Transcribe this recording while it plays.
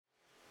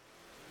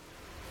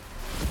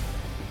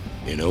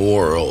In a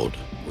world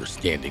where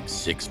standing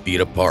 6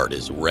 feet apart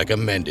is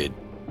recommended,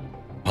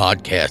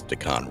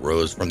 Podcasticon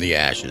rose from the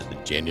ashes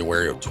in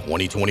January of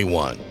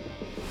 2021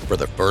 for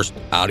the first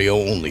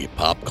audio-only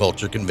pop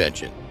culture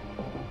convention.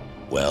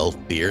 Well,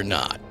 fear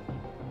not.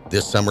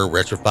 This summer,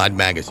 Retrofied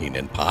Magazine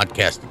and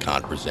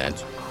Podcasticon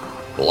present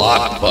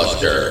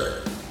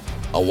Blockbuster,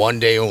 a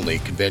one-day-only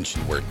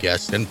convention where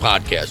guests and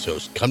podcast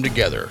hosts come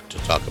together to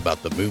talk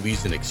about the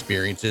movies and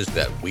experiences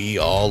that we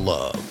all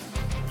love.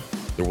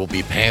 There will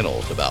be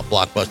panels about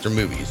blockbuster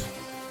movies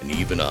and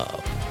even a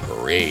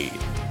parade.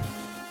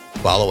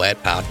 Follow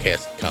at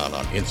Podcasticon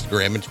on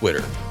Instagram and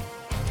Twitter,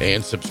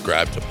 and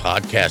subscribe to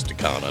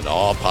Podcasticon on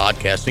all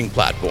podcasting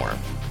platforms.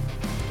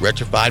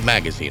 Retrofied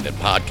Magazine and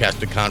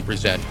Podcasticon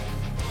present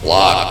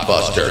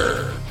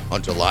Blockbuster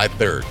on July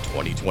 3rd,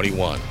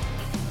 2021.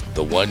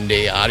 The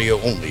one-day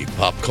audio-only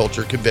pop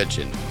culture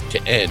convention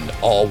to end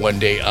all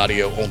one-day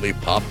audio-only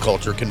pop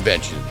culture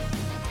conventions.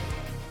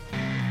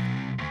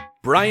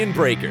 Brian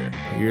Breaker.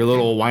 You're a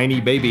little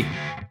whiny baby.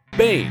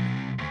 Bane.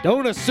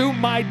 Don't assume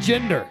my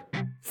gender.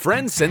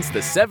 Friends since the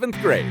 7th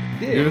grade.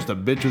 You're just a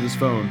bitch with his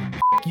phone.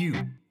 F you.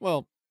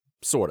 Well,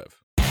 sort of.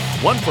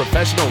 One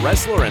professional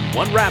wrestler and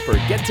one rapper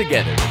get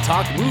together to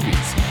talk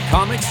movies,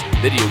 comics,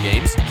 video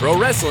games, pro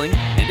wrestling,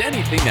 and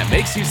anything that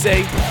makes you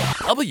say,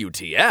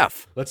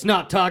 WTF. Let's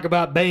not talk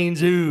about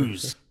Bane's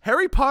ooze.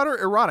 Harry Potter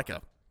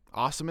erotica.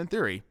 Awesome in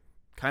theory.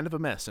 Kind of a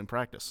mess in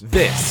practice.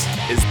 This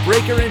is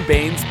Breaker and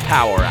Bane's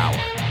Power Hour.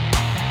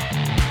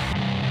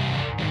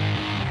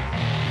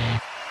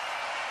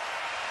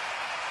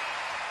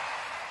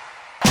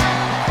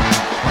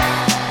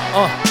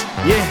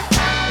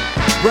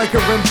 Yeah, Breaker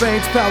and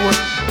Bane's Power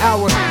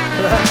Hour.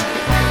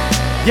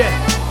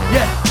 yeah.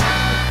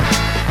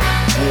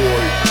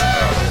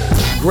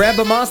 Grab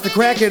a monster,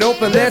 crack it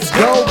open, let's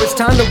go. It's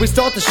time that we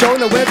start the show,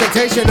 no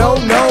hesitation, oh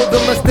no.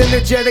 The most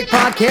energetic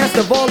podcast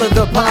of all of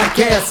the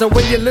podcasts. So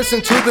when you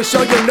listen to the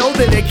show, you know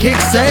that it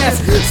kicks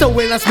ass. So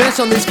when I smash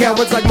on these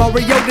cowards like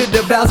Mario did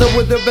to Bowser,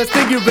 with the best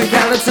thing you've been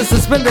counting since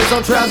suspenders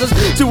on trousers.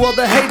 To all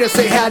the haters,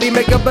 say howdy,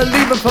 make a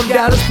believer from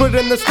doubters. Put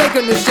in the steak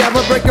in the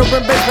shower, Breaker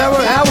and Bane's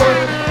Power Hour.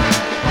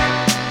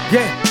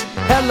 Yeah,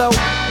 hello.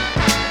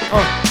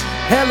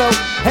 Hello.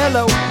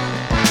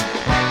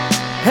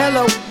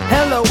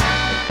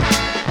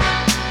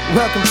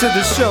 Welcome to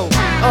the show.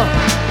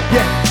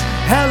 Yeah.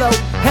 Hello.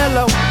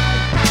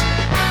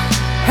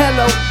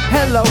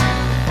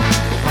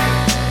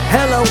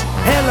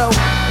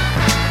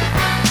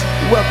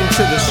 Welcome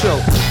to the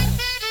show.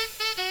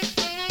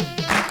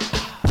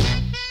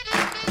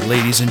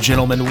 Ladies and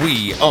gentlemen,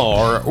 we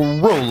are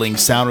Rolling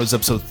Sounders,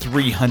 episode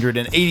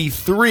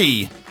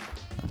 383.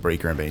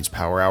 Breaker and Bane's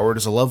Power Hour. It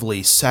is a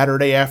lovely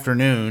Saturday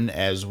afternoon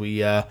as we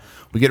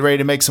get ready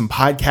to make some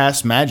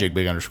podcast magic,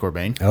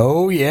 Big_Bane.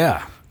 Oh,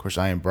 yeah. Of course,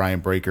 I am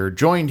Brian Breaker,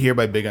 joined here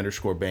by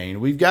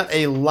Big_Bane. We've got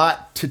a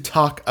lot to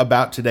talk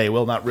about today.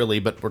 Well, not really,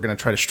 but we're going to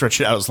try to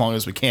stretch it out as long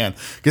as we can,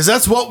 because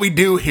that's what we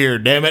do here,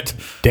 damn it.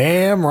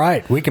 Damn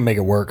right. We can make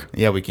it work.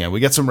 Yeah, we can. We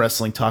got some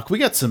wrestling talk. We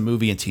got some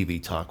movie and TV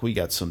talk. We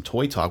got some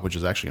toy talk, which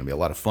is actually going to be a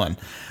lot of fun.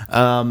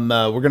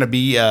 We're going to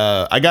be...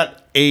 I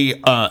got a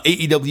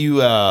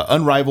AEW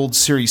Unrivaled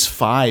Series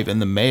 5 in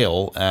the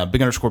mail.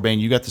 Big_Bane,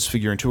 you got this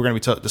figure, and too. We're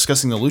going to be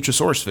discussing the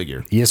Luchasaurus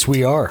figure. Yes,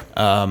 we are.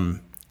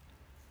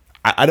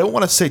 I don't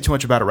want to say too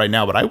much about it right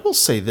now, but I will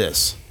say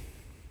this.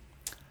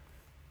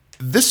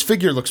 This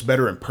figure looks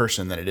better in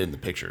person than it did in the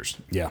pictures.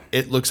 Yeah.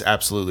 It looks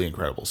absolutely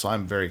incredible, so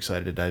I'm very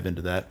excited to dive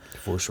into that.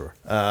 For sure.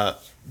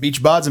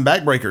 Beach Bods and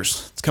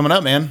Backbreakers. It's coming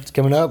up, man. It's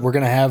coming up. We're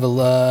going to have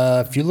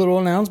a few little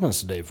announcements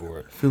today for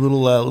it. A few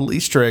little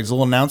Easter eggs,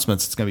 little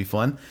announcements. It's going to be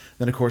fun.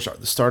 Then, of course,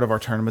 the start of our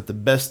tournament, the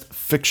best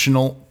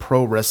fictional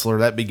pro wrestler.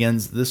 That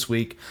begins this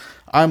week.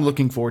 I'm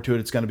looking forward to it.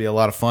 It's going to be a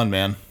lot of fun,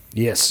 man.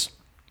 Yes.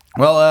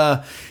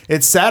 Well,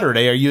 it's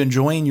Saturday. Are you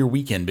enjoying your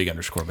weekend,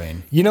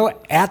 Big_Bane? You know,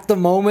 at the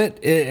moment,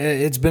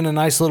 it's been a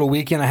nice little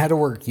weekend. I had to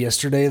work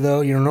yesterday, though.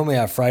 You know, normally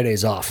I have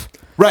Fridays off.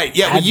 Right,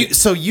 yeah.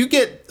 So you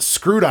get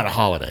screwed on a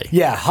holiday.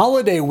 Yeah,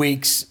 holiday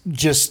weeks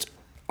just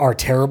are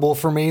terrible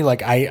for me. Like,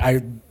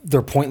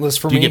 they're pointless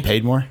for me. Do you get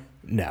paid more?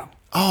 No.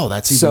 Oh,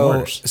 that's even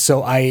worse.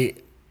 So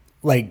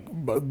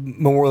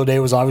Memorial Day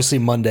was obviously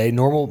Monday.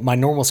 My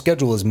normal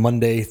schedule is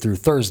Monday through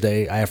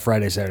Thursday. I have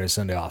Friday, Saturday,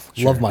 Sunday off.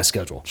 Sure. Love my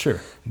schedule.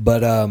 Sure.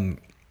 But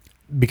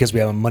because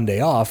we have a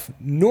Monday off,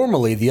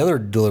 normally the other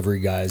delivery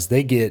guys,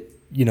 they get,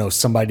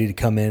 somebody to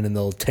come in and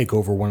they'll take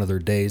over one of their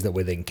days. That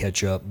way they can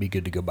catch up, be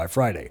good to go by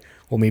Friday.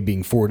 Well, me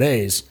being 4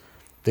 days,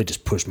 they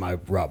just push my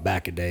route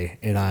back a day,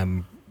 and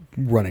I'm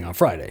running on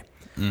Friday.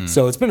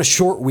 So it's been a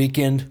short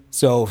weekend.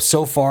 So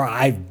far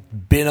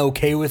I've been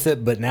okay with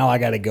it, but now I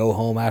got to go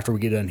home after we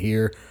get done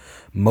here,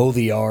 mow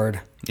the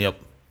yard. Yep.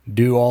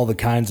 Do all the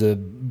kinds of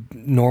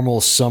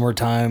normal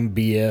summertime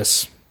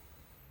BS.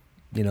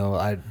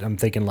 I'm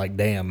thinking like,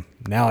 damn,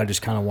 now I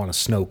just kind of want a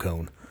snow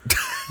cone,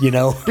 Dude,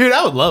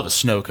 I would love a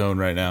snow cone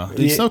right now.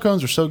 These snow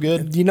cones are so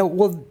good.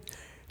 Well,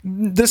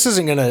 this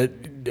isn't going to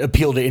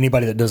appeal to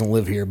anybody that doesn't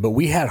live here, but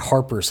we had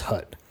Harper's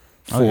Hut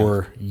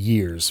for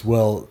years.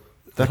 Well,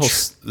 That whole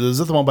is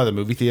that the one by the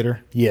movie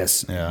theater?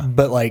 Yes. Yeah.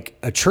 But like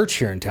a church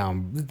here in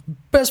town,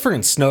 best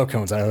freaking snow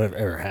cones I've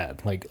ever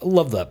had. Like, I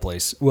love that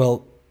place.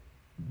 Well,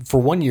 for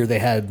 1 year they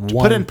had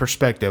one. Put in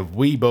perspective,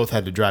 we both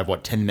had to drive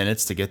 10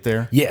 minutes to get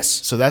there. Yes.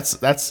 So that's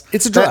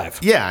It's a drive.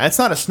 Yeah, it's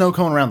not a snow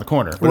cone around the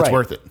corner, but it's Right.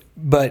 worth it.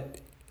 But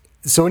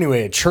so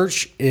anyway, a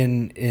church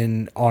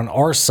in on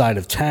our side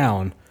of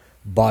town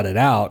bought it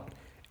out,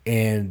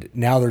 and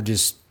now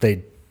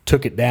they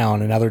took it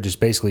down, and now they're just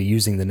basically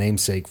using the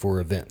namesake for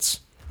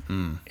events.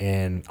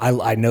 And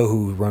I know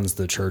who runs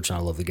the church, and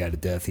I love the guy to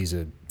death. He's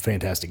a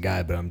fantastic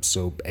guy, but I'm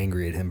so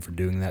angry at him for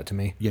doing that to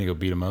me. You gonna go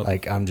beat him up?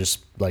 Like, I'm just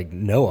like,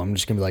 no, I'm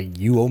just gonna be like,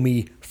 you owe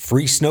me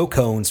free snow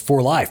cones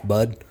for life,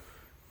 bud.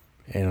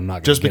 And I'm not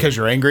gonna Just because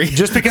you're angry?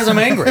 just because I'm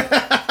angry.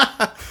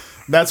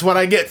 That's what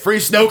I get. Free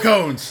snow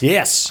cones.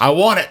 Yes. I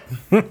want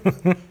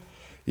it.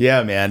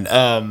 Yeah, man.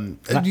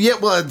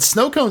 Well,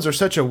 snow cones are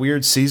such a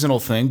weird seasonal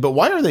thing, but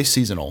why are they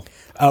seasonal?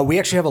 We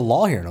actually have a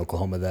law here in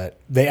Oklahoma that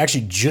they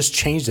actually just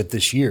changed it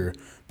this year,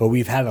 but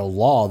we've had a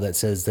law that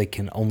says they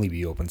can only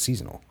be open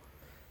seasonal.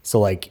 So,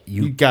 like,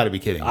 You got to be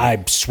kidding me.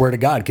 I swear to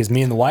God, because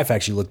me and the wife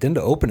actually looked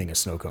into opening a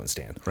snow cone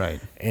stand.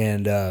 Right.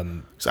 And,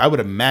 So I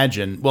would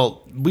imagine.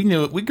 Well,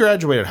 we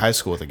graduated high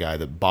school with a guy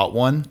that bought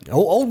one.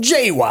 old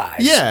J-Wise.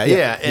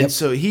 Yeah. And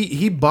so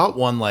he bought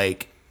one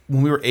like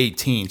when we were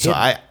 18. So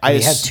I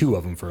he had two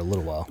of them for a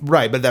little while.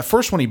 Right, but that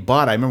first one he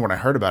bought, I remember when I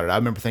heard about it, I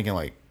remember thinking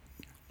like,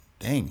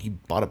 dang, he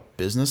bought a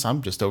business.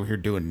 I'm just over here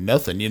doing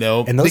nothing,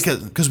 And those-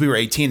 because we were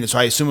 18, and so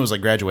I assume it was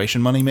like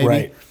graduation money, maybe.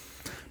 Right.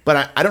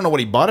 But I don't know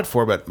what he bought it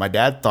for. But my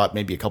dad thought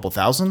maybe a couple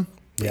thousand.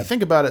 If you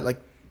think about it, like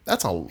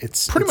that's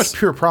pretty much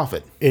pure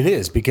profit. It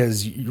is,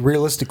 because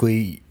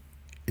realistically,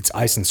 it's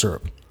ice and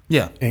syrup.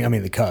 Yeah, And, I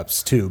mean, the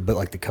cups too, but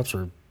like the cups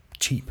are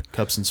cheap.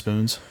 cups and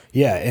spoons.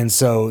 Yeah, and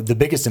so the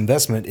biggest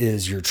investment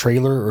is your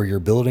trailer or your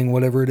building,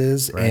 whatever it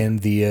is, and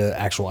the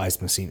actual ice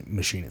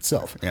machine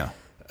itself. Yeah.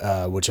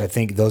 Which I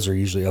think those are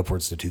usually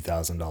upwards to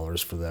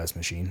 $2,000 for the ice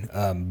machine.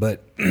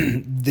 But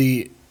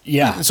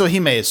So he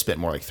may have spent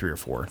more like 3,000 or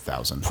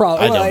 4,000.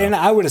 probably, I don't know. and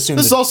I would assume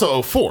This is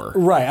also 04.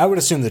 right. I would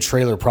assume the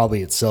trailer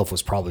probably itself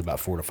was probably about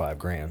 $4,000 to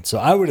 $5,000. So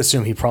I would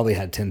assume he probably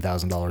had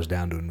 $10,000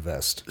 down to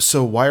invest.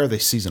 So why are they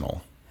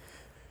seasonal?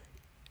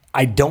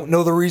 I don't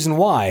know the reason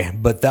why,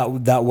 but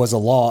that was a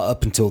law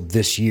up until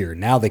this year.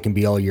 Now they can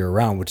be all year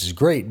round, which is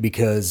great,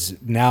 because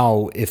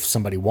now if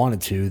somebody wanted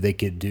to, they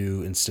could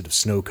do, instead of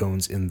snow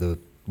cones in the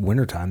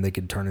wintertime, they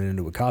could turn it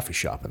into a coffee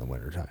shop in the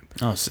wintertime.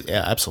 Oh, so,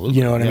 yeah, absolutely.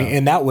 You know what I Yeah. mean?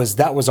 And that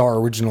was our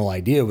original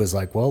idea, was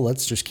like, well,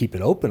 let's just keep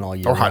it open all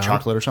year Or hot round.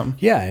 chocolate or something.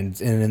 Yeah, and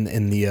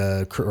in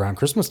the around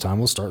Christmas time,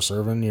 we'll start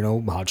serving,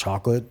 hot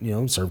chocolate,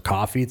 serve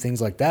coffee,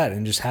 things like that,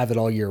 and just have it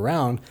all year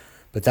round.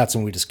 But that's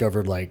when we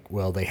discovered, like,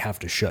 well, they have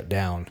to shut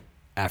down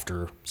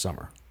after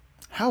summer.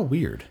 How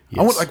weird.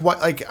 Yes.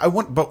 I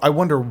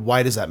wonder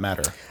why does that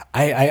matter?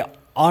 I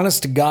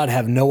honest to God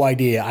have no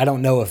idea. I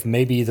don't know if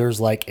maybe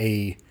there's like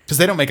a Because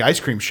they don't make ice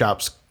cream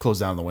shops close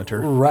down in the winter.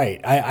 right.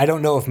 I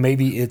don't know if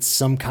maybe it's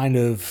some kind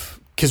of,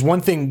 because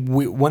one thing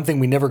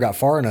we never got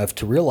far enough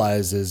to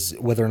realize is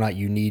whether or not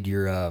you need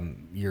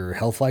your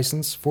health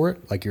license for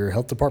it, like your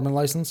health department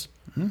license.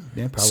 Yeah,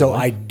 probably. So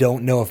I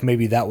don't know if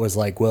maybe that was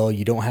like, well,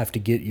 you don't have to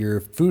get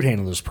your food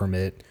handler's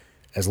permit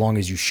as long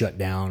as you shut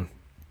down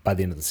by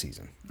the end of the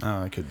season.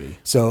 Oh, it could be.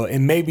 So,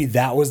 and maybe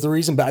that was the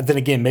reason. But then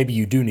again, maybe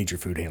you do need your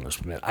food handler's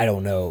permit. I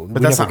don't know.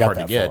 But that's not hard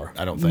to get,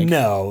 I don't think.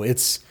 No,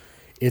 it's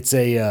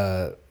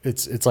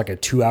like a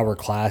 2-hour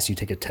class. You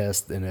take a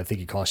test, and I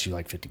think it costs you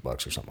like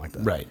 $50 or something like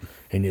that. Right.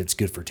 And it's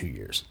good for 2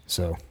 years.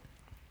 So,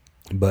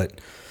 but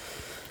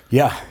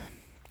yeah,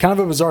 kind of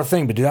a bizarre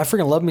thing. But dude, I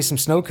freaking love me some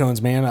snow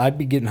cones, man. I'd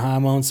be getting high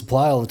on my own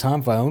supply all the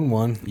time if I owned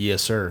one.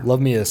 Yes, sir. Love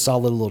me a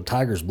solid little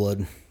tiger's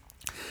blood.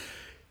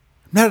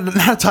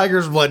 Not a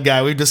tiger's blood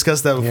guy. We've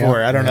discussed that before.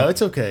 Yeah, I don't yeah. know.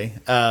 It's okay.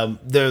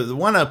 The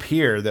one up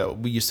here that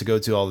we used to go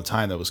to all the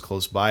time that was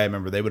close by, I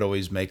remember they would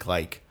always make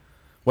like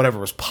whatever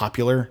was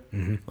popular.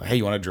 Like, hey,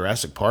 you want a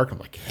Jurassic Park? I'm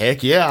like,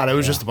 heck yeah. And it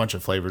was just a bunch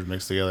of flavors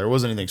mixed together. It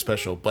wasn't anything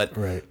special, but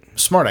Right.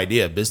 smart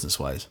idea business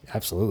wise.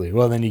 Absolutely.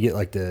 Well, then you get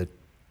like the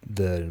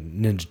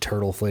Ninja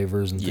Turtle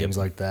flavors and things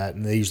like that,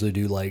 and they usually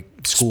do like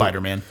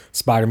Spider-Man.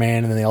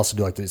 Spider-Man, and then they also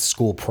do like the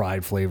school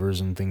pride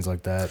flavors and things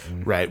like that.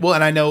 And Right. Well,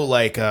 and I know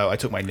like I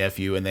took my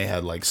nephew and they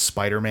had like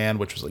Spider-Man,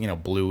 which was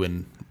blue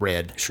and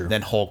red. Sure.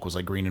 Then Hulk was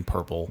like green and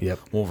purple. Yep.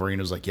 Wolverine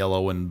was like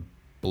yellow and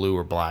blue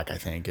or black, I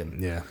think.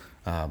 And yeah,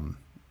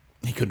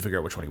 he couldn't figure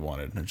out which one he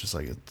wanted. And it's just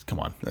like, come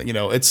on,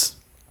 it's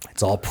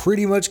all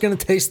pretty much going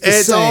to taste the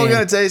same. all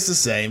gonna taste the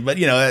same. But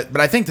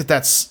but I think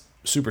that's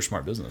super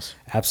smart business.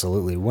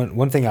 Absolutely.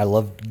 One thing I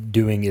love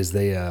doing is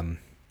they, I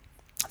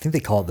think they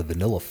call it the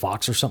Vanilla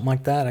Fox or something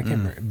like that. I can't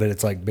remember, but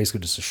it's like basically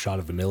just a shot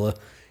of vanilla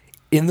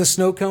in the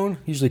snow cone.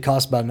 Usually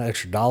costs about an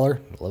extra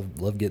 $1.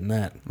 Love getting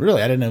that.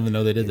 Really, I didn't even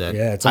know they did that.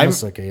 Yeah, it's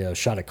almost like a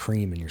shot of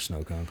cream in your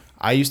snow cone.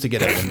 I used to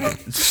get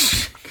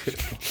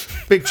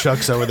Big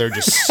Chuck's over there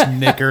just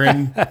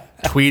snickering,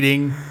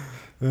 tweeting,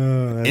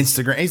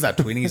 Instagram. He's not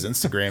tweeting, he's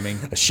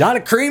Instagramming. A shot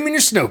of cream in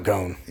your snow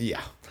cone.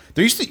 Yeah.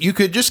 You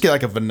could just get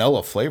like a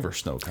vanilla flavor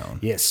snow cone.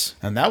 Yes.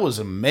 And that was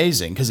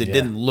amazing because it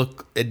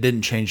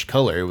didn't change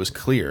color. It was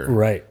clear.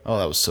 Right. Oh,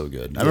 that was so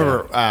good. I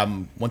remember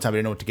one time I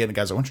didn't know what to get, and the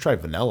guys, I want to try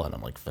vanilla. And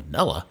I'm like,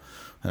 vanilla?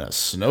 And a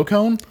snow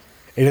cone?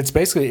 And it's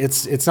basically,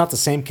 it's not the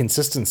same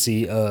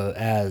consistency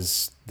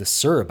as the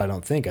syrup, I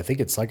don't think. I think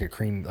it's like a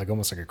cream, like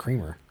almost like a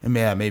creamer.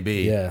 Yeah,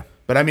 maybe. Yeah.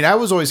 But I mean, I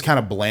was always kind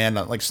of bland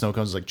on like snow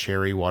cones, like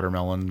cherry,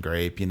 watermelon,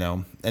 grape,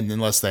 and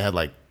unless they had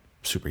like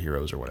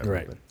superheroes or whatever.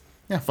 Right. But,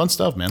 yeah, fun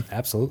stuff, man.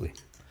 Absolutely.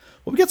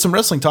 Well, we got some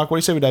wrestling talk. What do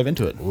you say we dive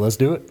into it? Let's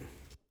do it.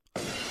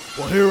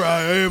 Well, here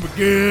I am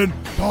again,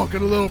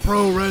 talking a little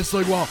pro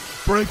wrestling while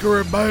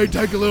Brinker and Bay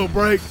take a little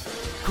break,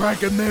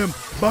 cracking them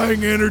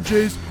bang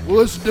energies. Well,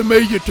 listen to me,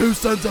 you two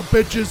sons of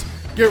bitches.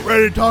 Get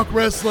ready to talk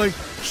wrestling.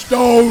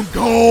 Stone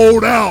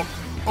Cold out.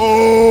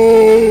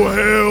 Oh,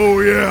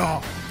 hell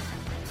yeah.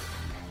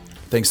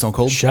 Thanks, Stone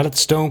Cold. Shout out to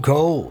Stone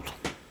Cold.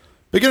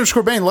 Big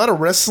underscore Bane, a lot of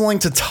wrestling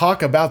to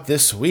talk about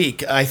this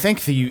week. I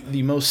think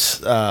the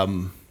most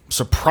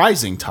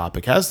surprising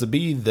topic has to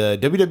be the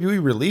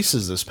WWE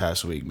releases this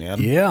past week,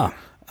 man. Yeah.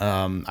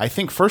 I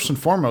think first and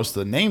foremost,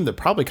 the name that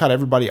probably caught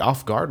everybody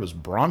off guard was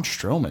Braun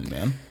Strowman,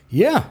 man.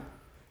 Yeah.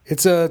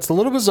 It's a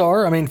little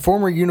bizarre. I mean,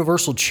 former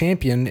Universal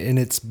Champion, and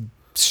it's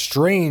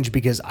strange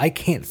because I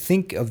can't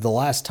think of the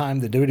last time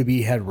the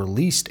WWE had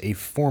released a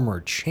former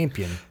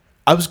champion.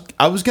 I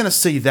was gonna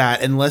say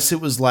that unless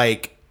it was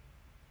like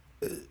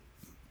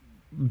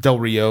Del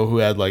Rio, who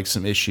had like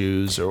some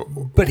issues,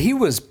 But he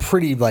was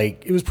pretty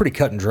it was pretty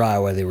cut and dry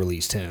why they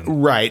released him.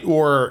 right,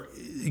 or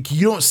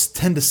you don't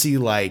tend to see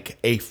like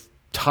a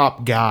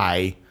top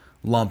guy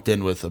lumped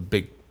in with a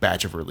big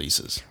batch of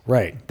releases.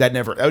 Right. That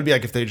would be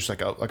like if they just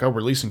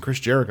releasing Chris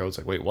Jericho. It's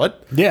like, wait,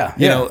 what? Yeah,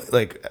 you yeah. know,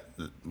 like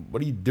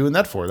what are you doing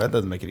that for? That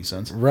doesn't make any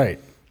sense. Right.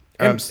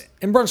 And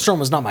Braun Strowman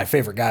was not my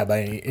favorite guy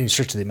by any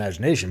stretch of the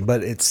imagination,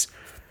 but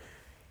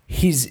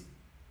he's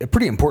a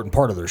pretty important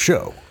part of their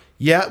show.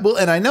 Yeah, well,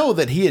 and I know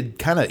that he had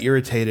kind of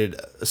irritated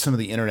some of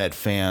the internet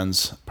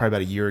fans probably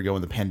about a year ago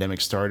when the pandemic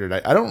started.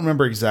 I don't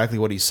remember exactly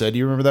what he said. Do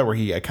you remember that, where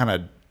he kind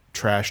of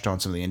trashed on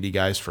some of the indie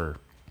guys for,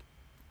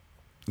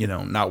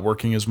 not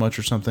working as much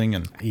or something?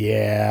 And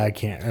Yeah, I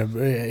can't.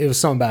 It was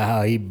something about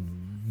how he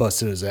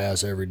busted his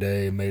ass every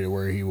day and made it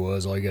where he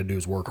was. All you got to do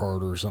is work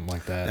harder or something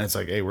like that. and it's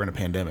like, hey, we're in a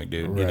pandemic,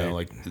 dude. Right.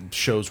 Like the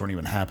shows weren't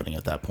even happening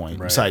at that point,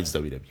 Right. besides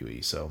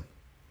WWE. So,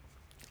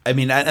 I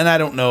mean, I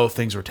don't know if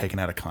things were taken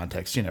out of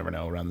context. You never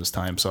know around this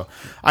time. So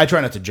I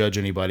try not to judge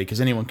anybody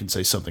because anyone can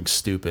say something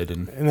stupid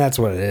and And that's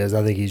what it is.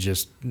 I think he's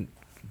just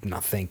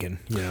not thinking,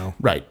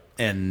 right.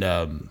 And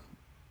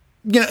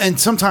and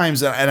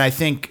sometimes, and I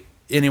think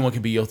anyone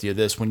can be guilty of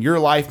this. When your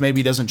life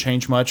maybe doesn't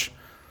change much,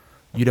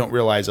 you don't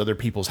realize other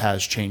people's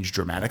has changed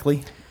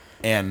dramatically.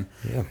 And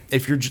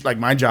if you're just, like,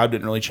 my job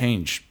didn't really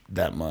change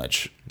that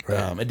much.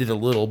 Right. It did a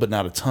little, but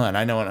not a ton.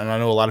 I know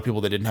a lot of people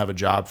that didn't have a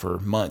job for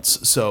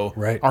months. So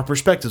Right. our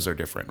perspectives are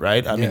different,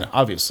 right? I mean,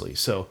 obviously.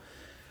 So,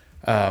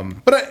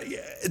 but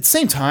at the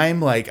same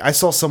time, like, I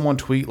saw someone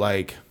tweet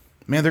like,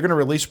 man, they're going to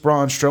release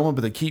Braun Strowman,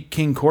 but they keep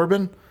King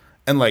Corbin,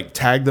 and like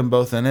tag them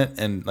both in it.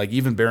 And like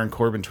even Baron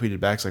Corbin tweeted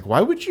back, it's like,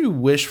 why would you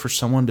wish for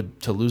someone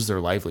to lose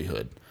their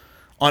livelihood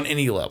on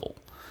any level?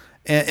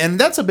 And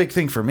that's a big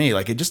thing for me.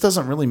 Like, it just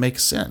doesn't really make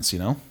sense,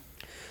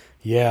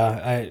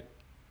 Yeah,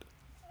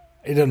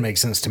 it doesn't make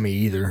sense to me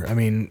either. I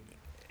mean,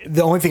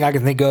 the only thing I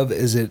can think of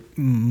is it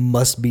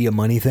must be a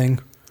money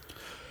thing.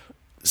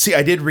 See,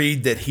 I did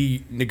read that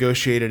he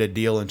negotiated a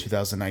deal in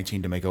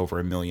 2019 to make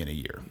over $1 million a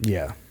year.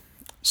 Yeah.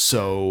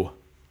 So,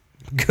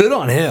 Good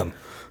on him.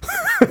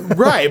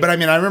 right. But I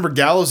mean, I remember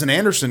Gallows and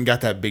Anderson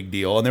got that big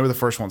deal, and they were the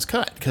first ones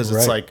cut because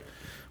it's Right. like,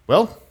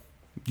 well,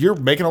 you're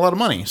making a lot of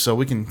money, so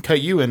we can cut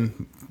you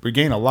and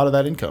regain a lot of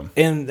that income.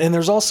 And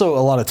there's also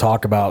a lot of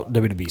talk about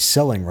WWE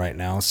selling right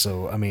now.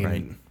 So I mean,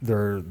 Right.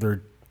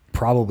 they're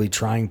probably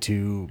trying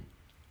to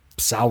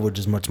salvage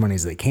as much money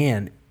as they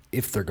can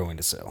if they're going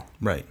to sell.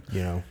 Right.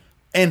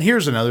 And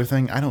here's another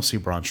thing. I don't see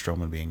Braun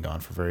Strowman being gone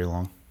for very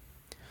long.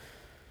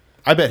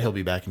 I bet he'll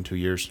be back in 2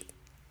 years.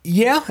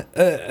 yeah,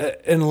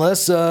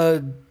 unless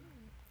like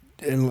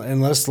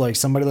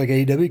somebody like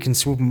AEW can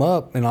swoop him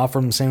up and offer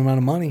him the same amount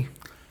of money.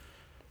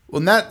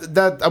 Well,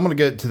 that I'm going to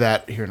get to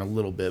that here in a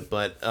little bit,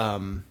 but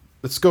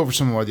let's go over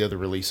some more of the other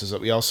releases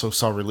that we also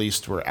saw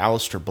released were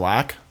Aleister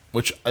Black,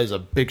 which is a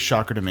big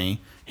shocker to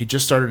me. He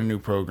just started a new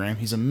program.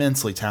 He's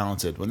immensely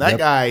talented. When that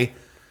guy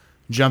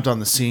jumped on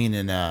the scene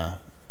in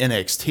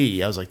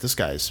NXT, I was like, this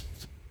guy's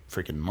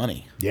freaking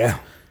money. Yeah.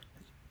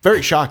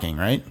 Very shocking,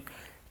 right?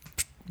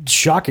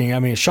 Shocking. I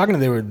mean, shocking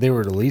that they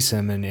would release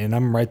him, and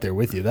I'm right there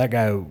with you. That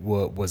guy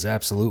was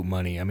absolute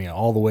money. I mean,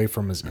 all the way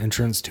from his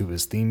entrance to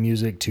his theme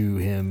music to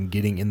him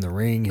getting in the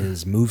ring,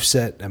 his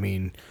moveset. I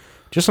mean,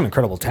 just an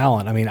incredible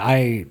talent. I mean,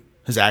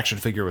 His action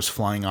figure was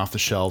flying off the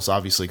shelves,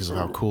 obviously, because of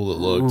how cool it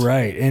looked.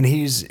 right, and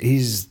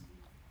he's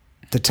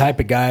the type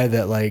of guy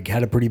that like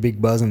had a pretty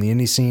big buzz in the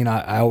indie scene.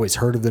 I always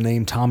heard of the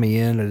name Tommy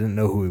End. I didn't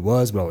know who he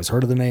was, but I always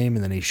heard of the name.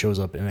 And then he shows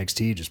up at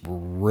NXT, just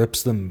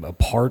rips them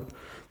apart,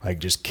 like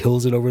just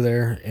kills it over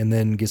there, and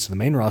then gets to the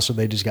main roster.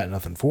 They just got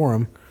nothing for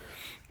him.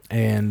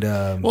 And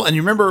Well, and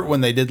you remember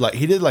when he did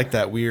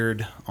that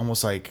weird,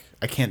 almost like,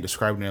 I can't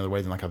describe it any other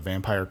way than like a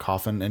vampire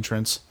coffin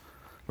entrance,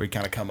 where he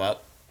kind of come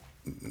up,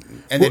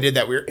 and they did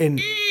that weird. and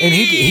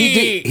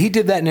he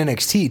did that in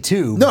NXT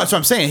too. No, that's what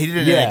I'm saying. He did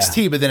it in Yeah.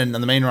 NXT, but then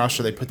on the main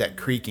roster they put that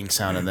creaking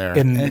sound in there,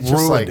 and it's ruined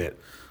just like, it.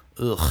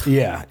 ugh.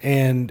 Yeah,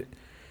 and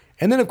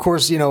then of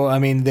course, I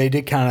mean, they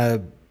did kind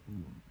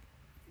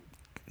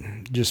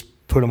of just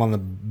put him on the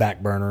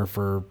back burner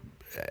for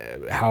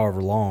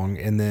however long,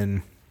 and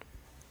then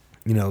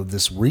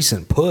this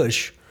recent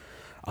push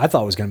I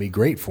thought was going to be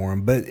great for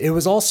him, but it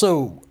was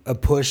also a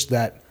push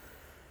that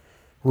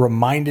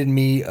reminded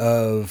me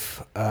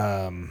of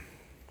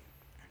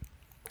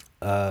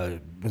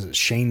was it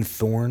Shane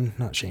Thorne?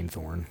 Not Shane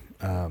Thorne.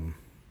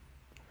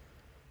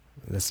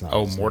 That's not.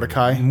 his name.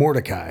 Mordecai?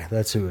 Mordecai.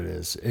 That's who it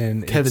is.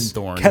 And Kevin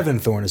Thorne. Kevin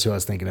Thorne is who I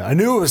was thinking of. I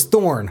knew it was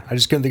Thorne. I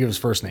just couldn't think of his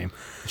first name.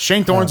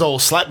 Shane Thorne's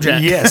old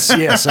slapjack. Yes.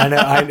 I know.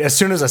 As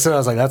soon as I said it, I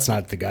was like, that's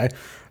not the guy.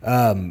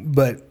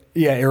 But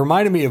yeah, it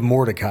reminded me of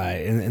Mordecai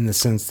in the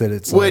sense that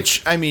it's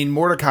Which, I mean,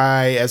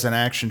 Mordecai as an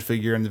action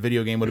figure in the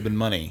video game would have been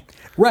money.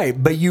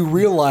 right. But you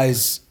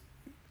realize,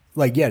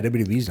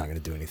 WWE's not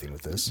going to do anything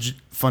with this.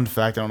 Fun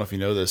fact, I don't know if you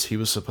know this, he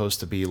was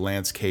supposed to be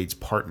Lance Cade's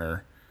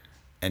partner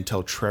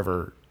until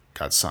Trevor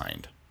got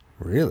signed.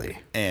 Really?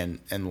 And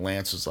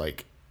Lance was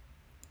like,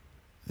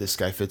 this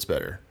guy fits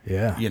better.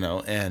 Yeah.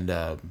 And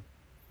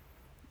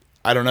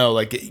I don't know,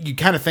 like, you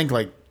kind of think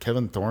like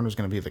Kevin Thorne was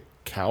going to be the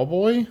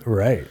cowboy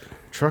Right.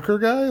 trucker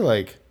guy,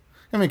 like,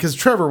 I mean, because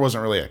Trevor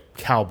wasn't really a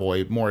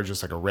cowboy, more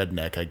just like a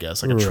redneck, I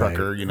guess, like a Right,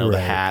 trucker, the right.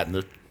 hat and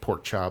the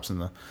pork chops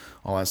and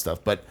all that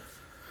stuff. But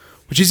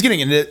he's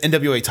getting an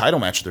NWA title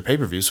match at their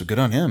pay-per-view, so good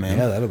on him, man.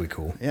 Yeah, that'll be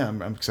cool. Yeah,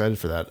 I'm excited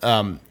for that.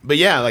 But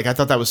yeah, like, I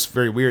thought that was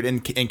very weird.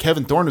 And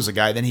Kevin Thorne was a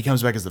guy, then he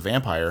comes back as the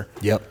vampire.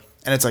 Yep.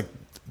 And it's like,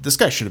 this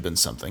guy should have been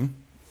something.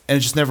 And it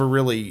just never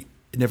really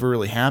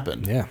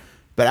happened. Yeah.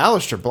 But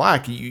Aleister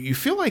Black, you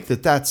feel like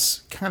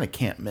that's kind of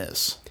can't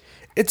miss.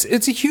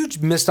 It's a huge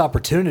missed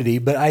opportunity,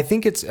 but I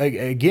think it's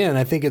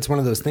one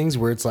of those things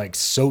where it's like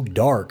so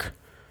dark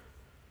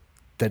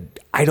that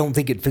I don't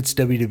think it fits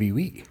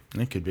WWE.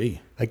 It could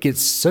be. Like,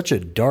 it's such a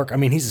dark. I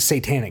mean, he's a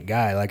satanic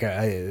guy. Like,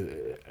 I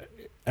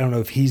don't know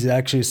if he's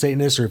actually a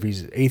Satanist or if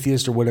he's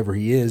atheist or whatever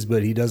he is,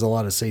 but he does a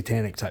lot of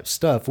satanic type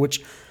stuff,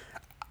 which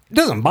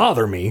doesn't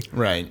bother me.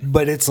 Right.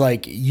 But it's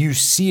like you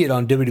see it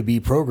on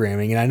WWE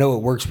programming, and I know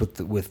it works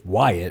with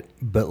Wyatt,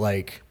 but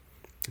like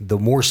the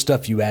more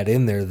stuff you add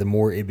in there, the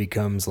more it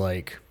becomes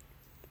like,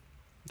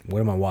 what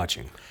am I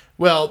watching?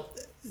 Well,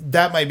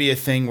 that might be a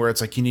thing where it's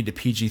like you need to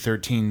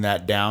PG-13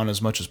 that down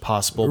as much as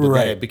possible, but Right.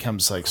 then it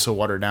becomes like so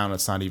watered down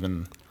it's not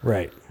even.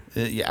 Right.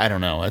 Yeah, I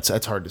don't know. It's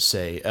hard to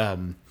say. I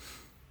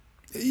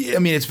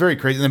mean, it's very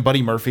crazy. And then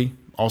Buddy Murphy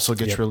also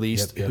gets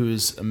released, yep.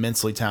 who's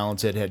immensely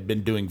talented, had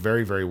been doing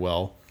very, very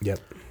well. Yep.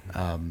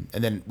 And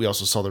then we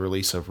also saw the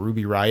release of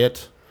Ruby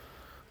Riott,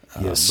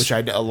 Yes. which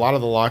a lot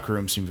of the locker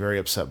room seemed very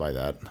upset by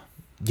that.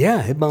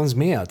 Yeah, it bums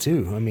me out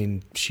too. I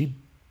mean, she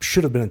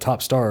should have been a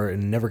top star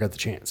and never got the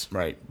chance.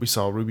 Right. We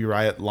saw Ruby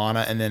Riott,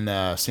 Lana, and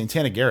then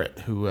Santana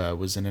Garrett, who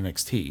was in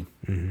NXT.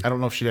 I don't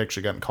know if she'd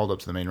actually gotten called up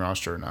to the main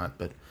roster or not,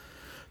 but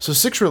so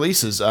 6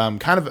 releases,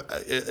 kind of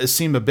it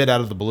seemed a bit out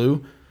of the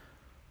blue.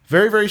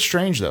 Very, very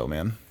strange though,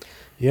 man.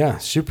 Yeah,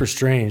 super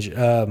strange.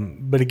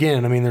 But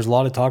again, I mean, there's a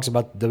lot of talks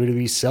about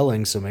WWE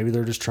selling, so maybe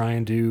they're just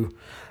trying to.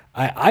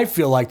 I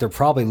feel like they're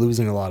probably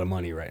losing a lot of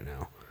money right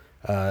now,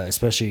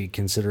 especially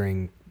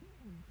considering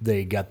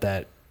they got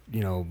that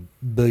 $1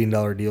 billion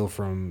deal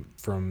from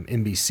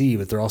NBC,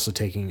 but they're also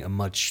taking a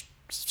much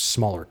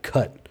smaller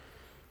cut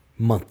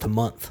month to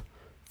month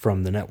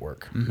from the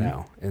network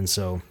now, and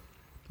so.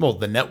 Well,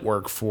 the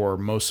network for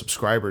most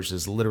subscribers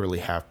is literally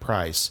half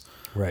price.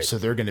 Right. So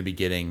they're going to be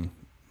getting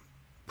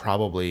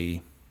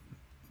probably.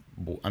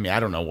 I mean, I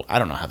don't know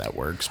how that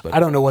works, but I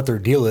don't know what their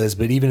deal is,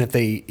 but even if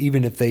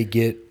they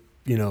get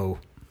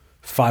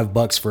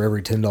 $5 for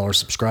every $10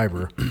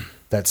 subscriber,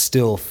 that's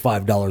still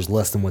 $5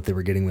 less than what they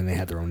were getting when they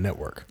had their own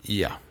network.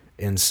 yeah.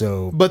 And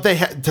so, But they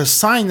had to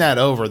sign that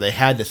over. They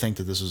had to think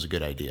that this was a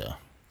good idea,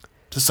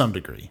 to some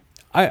degree.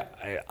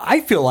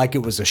 I feel like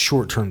it was a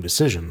short-term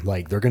decision.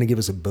 Like, they're going to give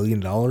us $1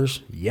 billion.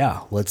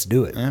 Yeah, let's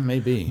do it.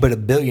 Maybe. But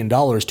 $1 billion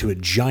to a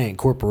giant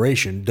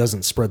corporation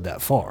doesn't spread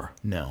that far.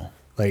 No.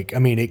 Like, I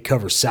mean, it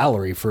covers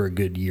salary for a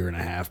good year and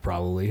a half,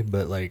 probably.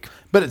 But like,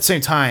 But at the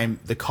same time,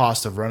 the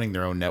cost of running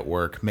their own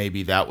network,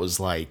 maybe that was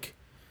like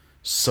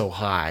so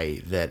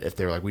high that if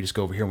they're like, we just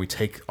go over here and we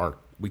take our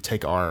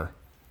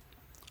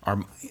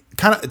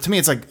kind of, to me,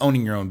 it's like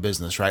owning your own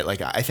business, right?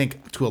 Like, I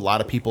think to a lot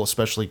of people,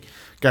 especially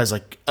guys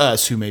like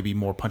us who maybe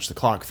more punch the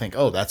clock, think,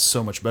 oh, that's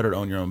so much better to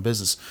own your own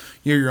business.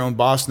 You're your own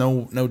boss,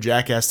 no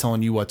jackass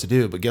telling you what to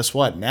do. But guess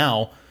what?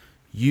 Now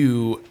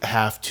you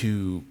have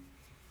to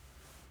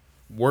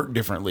work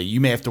differently. You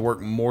may have to work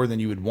more than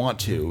you would want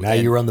to. now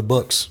you run the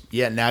books.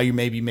 Yeah, now you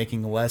may be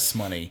making less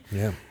money.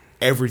 Yeah.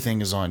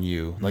 Everything is on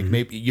you. Like,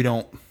 maybe you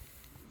don't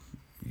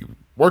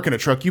work in a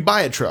truck, you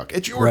buy a truck.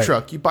 It's your Right.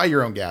 truck. You buy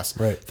your own gas.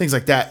 Right. Things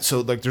like that.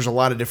 So like there's a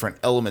lot of different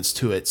elements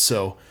to it.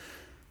 So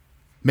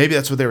maybe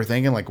that's what they were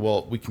thinking. Like,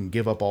 well, we can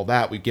give up all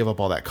that. We give up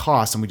all that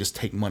cost and we just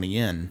take money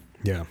in.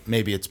 Yeah.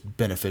 Maybe it's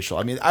beneficial.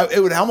 I mean,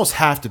 it would almost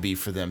have to be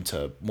for them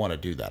to want to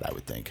do that, I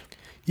would think.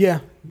 Yeah,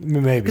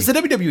 maybe. Because the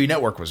WWE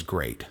Network was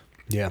great.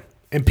 Yeah.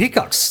 And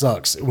Peacock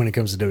sucks when it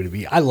comes to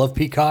WWE. I love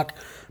Peacock,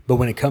 but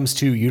when it comes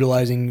to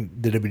utilizing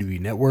the WWE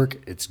Network,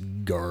 it's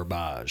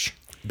garbage.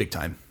 Big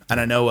time. And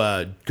I know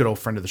a good old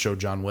friend of the show,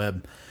 John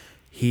Webb,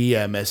 he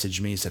messaged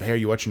me and said, hey, are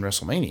you watching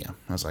WrestleMania?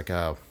 I was like,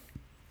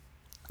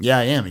 yeah,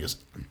 I am. He goes,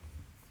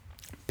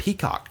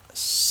 Peacock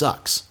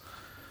sucks.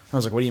 I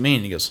was like, what do you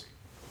mean? He goes,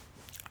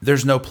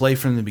 there's no play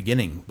from the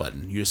beginning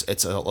button.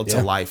 It's a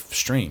live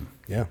stream.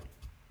 Yeah.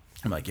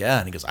 I'm like, yeah.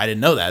 And he goes, I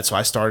didn't know that. So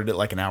I started it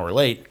like an hour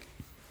late.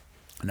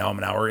 Now I'm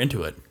an hour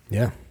into it.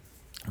 Yeah.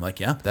 I'm like,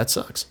 yeah, that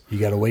sucks. You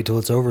got to wait till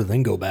it's over,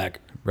 then go back.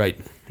 Right.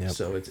 Yep.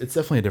 So it's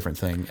definitely a different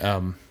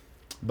thing.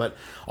 But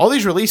all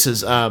these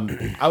releases,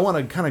 I want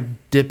to kind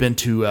of dip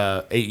into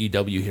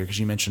AEW here because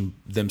you mentioned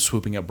them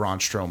swooping up Braun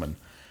Strowman.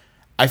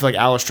 I feel like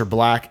Aleister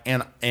Black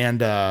and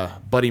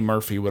Buddy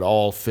Murphy would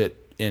all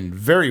fit in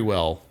very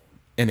well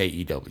in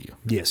AEW.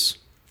 Yes.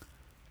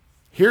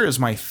 Here is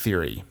my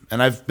theory,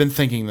 and I've been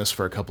thinking this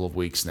for a couple of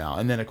weeks now.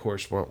 And then, of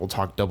course, we'll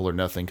talk Double or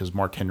Nothing because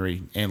Mark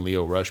Henry and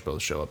Leo Rush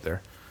both show up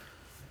there.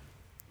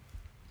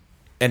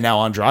 And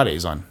now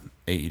Andrade's on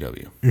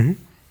AEW. Mm-hmm.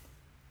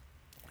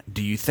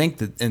 Do you think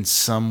that in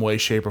some way,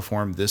 shape, or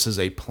form, this is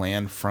a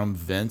plan from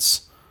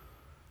Vince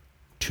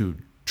to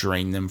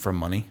drain them from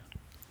money?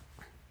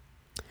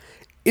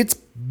 It's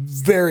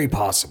very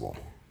possible.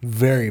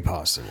 Very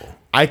possible.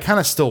 I kind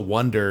of still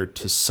wonder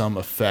to some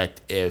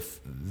effect if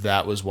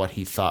that was what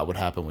he thought would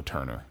happen with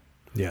Turner.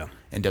 Yeah.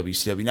 And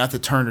WCW. Not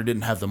that Turner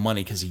didn't have the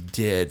money because he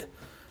did,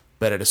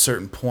 but at a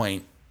certain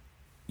point,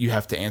 you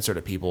have to answer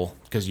to people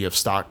because you have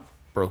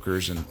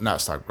stockbrokers and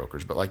not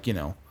stockbrokers, but like,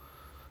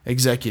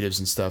 executives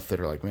and stuff that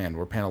are like, man,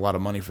 we're paying a lot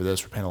of money for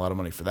this, we're paying a lot of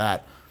money for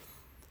that.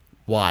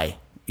 Why?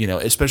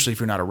 Especially if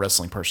you're not a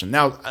wrestling person.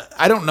 Now,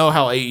 I don't know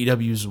how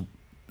AEW's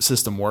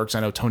system works. I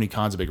know Tony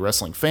Khan's a big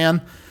wrestling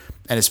fan,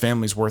 and his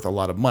family's worth a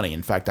lot of money.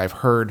 In fact, I've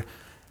heard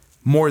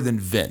more than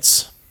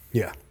Vince.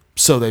 Yeah.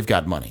 So they've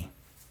got money.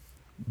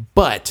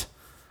 But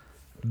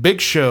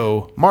Big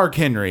Show, Mark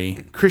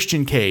Henry,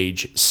 Christian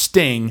Cage,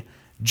 Sting,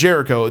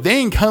 Jericho, they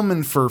ain't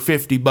coming for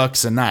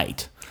 $50 a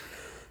night.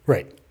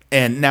 Right.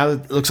 And now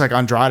it looks like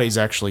Andrade's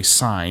actually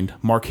signed.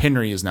 Mark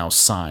Henry is now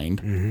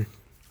signed.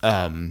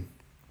 Mm-hmm.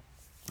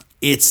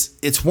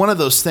 It's one of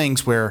those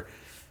things where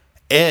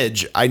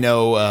Edge, I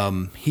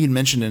know he had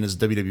mentioned in his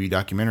WWE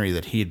documentary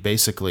that he had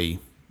basically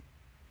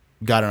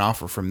got an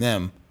offer from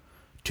them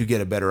to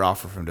get a better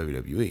offer from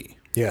WWE.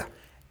 Yeah.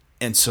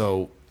 And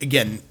so,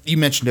 again, you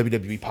mentioned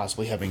WWE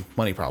possibly having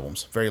money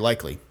problems. Very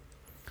likely.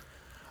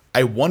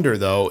 I wonder,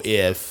 though,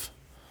 if,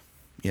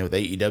 the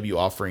AEW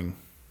offering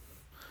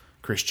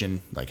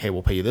Christian, like, hey,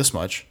 we'll pay you this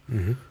much,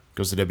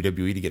 goes to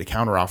WWE to get a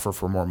counteroffer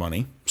for more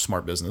money.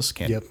 Smart business.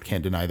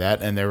 Can't deny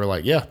that. And they were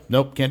like, yeah,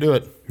 nope, can't do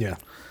it. Yeah.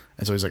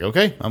 And so he's like,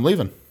 okay, I'm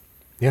leaving.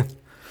 Yeah.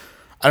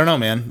 I don't know,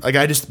 man. Like,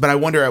 but I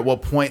wonder at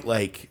what point,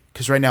 like,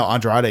 because right now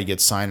Andrade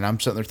gets signed, and I'm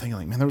sitting there thinking,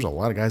 like, man, there was a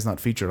lot of guys not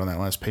featured on that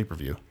last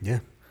pay-per-view. Yeah.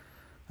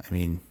 I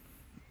mean,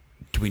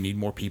 do we need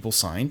more people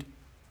signed?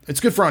 It's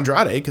good for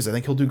Andrade because I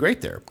think he'll do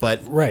great there.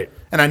 But right.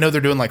 And I know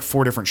they're doing like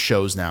 4 different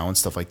shows now and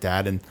stuff like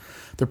that, and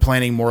they're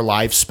planning more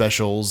live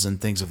specials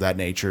and things of that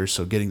nature.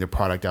 So getting their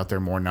product out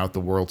there more now that the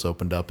world's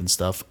opened up and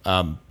stuff.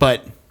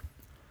 But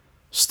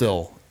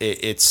still,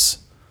 it's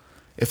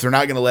if they're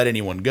not going to let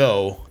anyone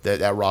go,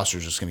 that roster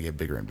is just going to get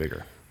bigger and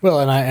bigger. Well,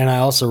 and I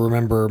also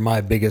remember my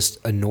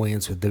biggest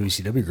annoyance with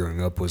WCW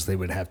growing up was they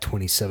would have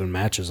 27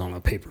 matches on a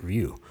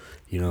pay-per-view.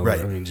 Right.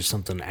 I mean, just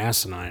something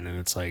asinine. And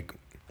it's like,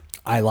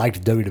 I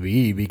liked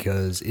WWE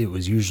because it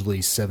was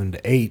usually 7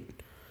 to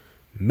 8,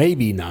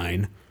 maybe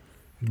 9,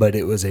 but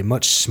it was a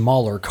much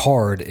smaller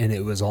card and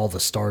it was all the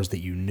stars that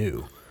you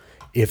knew.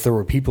 If there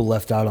were people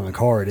left out on the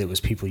card, it was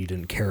people you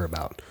didn't care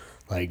about.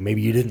 Like,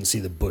 maybe you didn't see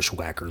the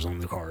Bushwhackers on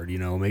the card,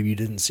 maybe you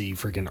didn't see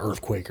freaking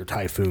Earthquake or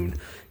Typhoon,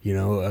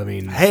 I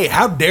mean. Hey,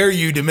 how dare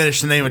you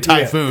diminish the name of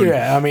Typhoon?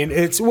 Yeah, I mean,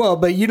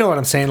 but you know what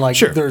I'm saying? Like,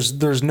 sure.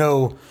 There's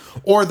no.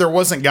 Or there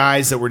wasn't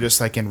guys that were just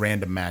like in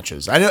random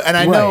matches.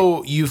 I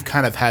know you've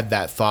kind of had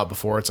that thought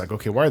before. It's like,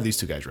 okay, why are these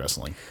two guys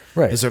wrestling?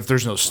 Right. Because if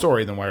there's no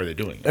story, then why are they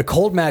doing it? A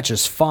cold match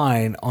is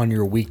fine on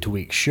your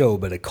week-to-week show,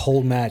 but a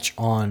cold match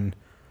on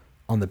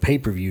the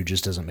pay-per-view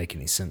just doesn't make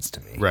any sense to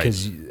me. Right.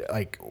 Because,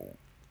 like,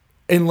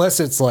 unless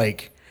there's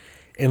like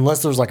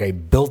a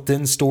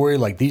built-in story,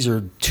 like these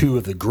are 2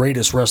 of the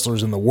greatest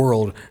wrestlers in the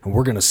world, and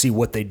we're going to see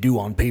what they do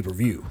on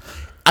pay-per-view.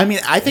 I mean,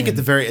 I think at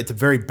the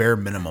very bare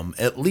minimum,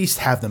 at least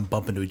have them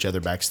bump into each other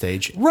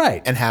backstage,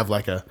 right? And have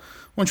like a,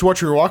 why don't you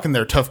watch your walking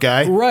there, tough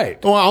guy,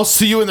 right? Well, I'll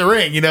see you in the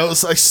ring.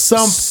 It's like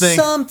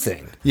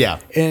something, yeah.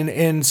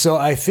 And so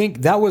I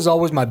think that was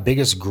always my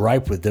biggest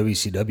gripe with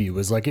WCW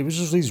was like it was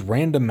just these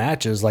random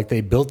matches, like they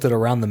built it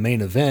around the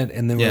main event,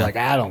 and then we're like,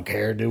 I don't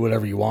care, do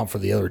whatever you want for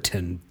the other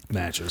 10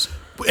 matches.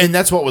 And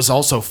that's what was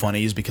also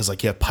funny is because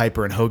like you have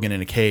Piper and Hogan in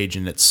a cage,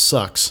 and it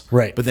sucks,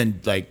 right? But then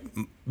like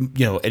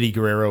Eddie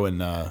Guerrero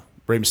and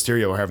Rey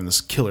Mysterio are having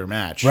this killer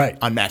match Right.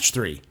 on match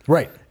 3.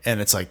 Right. And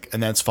it's like,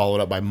 and that's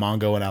followed up by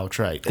Mongo and Alex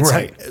Wright. It's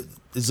Right. like,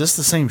 is this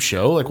the same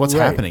show? Like, what's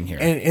happening here?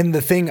 And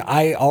the thing,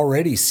 I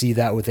already see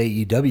that with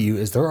AEW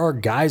is there are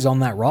guys on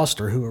that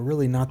roster who are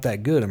really not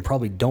that good and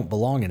probably don't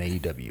belong in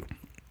AEW.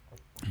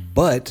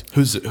 But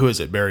who is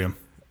it? Bury him.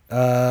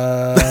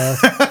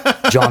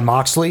 John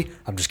Moxley,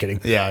 I'm just kidding.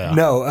 Yeah.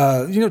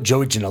 No,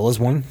 Joey Janela's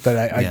one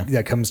that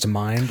that comes to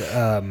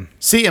mind.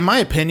 See, in my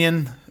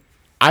opinion,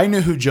 I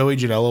knew who Joey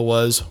Janela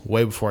was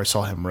way before I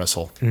saw him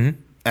wrestle. Mm-hmm.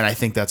 And I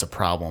think that's a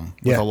problem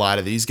with a lot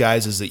of these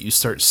guys is that you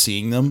start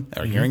seeing them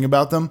or hearing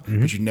about them,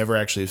 but you never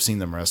actually have seen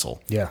them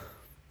wrestle. Yeah.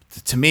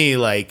 To me,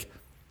 like,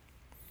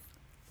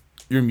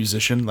 you're a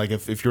musician. Like,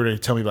 if you were to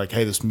tell me, like,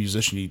 hey, this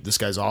musician, this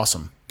guy's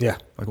awesome. Yeah.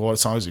 Like, well, what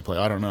songs does he play?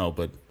 I don't know,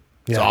 but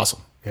he's Yeah.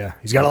 awesome. Yeah.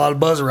 He's got a lot of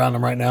buzz around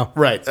him right now.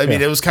 Right. I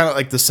mean, it was kind of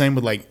like the same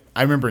with, like,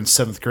 I remember in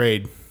 7th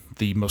grade,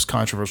 the most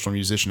controversial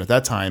musician at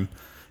that time,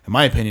 in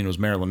my opinion, was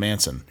Marilyn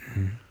Manson.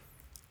 Mm-hmm.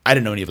 I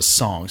didn't know any of his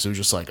songs. It was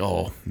just like,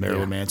 oh,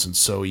 Marilyn Manson's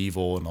so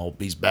evil and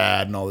he's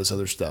bad and all this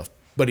other stuff.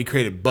 But he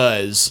created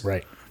buzz,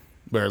 Right.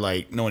 where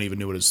like no one even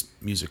knew what his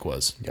music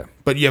was. Yeah.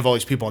 But you have all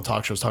these people on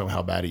talk shows talking about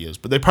how bad he is,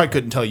 but they probably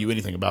couldn't tell you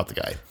anything about the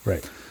guy.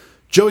 Right.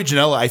 Joey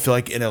Janela, I feel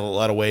like in a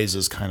lot of ways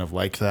is kind of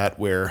like that,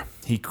 where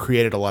he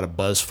created a lot of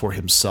buzz for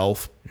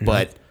himself,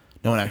 but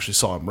no one actually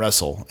saw him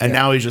wrestle. And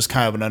now he's just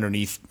kind of an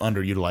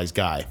underutilized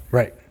guy.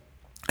 Right.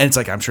 And it's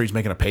like, I'm sure he's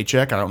making a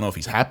paycheck. I don't know if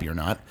he's happy or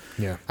not.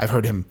 Yeah. I've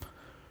heard him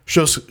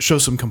show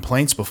some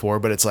complaints before,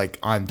 but it's like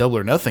on Double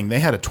or Nothing, they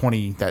had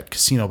that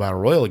Casino Battle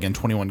Royal again,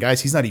 21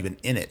 guys. He's not even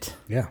in it.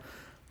 Yeah.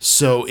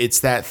 So it's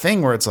that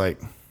thing where it's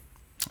like,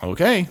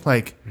 okay,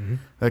 like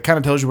that kind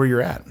of tells you where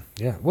you're at.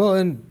 Yeah. Well,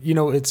 and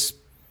it's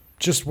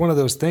just one of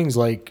those things.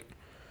 Like,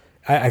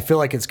 I feel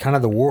like it's kind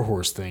of the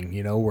Warhorse thing,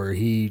 where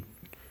he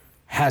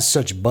has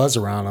such buzz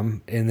around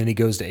him, and then he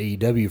goes to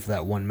AEW for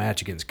that one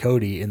match against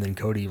Cody, and then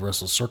Cody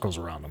wrestles circles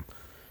around him,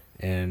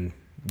 and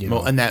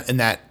Well, in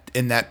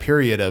that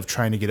period of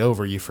trying to get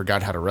over, you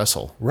forgot how to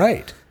wrestle.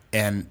 right.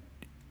 And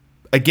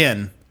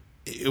again,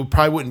 it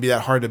probably wouldn't be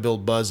that hard to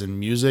build buzz in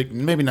music,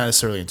 maybe not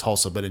necessarily in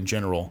Tulsa, but in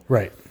general.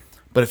 Right.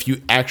 But if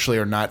you actually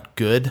are not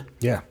good,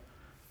 Yeah.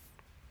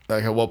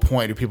 like at what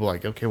point do people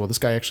like, okay, well, this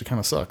guy actually kind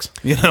of sucks,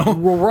 you know?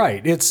 Well,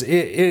 right.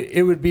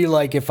 It would be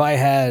like if I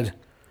had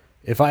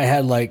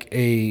like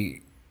a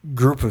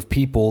group of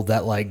people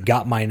that like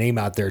got my name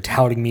out there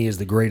touting me as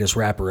the greatest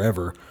rapper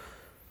ever,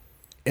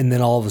 and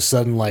then all of a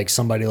sudden like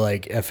somebody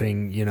like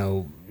effing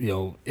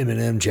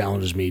Eminem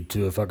challenges me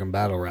to a fucking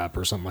battle rap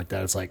or something like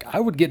that. It's like I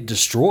would get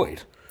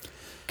destroyed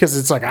because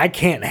it's like I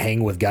can't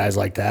hang with guys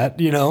like that,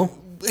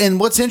 And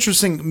what's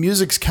interesting,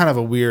 music's kind of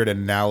a weird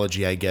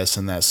analogy, I guess,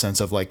 in that sense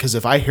of like, because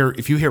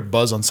if you hear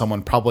buzz on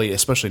someone, probably,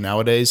 especially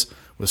nowadays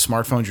with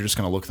smartphones, you're just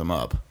going to look them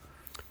up.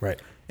 Right.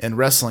 In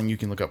wrestling, you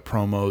can look up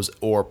promos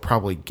or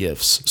probably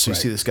GIFs. So you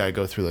Right. see this guy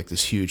go through like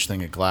this huge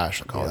thing at Clash,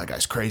 like, oh, that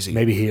guy's crazy.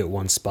 Maybe he hit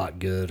one spot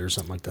good or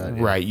something like that.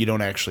 Yeah. Right. You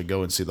don't actually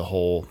go and see the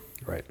whole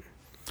Right.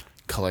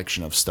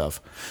 collection of stuff.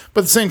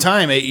 But at the same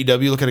time,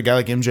 AEW, look at a guy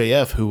like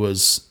MJF, who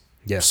was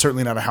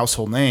certainly not a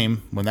household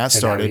name when that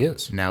started. now he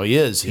is. Now he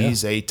is. Yeah.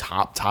 He's a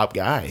top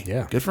guy.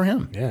 Yeah. Good for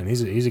him. Yeah, and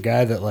he's a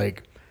guy that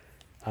like,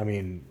 I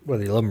mean,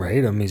 whether you love him or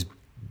hate him, he's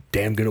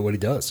damn good at what he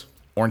does.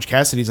 Orange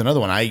Cassidy's another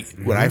one.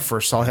 When I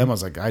first saw him, I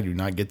was like, I do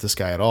not get this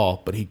guy at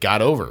all. But he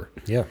got over.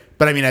 Yeah.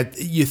 But I mean,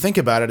 you think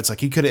about it, it's like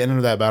he could have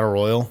entered that battle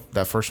royal,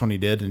 that first one he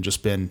did, and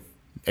just been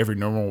every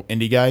normal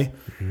indie guy.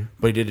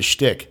 But he did a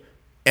shtick,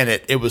 and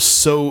it was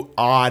so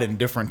odd and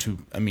different to,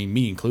 I mean,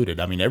 me included.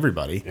 I mean,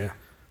 everybody. Yeah.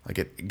 Like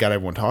it got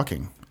everyone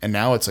talking, and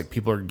now it's like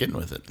people are getting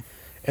with it.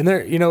 And there,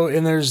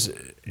 and there's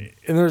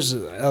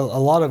a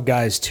lot of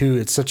guys too.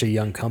 It's such a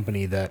young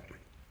company that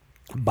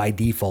by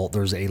default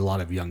there's a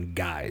lot of young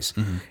guys,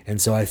 and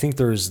so I think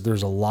there's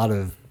a lot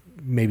of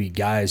maybe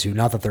guys who,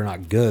 not that they're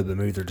not good, but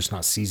maybe they're just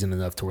not seasoned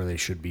enough to where they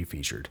should be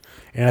featured.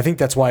 And I think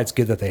that's why it's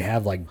good that they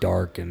have like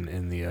Dark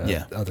and the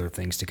other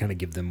things to kind of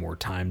give them more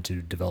time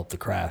to develop the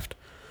craft.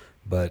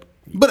 But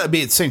I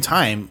mean, at the same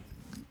time,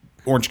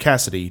 Orange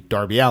Cassidy,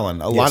 Darby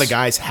Allin, a lot of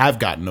guys have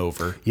gotten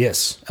over.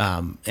 yes,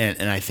 And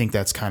I think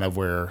that's kind of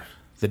where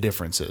the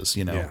difference is,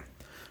 Yeah.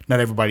 Not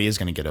everybody is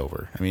going to get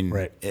over. I mean,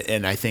 Right.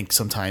 And I think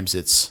sometimes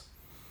it's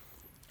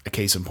a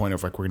case in point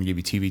of like, we're going to give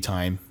you TV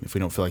time. If we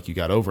don't feel like you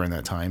got over in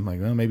that time, like,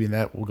 well, maybe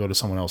that will go to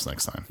someone else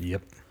next time.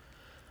 yep,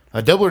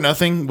 Double or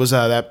Nothing was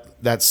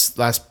that's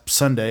last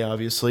Sunday,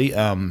 obviously.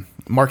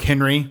 Mark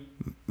Henry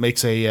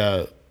makes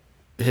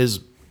his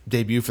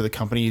debut for the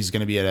company. He's going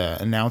to be an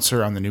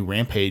announcer on the new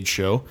Rampage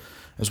show,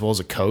 as well as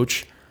a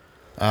coach.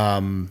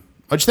 What'd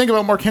you think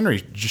about Mark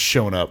Henry just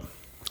showing up?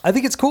 I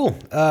think it's cool.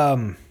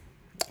 A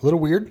little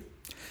weird.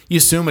 You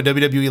assume a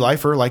WWE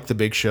lifer like the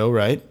Big Show,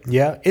 right?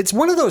 Yeah, it's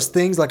one of those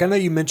things. Like I know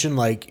you mentioned,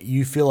 like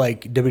you feel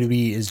like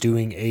WWE is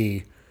doing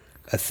a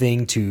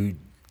thing to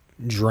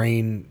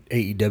drain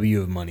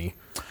AEW of money.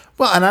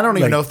 Well, and I don't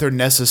even Like- know if they're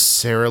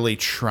necessarily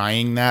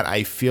trying that.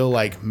 I feel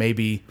like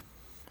maybe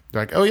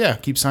They're like, oh yeah,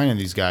 keep signing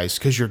these guys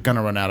because you're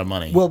gonna run out of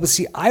money. Well, but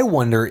see, I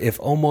wonder if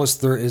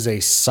almost there is a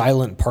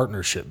silent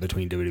partnership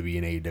between WWE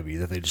and AEW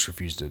that they just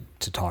refuse to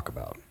talk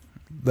about.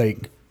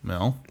 Like,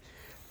 no,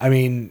 I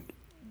mean,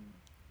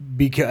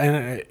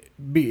 because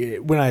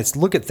when I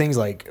look at things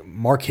like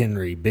Mark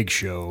Henry, Big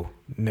Show,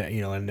 and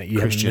you haven't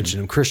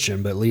mentioned him,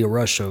 Christian, but Leo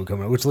Rush show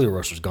coming up, which Leo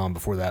Rush was gone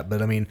before that.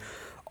 But I mean,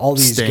 all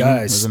these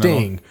guys,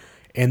 Sting,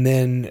 and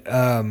then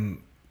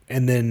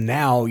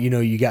now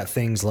you got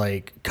things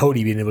like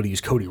Cody being able to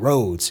use Cody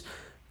Rhodes.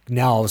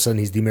 Now all of a sudden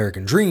he's the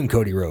American Dream,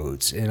 Cody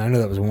Rhodes, and I know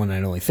that was a one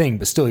night only thing,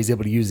 but still he's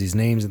able to use these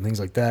names and things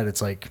like that.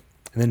 It's like,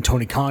 and then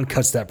Tony Khan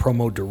cuts that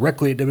promo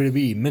directly at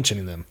WWE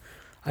mentioning them.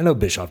 I know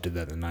Bischoff did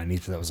that in the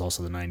 90s, but that was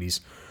also the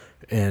 90s.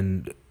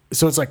 And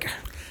so it's like...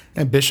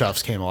 And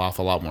Bischoff's came off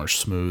a lot more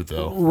smooth,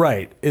 though.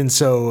 Right. And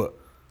so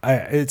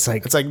it's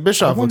like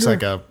Bischoff looks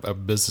like a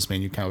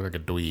businessman. You kind of look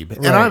like a dweeb. Right.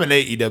 And I'm an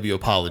AEW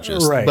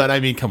apologist. Right. But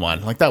I mean, come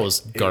on. Like, that was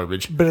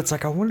garbage. But it's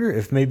like, I wonder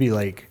if maybe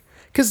like...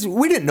 Because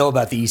we didn't know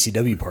about the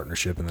ECW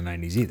partnership in the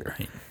 90s either.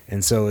 Right.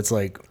 And so it's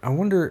like, I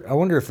wonder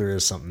if there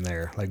is something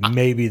there. Like,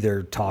 maybe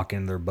they're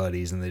talking, they're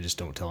buddies, and they just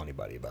don't tell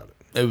anybody about it.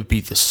 It would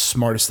be the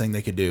smartest thing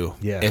they could do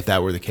if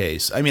that were the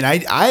case. I mean,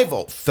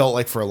 I've felt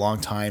like for a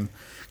long time,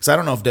 because I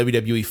don't know if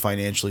WWE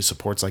financially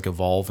supports like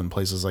Evolve and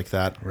places like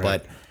that,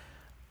 but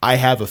I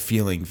have a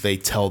feeling they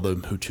tell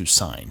them who to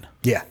sign.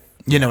 Yeah.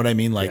 You know what I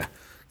mean? Like,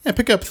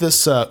 pick up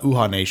this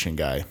Uhaa Nation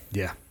guy.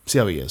 Yeah. See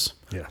how he is.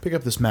 Yeah. Pick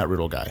up this Matt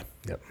Riddle guy.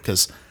 Yep.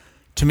 Because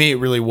to me, it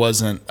really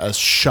wasn't a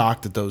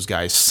shock that those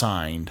guys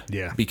signed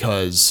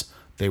because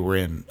they were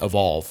in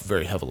Evolve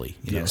very heavily.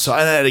 You know? So,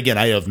 and again,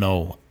 I have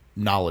no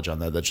knowledge on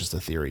that. That's just a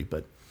theory.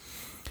 But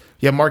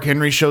yeah, Mark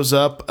Henry shows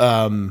up.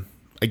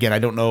 Again, I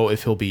don't know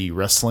if he'll be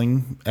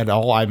wrestling at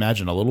all. I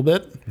imagine a little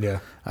bit. Yeah.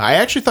 I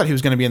actually thought he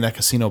was going to be in that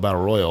Casino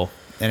Battle Royal,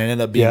 and it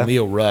ended up being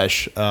Leo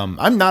Rush.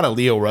 I'm not a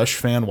Leo Rush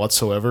fan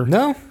whatsoever.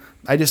 No.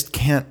 I just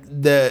can't.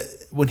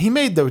 When he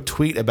made the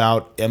tweet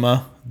about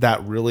Emma,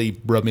 that really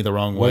rubbed me the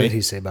wrong way. What did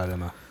he say about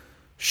Emma?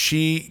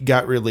 She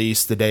got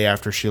released the day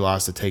after she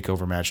lost the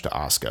takeover match to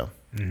Asuka.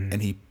 Mm-hmm.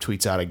 And he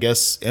tweets out, I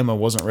guess Emma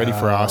wasn't ready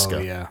for Asuka. Oh,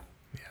 yeah.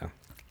 Yeah.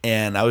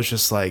 And I was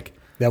just like...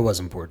 That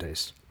wasn't poor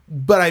taste.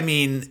 But I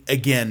mean,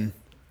 again,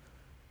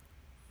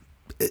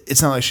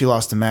 it's not like she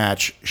lost a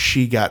match.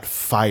 She got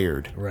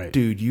fired. Right.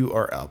 Dude, you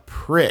are a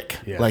prick.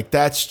 Yeah. Like,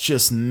 that's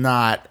just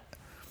not...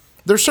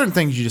 There's certain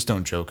things you just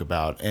don't joke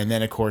about. And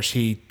then, of course,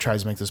 he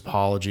tries to make this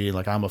apology.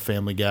 Like, I'm a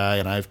family guy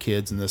and I have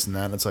kids and this and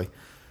that. And it's like,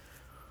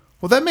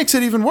 well, that makes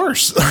it even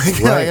worse.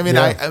 Right, I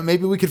mean,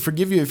 maybe we could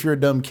forgive you if you're a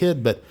dumb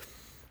kid, but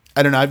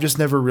I don't know. I've just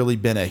never really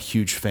been a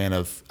huge fan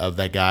of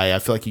that guy. I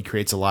feel like he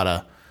creates a lot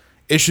of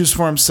issues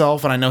for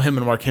himself. And I know him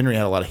and Mark Henry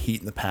had a lot of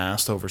heat in the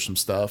past over some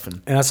stuff.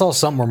 And I saw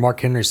something where Mark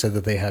Henry said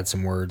that they had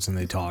some words and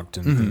they talked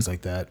and things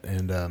like that.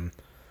 And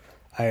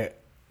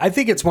I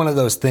think it's one of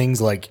those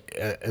things, like,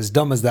 as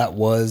dumb as that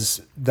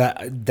was,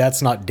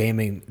 that's not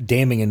damning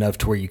enough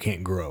to where you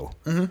can't grow,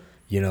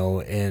 you know.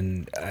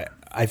 And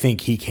I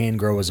think he can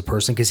grow as a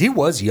person because he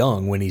was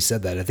young when he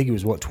said that. I think he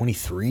was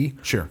 23,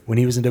 when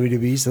he was in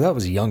WWE. So that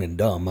was young and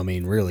dumb. I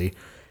mean, really.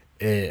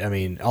 I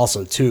mean,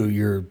 also too,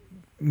 you're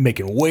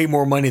making way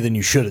more money than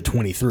you should at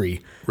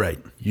 23. Right.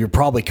 You're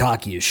probably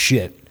cocky as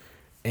shit,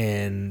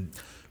 and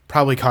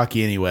probably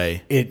cocky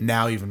anyway.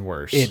 Now even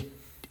worse.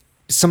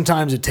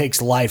 Sometimes it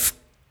takes life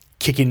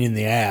kicking you in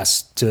the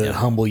ass to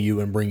humble you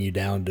and bring you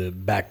down to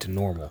back to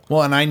normal.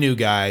 Well, and I knew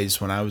guys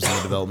when I was in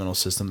the developmental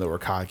system that were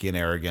cocky and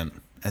arrogant,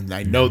 and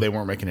I know they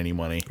weren't making any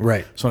money.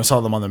 Right. So when I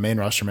saw them on the main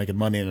roster making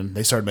money and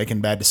they started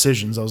making bad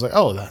decisions, I was like,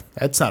 oh,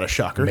 that's not a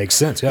shocker. Makes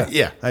sense, yeah.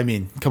 Yeah, I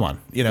mean, come on.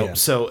 You know,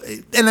 so,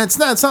 and it's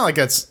not like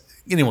that's,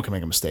 anyone can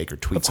make a mistake or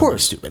tweet something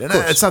stupid. And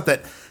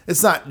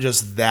it's not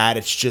just that.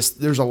 It's just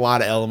there's a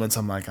lot of elements.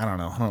 I'm like, I don't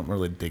know. I don't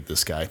really dig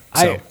this guy.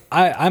 So.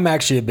 I'm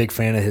actually a big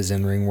fan of his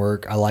in-ring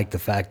work. I like the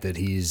fact that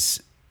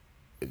he's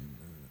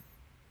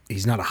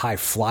not a high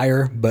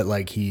flyer, but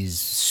like he's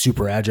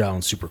super agile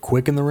and super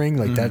quick in the ring.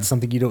 Like that's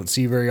something you don't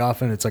see very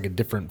often. It's like a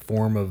different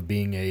form of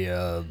being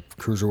a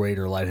cruiserweight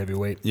or light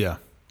heavyweight. Yeah,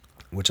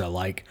 which I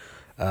like.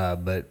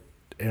 And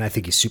I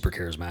think he's super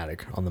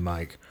charismatic on the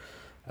mic.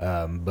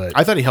 But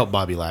I thought he helped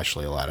Bobby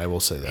Lashley a lot. I will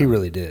say that he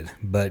really did.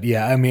 But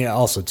yeah, I mean,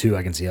 also too,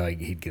 I can see how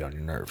he'd get on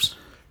your nerves.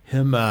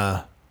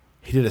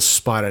 He did a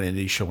spot on an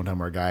indie show one time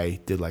where a guy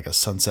did like a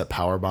sunset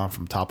powerbomb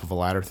from top of a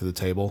ladder through the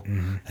table,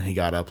 and he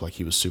got up like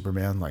he was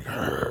Superman. Like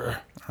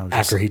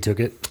after he took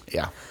it,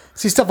 yeah.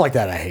 See, stuff like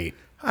that I hate.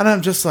 And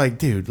I'm just like,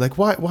 dude, like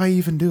why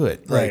even do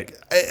it? Right.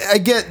 Like, I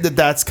get that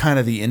that's kind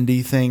of the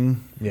indie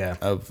thing. Yeah.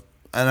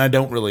 And I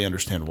don't really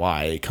understand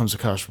why. It comes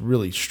across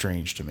really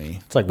strange to me.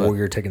 It's like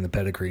Warrior taking the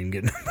pedigree and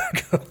getting it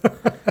back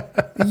up.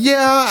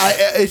 Yeah,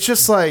 it's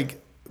just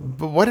like,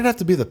 but why did it have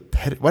to be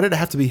why did it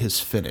have to be his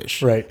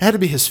finish? Right. It had to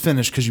be his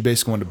finish because you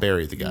basically wanted to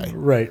bury the guy.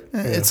 Right.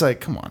 It's like,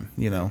 come on,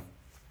 you know.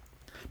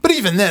 But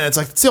even then, it's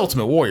like it's the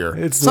Ultimate Warrior.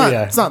 It's not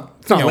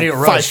Leo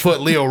Rush. 5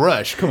 foot Leo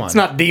Rush. Come on. It's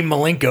not Dean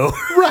Malenko.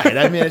 Right.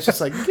 I mean, it's just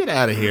like, get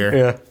out of here.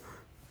 Yeah.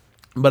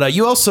 But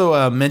you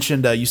also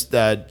mentioned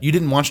you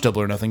didn't watch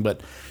Double or Nothing,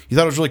 but you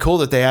thought it was really cool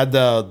that they had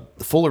the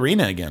full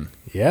arena again.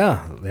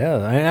 Yeah.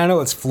 I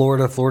know it's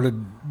Florida. Florida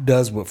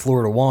does what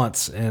Florida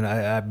wants, and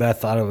I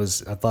thought it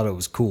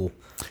was cool.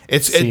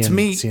 To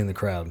me, seeing the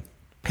crowd.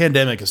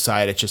 Pandemic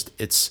aside,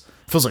 it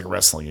feels like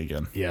wrestling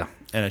again. Yeah.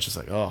 And it's just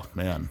like, oh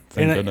man,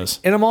 thank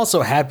goodness. And I'm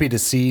also happy to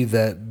see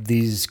that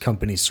these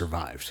companies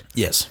survived.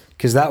 Yes,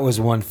 because that was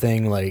one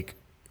thing. Like,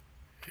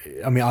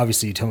 I mean,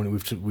 obviously, Tony.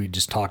 We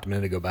just talked a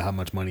minute ago about how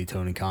much money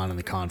Tony Khan and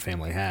the Khan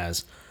family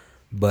has,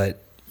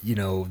 but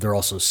they're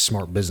also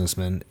smart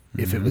businessmen.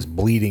 If it was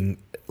bleeding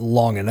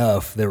long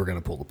enough, they were going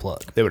to pull the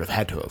plug. They would have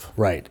had to have.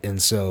 Right,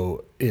 and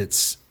so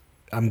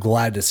I'm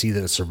glad to see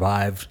that it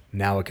survived.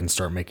 Now it can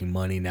start making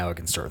money. Now it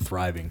can start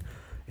thriving.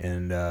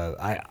 And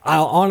I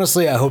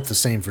honestly, I hope the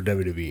same for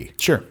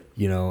WWE. Sure.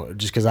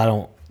 Just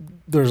because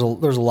there's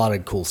a lot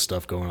of cool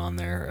stuff going on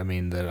there. I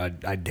mean,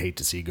 that I'd hate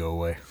to see go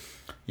away.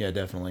 Yeah,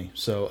 definitely.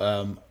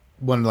 So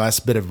one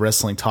last bit of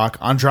wrestling talk.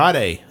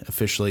 Andrade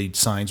officially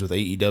signs with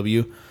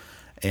AEW,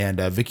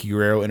 and Vicky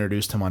Guerrero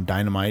introduced him on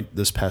Dynamite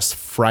this past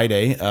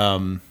Friday.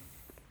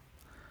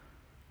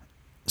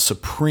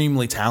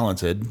 Supremely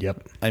talented.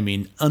 Yep. I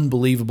mean,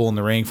 unbelievable in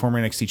the ring. Former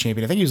NXT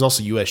champion. I think he was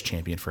also U.S.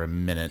 champion for a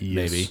minute,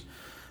 maybe.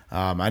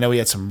 I know he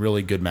had some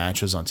really good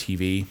matches on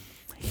TV.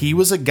 He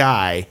was a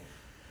guy,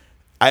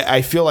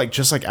 I feel like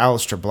just like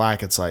Aleister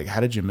Black, it's like,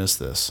 how did you miss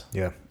this?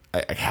 Yeah.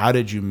 How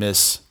did you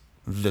miss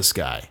this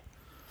guy?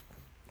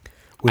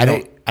 I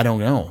don't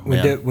know.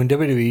 When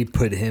WWE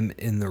put him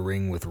in the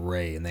ring with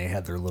Ray and they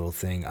had their little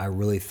thing, I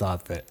really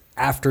thought that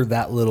after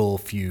that little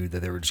feud that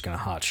they were just going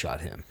to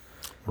hotshot him.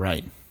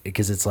 Right.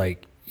 Because it's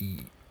like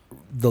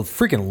the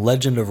freaking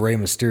legend of Rey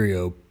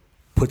Mysterio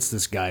puts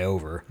this guy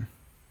over,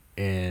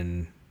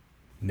 and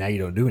now you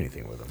don't do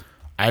anything with him.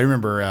 I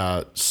remember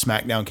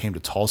SmackDown came to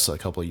Tulsa a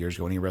couple of years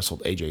ago and he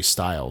wrestled AJ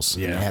Styles.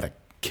 Yeah. And they had a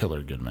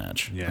killer good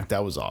match. Yeah. Like,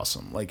 that was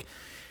awesome. Like,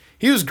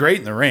 he was great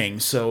in the ring.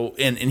 So,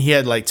 and he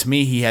had, like, to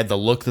me, he had the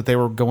look that they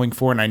were going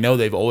for. And I know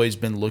they've always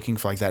been looking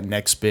for, like, that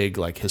next big,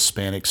 like,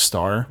 Hispanic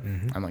star.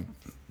 Mm-hmm. I'm like,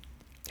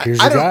 here's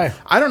the guy.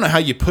 I don't know how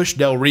you push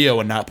Del Rio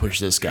and not push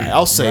this guy.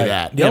 I'll say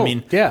that. No, I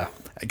mean, yeah.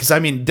 Because,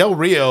 Del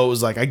Rio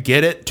was like, I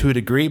get it to a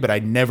degree, but I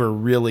never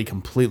really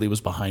completely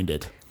was behind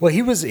it. Well,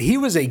 he was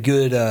a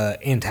good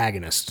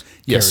antagonist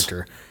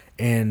character,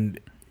 and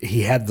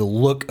he had the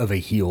look of a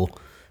heel.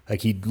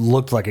 Like, he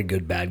looked like a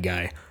good bad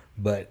guy.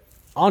 But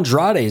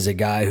Andrade is a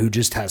guy who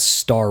just has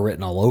star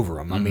written all over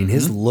him. I mean,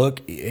 his look,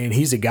 and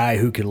he's a guy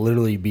who could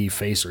literally be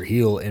face or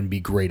heel and be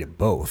great at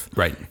both.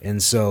 Right.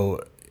 And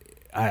so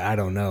I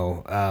don't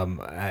know.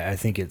 I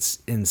think it's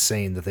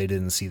insane that they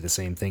didn't see the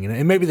same thing.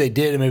 And maybe they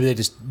did, and maybe they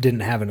just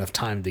didn't have enough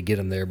time to get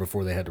him there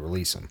before they had to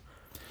release him.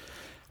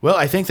 Well,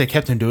 I think they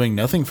kept him doing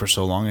nothing for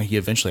so long. He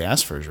eventually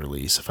asked for his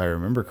release, if I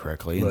remember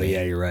correctly. Well,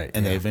 yeah, you're right.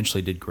 And they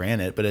eventually did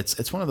grant it. But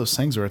it's one of those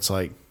things where it's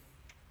like,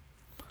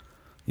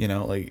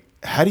 like,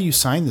 how do you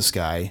sign this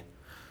guy?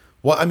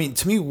 Well, I mean,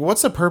 to me,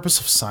 what's the purpose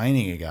of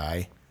signing a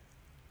guy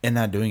and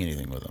not doing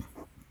anything with him?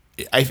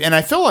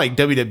 I feel like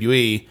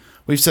WWE,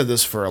 we've said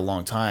this for a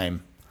long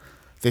time,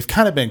 they've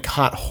kind of been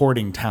caught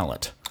hoarding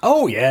talent.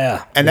 Oh,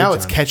 yeah. And now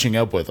it's catching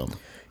up with them.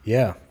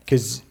 Yeah,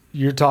 because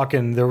you're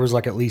talking, there was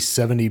like at least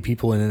 70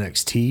 people in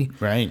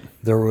NXT. Right.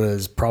 There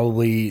was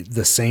probably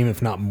the same,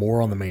 if not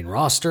more, on the main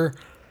roster.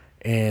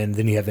 And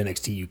then you have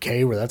NXT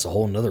UK, where that's a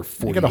whole another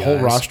 40 You got a whole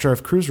roster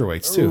of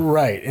cruiserweights, too.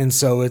 Right. And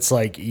so it's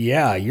like,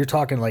 yeah, you're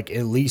talking like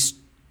at least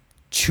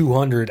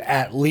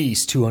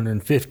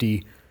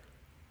 250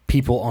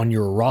 people on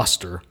your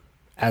roster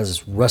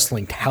as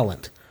wrestling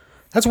talent.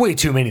 That's way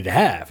too many to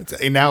have.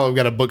 And now I've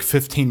got to book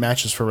 15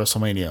 matches for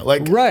WrestleMania.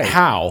 Like, right.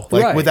 How?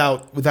 Like, right.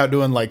 without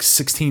doing like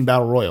 16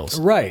 battle royals.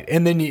 Right.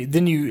 And then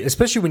you,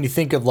 especially when you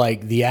think of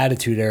like the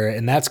Attitude Era,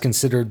 and that's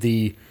considered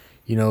the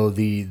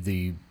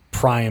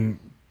prime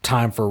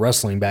time for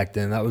wrestling back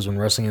then. That was when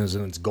wrestling was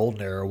in its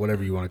golden era, or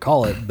whatever you want to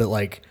call it. But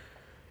like,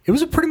 it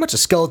was pretty much a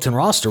skeleton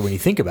roster when you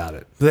think about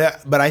it.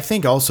 But I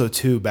think also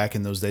too, back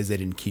in those days, they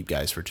didn't keep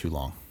guys for too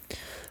long.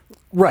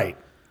 Right.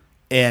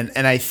 And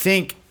I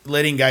think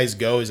letting guys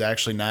go is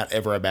actually not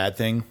ever a bad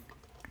thing.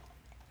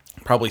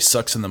 Probably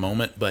sucks in the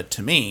moment, but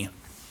to me,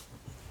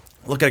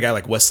 look at a guy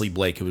like Wesley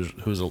Blake, who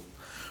was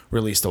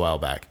released a while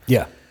back.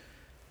 Yeah.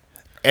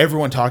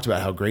 Everyone talked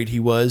about how great he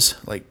was.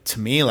 Like, to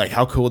me, like,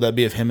 how cool would that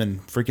be if him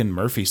and freaking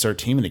Murphy start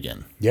teaming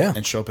again? Yeah.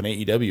 And show up in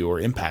AEW or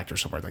Impact or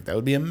somewhere like that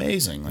would be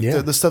amazing. Like,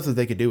 yeah. The stuff that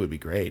they could do would be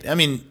great. I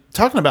mean,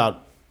 talking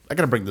about, I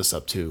got to bring this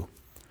up too.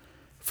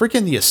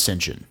 Freaking the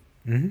Ascension.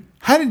 Mm-hmm.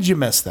 How did you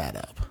mess that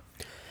up?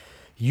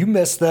 You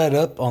messed that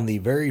up on the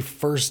very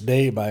first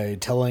day by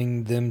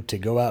telling them to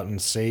go out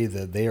and say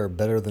that they are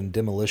better than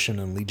Demolition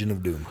and Legion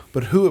of Doom.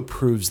 But who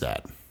approves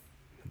that?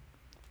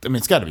 I mean,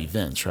 it's got to be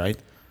Vince, right?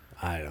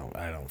 I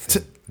don't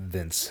think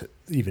Vince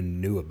even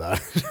knew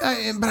about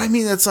it. But I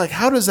mean, it's like,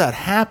 how does that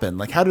happen?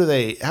 Like, how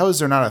is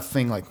there not a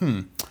thing like,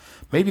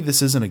 maybe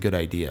this isn't a good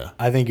idea?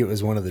 I think it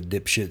was one of the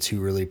dipshits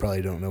who really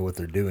probably don't know what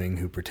they're doing,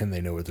 who pretend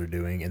they know what they're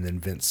doing, and then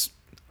Vince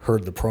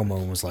heard the promo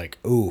and was like,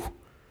 ooh,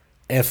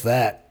 F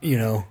that, you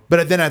know.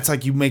 But then it's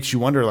like, makes you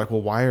wonder, like,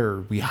 well, why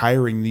are we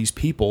hiring these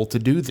people to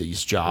do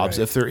these jobs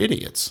if they're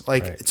idiots?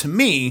 Like, to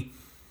me,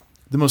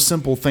 the most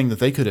simple thing that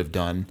they could have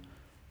done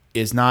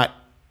is not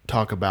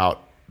talk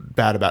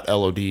bad about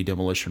LOD,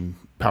 Demolition,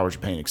 Powers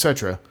of Pain,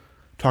 etc.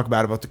 Talk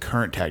about the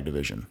current tag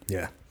division.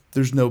 Yeah.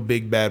 There's no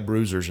big bad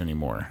bruisers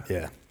anymore.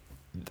 Yeah.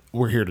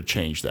 We're here to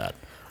change that.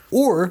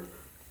 Or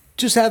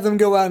just have them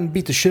go out and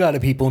beat the shit out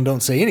of people and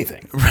don't say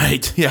anything.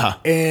 Right. Yeah.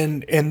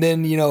 And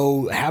then, you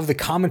know, have the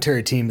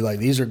commentary team be like,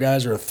 these are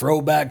guys are a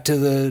throwback to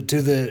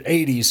the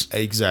 80s.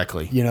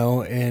 Exactly. You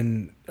know,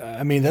 and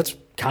I mean, that's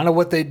kind of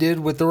what they did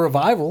with the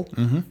Revival.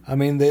 Mm-hmm. I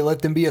mean, they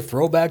let them be a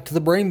throwback to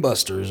the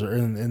Brainbusters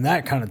in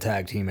that kind of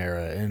tag team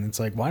era. And it's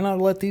like, why not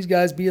let these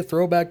guys be a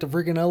throwback to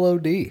freaking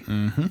LOD?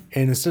 Mm-hmm.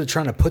 And instead of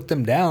trying to put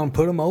them down,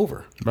 put them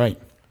over. Right.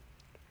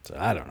 So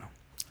I don't know.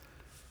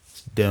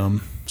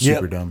 Dumb.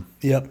 Super dumb.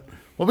 Yep.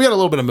 Well, we got a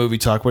little bit of movie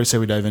talk. What do you say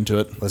we dive into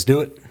it? Let's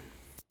do it.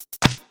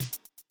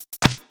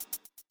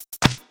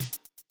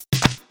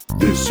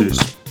 This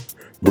is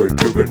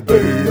Breaker and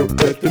Bane up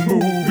at the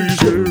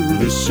movies. Yeah,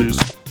 this is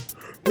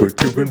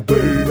Breaker and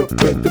Bane up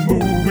at the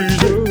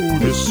movies. Yeah,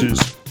 this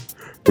is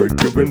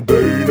Breaker and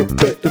Bane up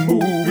at the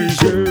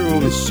movies. Yeah,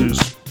 this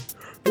is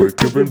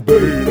Breaker and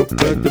Bane up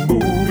at the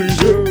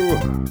movies.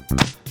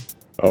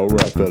 Yeah. All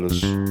right,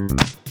 fellas.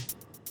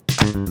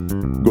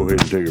 Go ahead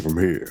and take it from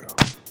here.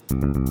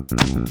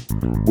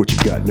 What you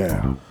got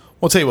now?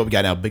 We'll tell you what we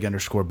got now, Big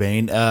 _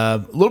 Bane.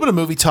 A little bit of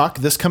movie talk.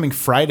 This coming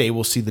Friday,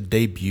 we'll see the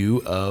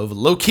debut of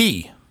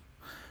Loki.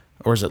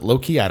 Or is it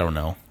Loki? I don't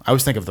know. I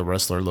always think of the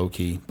wrestler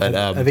Loki. But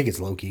I think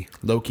it's Loki.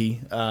 Loki,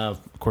 of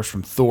course,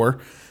 from Thor.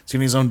 He's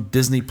getting his own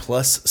Disney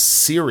Plus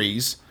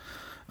series.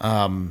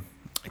 You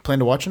plan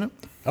to watching it?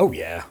 Oh,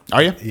 yeah.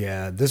 Are you?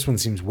 Yeah, this one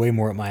seems way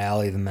more up my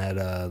alley than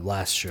that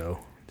last show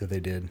that they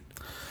did.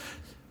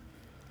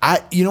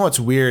 You know what's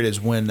weird is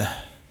when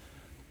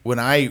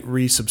I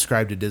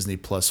resubscribed to Disney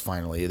Plus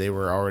finally, they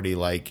were already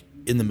like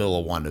in the middle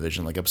of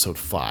WandaVision, like episode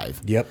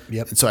 5. Yep.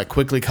 And so I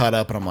quickly caught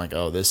up and I'm like,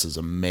 oh, this is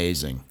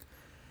amazing.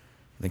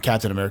 And then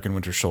Captain America and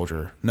Winter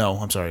Soldier. No,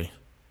 I'm sorry.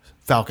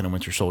 Falcon and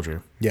Winter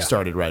Soldier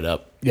started right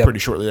up pretty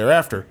shortly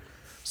thereafter.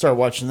 Started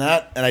watching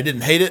that and I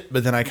didn't hate it,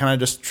 but then I kind of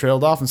just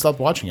trailed off and stopped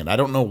watching it. I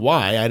don't know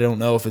why. I don't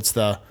know if it's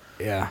the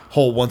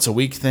whole once a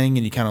week thing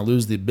and you kind of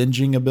lose the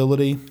binging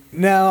ability.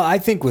 No, I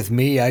think with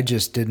me, I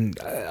just didn't.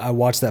 I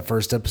watched that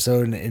first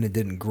episode and it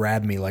didn't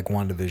grab me like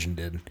WandaVision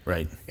did.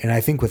 Right. And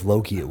I think with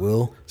Loki, it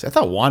will. See, I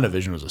thought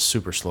WandaVision was a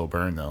super slow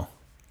burn though.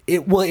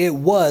 It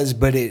was,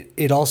 but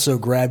it also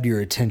grabbed your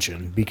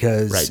attention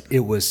because it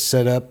was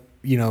set up,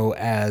 you know,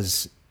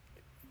 as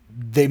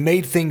they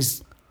made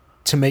things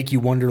to make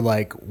you wonder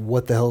like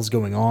what the hell's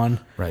going on.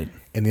 Right.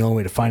 And the only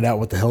way to find out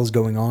what the hell's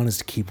going on is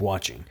to keep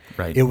watching.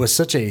 Right. It was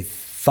such a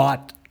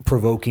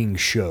thought-provoking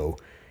show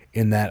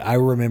in that I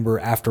remember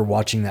after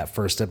watching that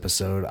first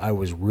episode, I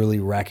was really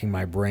racking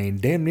my brain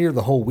damn near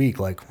the whole week.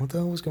 Like, what the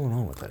hell was going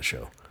on with that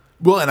show?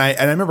 Well, and I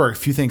remember a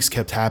few things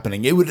kept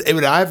happening. It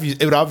would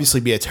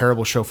obviously be a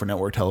terrible show for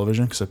network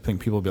television because I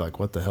think people would be like,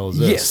 "What the hell is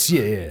this?" Yes,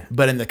 yeah.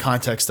 But in the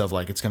context of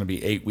like it's going to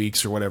be 8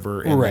 weeks or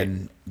whatever,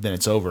 and then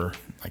it's over.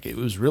 Like it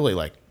was really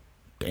like,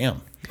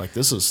 damn, like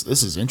this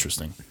is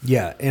interesting.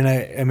 Yeah, and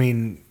I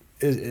mean,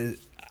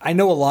 I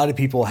know a lot of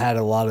people had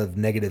a lot of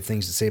negative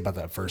things to say about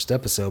that first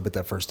episode, but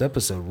that first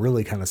episode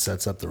really kind of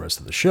sets up the rest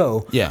of the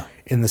show. Yeah.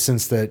 In the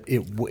sense that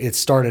it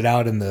started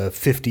out in the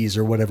 50s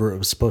or whatever it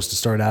was supposed to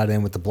start out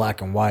in with the black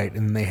and white,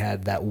 and they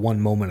had that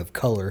one moment of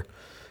color.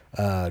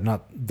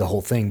 Not the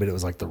whole thing, but it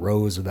was like the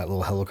rose or that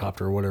little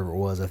helicopter or whatever it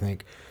was, I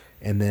think.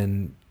 And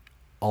then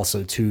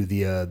also, too,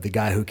 the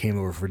guy who came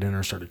over for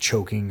dinner started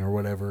choking or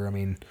whatever. I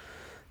mean,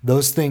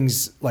 those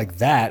things like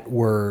that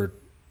were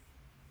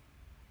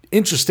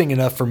interesting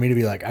enough for me to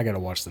be like, I got to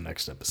watch the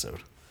next episode.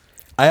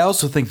 I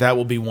also think that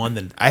will be one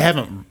that I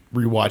haven't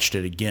rewatched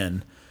it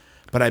again,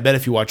 but I bet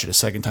if you watch it a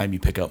second time, you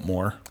pick up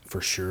more.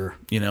 For sure.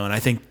 You know, and I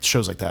think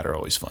shows like that are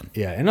always fun.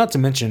 Yeah, and not to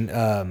mention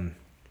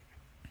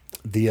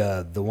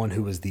the one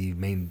who was the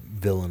main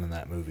villain in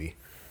that movie.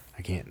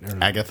 I can't.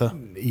 Agatha?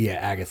 Yeah,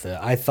 Agatha.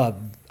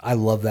 I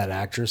love that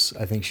actress.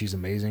 I think she's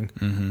amazing.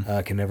 Mm-hmm.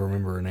 I can never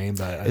remember her name,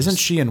 but isn't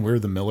she in We're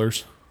the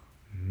Millers?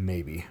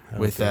 Maybe.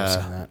 With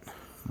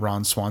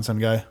Ron Swanson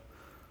guy?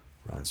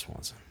 Ron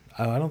Swanson.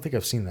 Oh, I don't think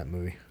I've seen that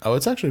movie. Oh,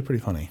 it's actually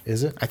pretty funny.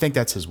 Is it? I think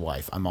that's his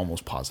wife. I'm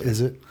almost positive.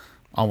 Is it?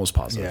 Almost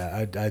positive.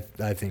 Yeah,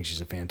 I think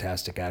she's a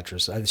fantastic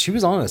actress. She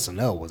was on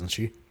SNL, wasn't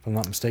she? If I'm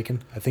not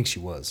mistaken. I think she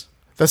was.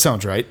 That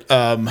sounds right.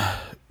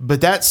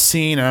 But that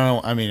scene,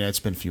 I mean, it's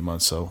been a few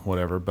months, so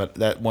whatever. But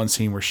that one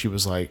scene where she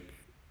was like,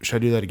 "Should I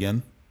do that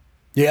again?"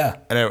 Yeah.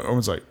 And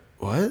everyone's like,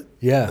 "What?"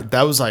 Yeah.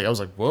 That was like, I was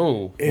like,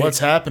 "Whoa, what's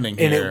happening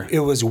here?" And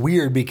it was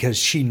weird because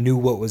she knew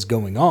what was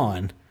going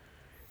on.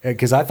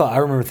 Because I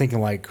remember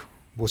thinking like,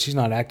 well, she's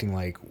not acting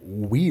like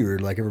weird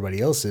like everybody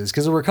else is.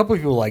 Because there were a couple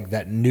of people like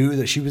that knew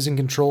that she was in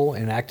control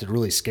and acted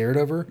really scared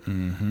of her.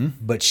 Mm-hmm.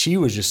 But she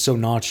was just so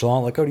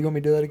nonchalant, like, "Oh, do you want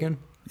me to do that again?"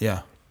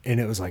 Yeah. And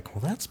it was like,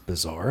 well, that's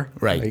bizarre.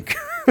 Right. Like,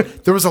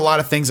 there was a lot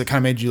of things that kind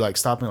of made you like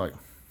stop and like,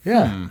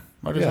 yeah.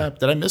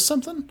 Did I miss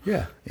something?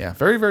 Yeah. Yeah.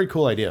 Very, very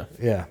cool idea.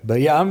 Yeah,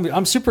 but yeah,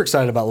 I'm super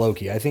excited about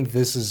Loki. I think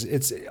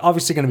it's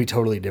obviously going to be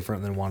totally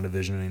different than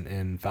WandaVision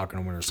and Falcon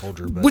and Winter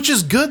Soldier, but Which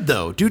is good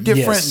though. Do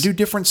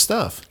different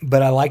stuff.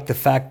 But I like the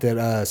fact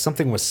that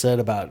something was said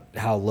about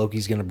how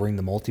Loki's going to bring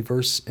the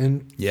multiverse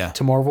in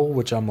to Marvel,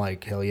 which I'm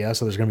like, hell yeah.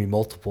 So there's going to be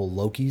multiple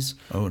Lokis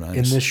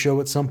in this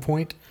show at some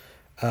point.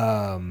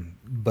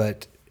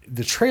 But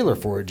the trailer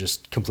for it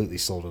just completely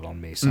sold it on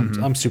me. So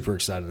I'm super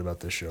excited about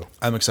this show.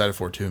 I'm excited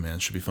for it too, man.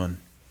 It should be fun.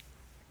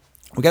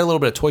 We got a little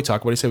bit of toy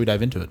talk. What do you say we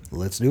dive into it?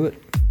 Let's do it.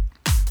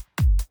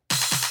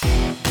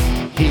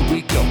 Here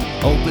we go,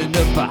 open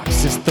the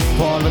box. It's the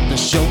part of the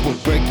show where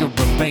Breaker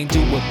and Bane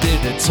do a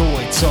bit of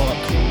toy talk.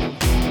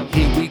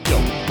 Here we go,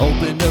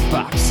 open the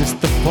box. It's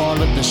the part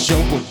of the show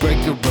where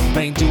Breaker and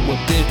Bane do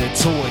a bit of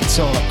toy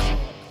talk.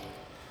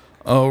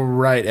 All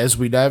right, as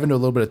we dive into a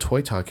little bit of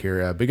toy talk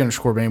here, Big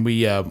Underscore Bane,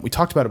 we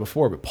talked about it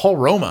before, but Paul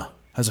Roma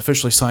has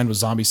officially signed with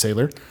Zombie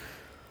Sailor,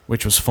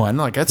 which was fun.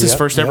 Like, that's his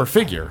first ever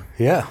figure.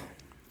 Yeah.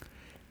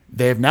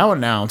 They have now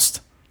announced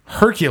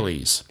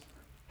Hercules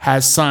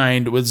has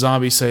signed with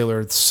Zombie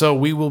Sailor, so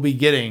we will be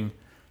getting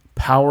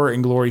Power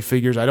and Glory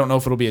figures. I don't know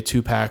if it'll be a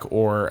 2-pack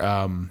or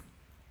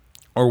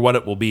what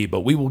it will be,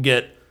 but we will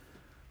get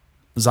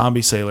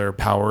Zombie Sailor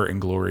Power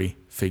and Glory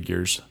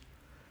figures.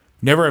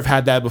 Never have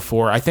had that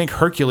before. I think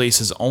Hercules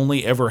has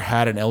only ever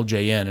had an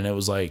LJN, and it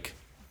was like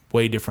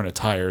way different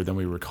attire than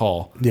we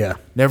recall. Yeah.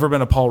 Never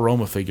been a Paul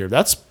Roma figure.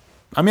 I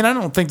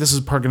don't think this is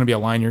going to be a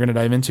line you're going to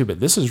dive into,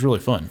 but this is really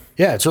fun.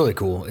 Yeah, it's really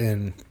cool.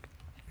 And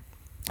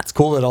it's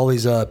cool that all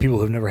these people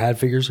who've never had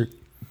figures are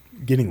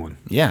getting one.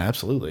 Yeah,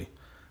 absolutely.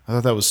 I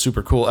thought that was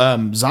super cool.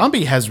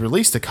 Zombie has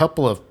released a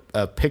couple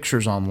of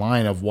pictures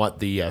online of what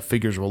the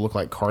figures will look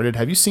like carded.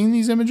 Have you seen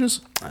these images?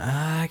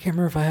 I can't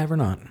remember if I have or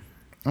not.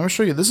 I'm going to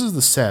show you. This is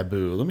the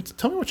Sabu.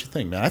 Tell me what you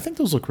think, man. I think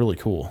those look really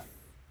cool.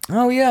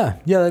 Oh, yeah.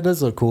 Yeah, that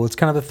does look cool. It's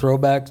kind of a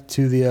throwback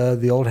to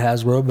the old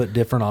Hasbro, but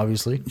different,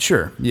 obviously.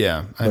 Sure,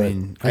 yeah. I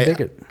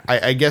dig it.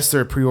 I guess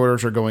their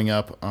pre-orders are going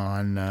up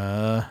on,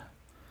 I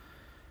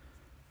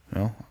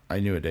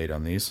knew a date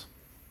on these.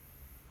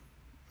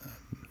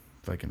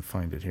 If I can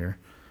find it here.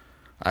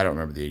 I don't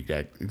remember the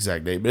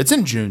exact date, but it's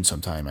in June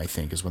sometime, I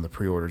think, is when the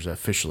pre-orders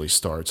officially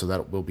start, so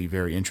that will be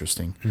very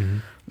interesting. Mm-hmm.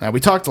 Now, we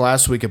talked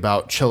last week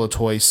about Cello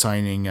Toys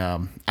signing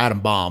Adam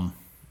Bomb,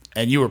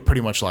 and you were pretty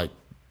much like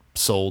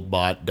sold,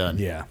 bought, done.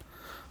 Yeah.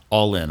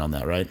 All in on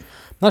that, right?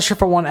 Not sure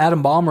if I want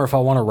Adam Bomb or if I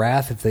want a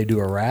Wrath, if they do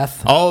a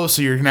Wrath. Oh,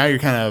 so you're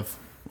kind of,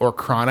 or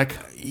Chronic?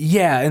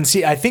 Yeah, and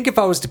see, I think if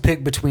I was to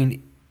pick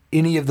between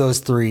any of those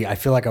three, I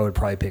feel like I would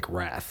probably pick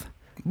Wrath.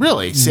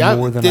 Really? See,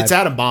 it's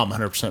Adam Bomb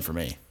 100% for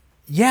me.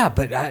 Yeah,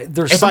 but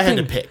there's if something... I had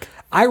to pick.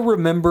 I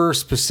remember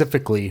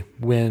specifically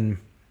when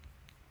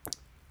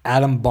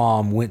Adam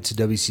Bomb went to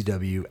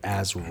WCW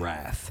as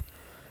Wrath,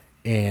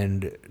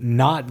 and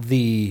not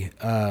the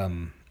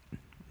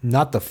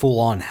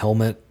full-on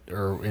helmet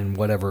or in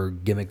whatever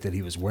gimmick that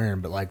he was wearing,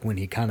 but like when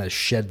he kind of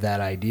shed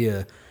that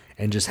idea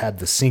and just had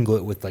the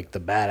singlet with like the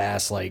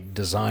badass like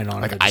design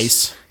on like it. Like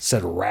ice.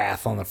 Said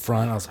Wrath on the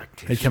front. I was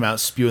like... He'd come out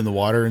spewing the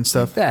water and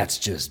stuff. That's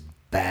just...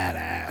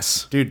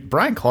 badass. Dude,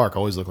 Brian Clark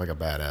always looked like a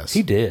badass.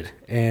 He did.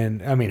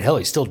 And I mean, hell,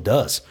 he still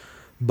does.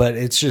 But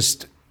it's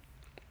just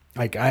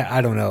like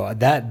I don't know.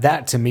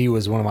 That to me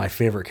was one of my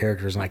favorite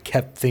characters, and I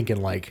kept thinking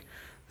like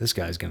this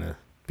guy's gonna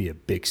be a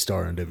big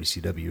star in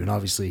WCW. And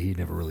obviously he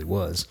never really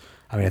was.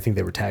 I mean, I think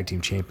they were tag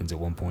team champions at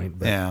one point.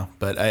 But yeah,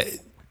 but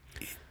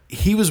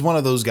he was one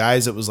of those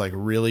guys that was like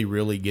really,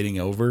 really getting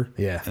over.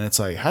 Yeah. And it's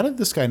like, how did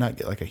this guy not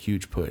get like a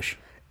huge push?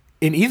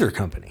 In either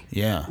company.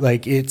 Yeah.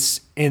 Like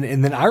it's and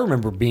then I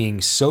remember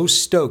being so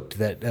stoked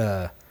that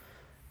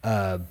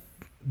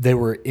they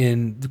were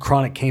in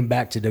Chronic came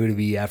back to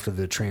WWE after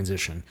the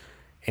transition,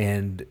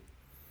 and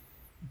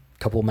a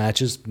couple of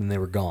matches and they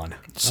were gone.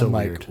 So I'm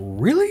weird. like,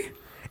 really?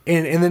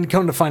 And then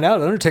come to find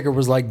out Undertaker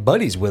was like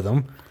buddies with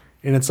him,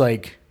 and it's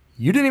like,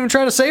 you didn't even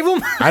try to save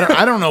him?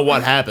 I don't know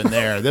what happened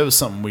there. There was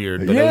something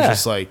weird, but it was Yeah.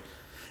 just like,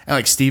 and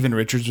like Steven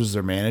Richards was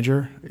their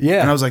manager.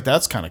 Yeah. And I was like,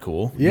 that's kind of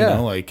cool. Yeah. You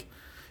know, like,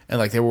 and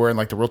like they were wearing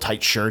like the real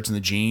tight shirts and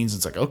the jeans.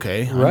 It's like,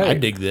 okay, Right. I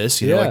dig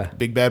this. You know, Yeah. like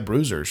Big Bad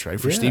Bruisers, right?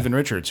 For Yeah. Steven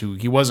Richards, who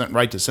he wasn't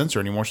right to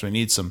censor anymore, so he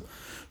needs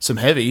some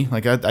heavy.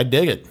 Like I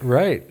dig it.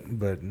 Right,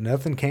 but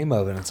nothing came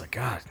of it. And it's like,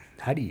 God,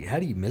 how do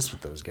you miss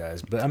with those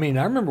guys? But I mean,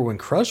 I remember when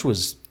Crush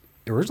was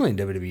originally in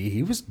WWE,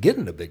 he was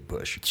getting a big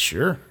push,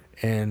 Sure.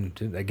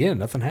 and again,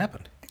 nothing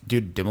happened.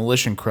 Dude,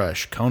 Demolition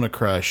Crush, Kona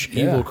Crush,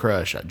 Yeah. Evil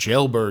Crush,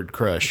 Jailbird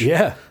Crush.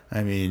 Yeah.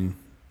 I mean,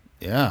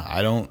 yeah,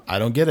 I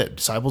don't get it.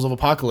 Disciples of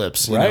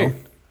Apocalypse, you Right. know?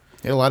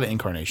 They had a lot of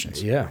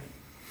incarnations. Yeah.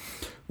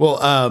 Well,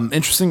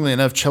 interestingly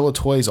enough, Cello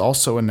Toys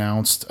also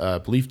announced, I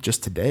believe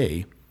just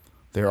today,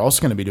 they're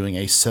also going to be doing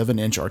a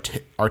 7-inch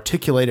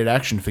articulated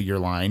action figure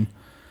line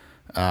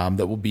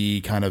that will be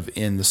kind of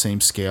in the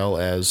same scale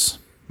as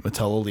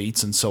Mattel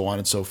Elites and so on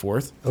and so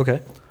forth.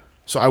 Okay.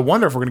 So I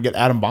wonder if we're going to get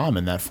Adam Bomb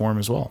in that form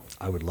as well.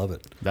 I would love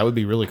it. That would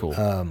be really cool.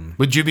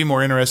 Would you be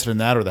more interested in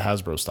that or the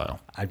Hasbro style?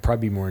 I'd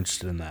probably be more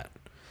interested in that.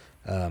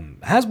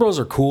 Hasbro's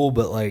are cool,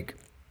 but like,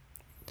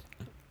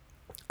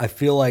 I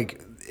feel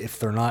like if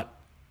they're not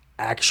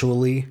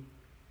actually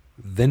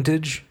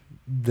vintage,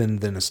 then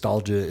the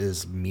nostalgia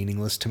is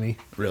meaningless to me.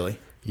 Really?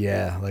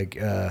 Yeah, like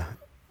I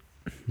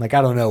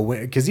don't know,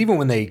 because even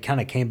when they kind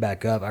of came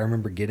back up, I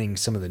remember getting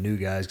some of the new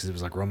guys because it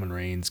was like Roman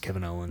Reigns,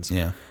 Kevin Owens.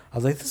 Yeah. I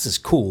was like, this is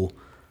cool,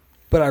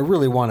 but I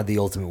really wanted the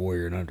Ultimate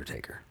Warrior and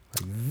Undertaker.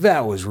 Like,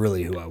 that was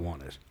really who I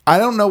wanted. I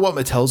don't know what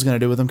Mattel's going to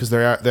do with them because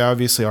they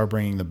obviously are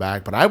bringing them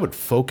back, but I would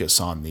focus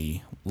on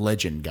the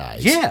legend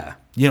guys. Yeah.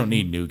 You don't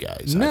need new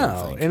guys. I don't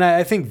No, think. and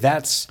I think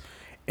that's,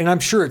 and I'm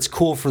sure it's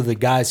cool for the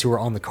guys who are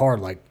on the card.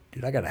 Like,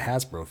 dude, I got a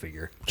Hasbro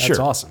figure. That's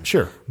Sure, awesome.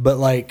 sure. But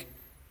like,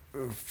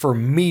 for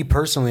me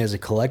personally as a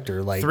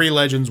collector, like 3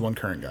 legends, 1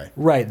 current guy.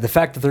 right, the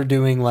fact that they're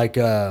doing like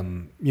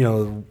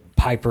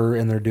Piper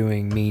and they're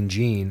doing Mean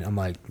Gene, I'm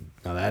like,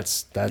 no,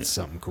 that's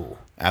something cool.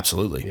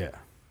 Absolutely. Yeah,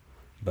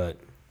 but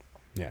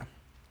yeah,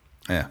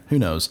 Yeah, who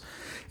knows?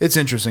 It's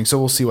interesting. So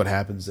we'll see what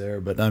happens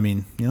there. But I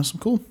mean, some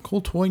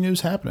cool toy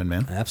news happening,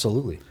 man.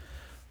 absolutely.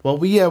 Well,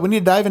 we need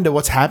to dive into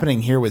what's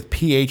happening here with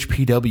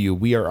PHPW.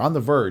 We are on the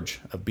verge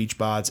of Beach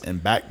Bods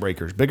and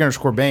Backbreakers.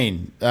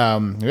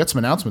 Big_Bane, we got some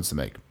announcements to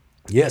make.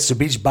 Yeah, so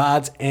Beach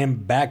Bods and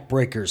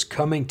Backbreakers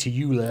coming to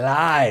you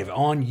live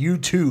on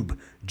YouTube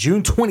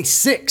June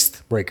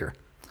 26th, Breaker.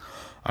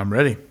 I'm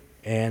ready.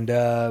 And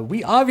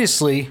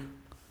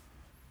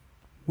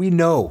we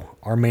know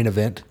our main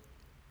event.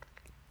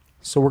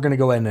 So we're going to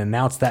go ahead and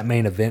announce that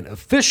main event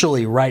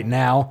officially right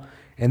now.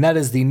 And that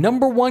is the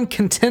number 1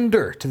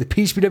 contender to the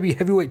PHPW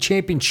Heavyweight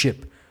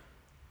Championship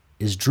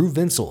is Drew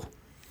Vinsel.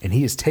 And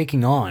he is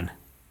taking on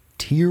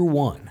Tier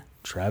 1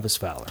 Travis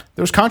Fowler.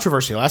 There was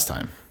controversy last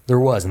time. There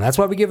was, and that's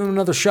why we give him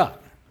another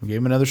shot. We gave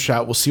him another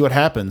shot. We'll see what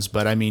happens.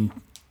 But I mean,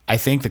 I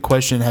think the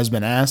question has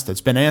been asked, it's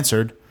been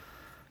answered,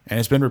 and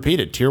it's been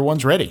repeated. Tier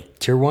 1's ready.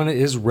 Tier 1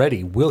 is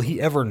ready. Will he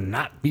ever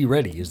not be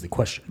ready is the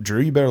question.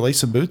 Drew, you better lace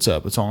some boots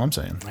up. That's all I'm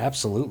saying.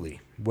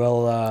 Absolutely.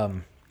 Well,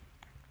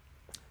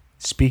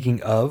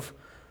 speaking of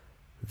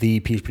the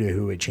PHPW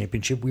Heavyweight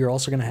Championship, we are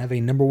also going to have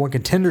a number 1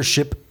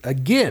 contendership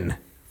again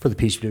for the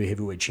PHPW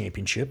Heavyweight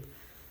Championship.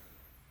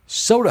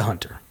 Soda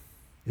Hunter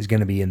is going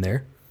to be in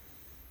there.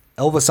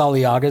 Elvis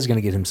Aliaga is going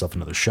to get himself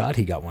another shot.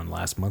 He got one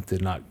last month,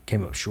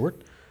 came up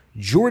short.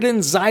 Jordan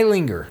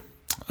Zeilinger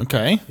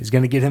Okay. is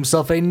going to get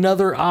himself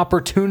another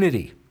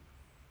opportunity.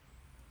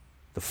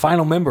 The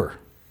final member,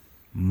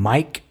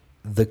 Mike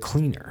the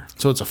Cleaner.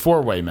 So it's a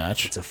 4-way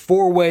match. It's a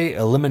 4-way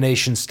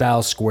elimination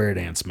style square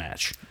dance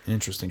match.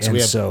 Interesting. So And we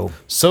have so-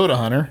 Soda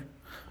Hunter,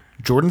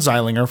 Jordan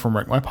Zeilinger from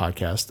Wreck My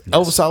Podcast,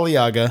 Elvis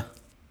Aliaga,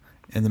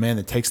 and the man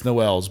that takes no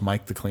L's,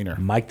 Mike the Cleaner.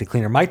 Mike the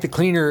Cleaner. Mike the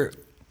Cleaner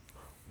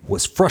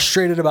was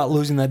frustrated about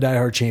losing that Die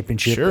Hard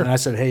Championship. Sure. And I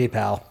said, hey,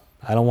 pal,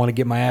 I don't want to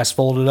get my ass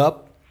folded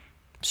up.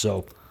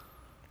 So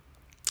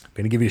I'm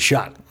going to give you a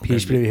shot.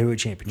 PHPW Heavyweight I'm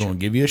Championship. going to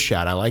give you a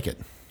shot. I like it.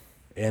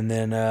 And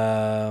then,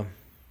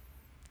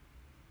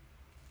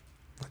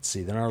 let's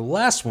see. Then our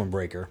last one,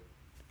 Breaker.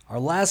 Our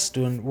last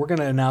one, we're going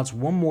to announce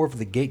one more for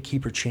the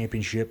Gatekeeper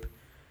Championship.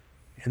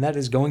 And that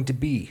is going to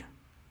be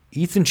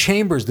Ethan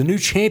Chambers, the new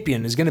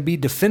champion, is going to be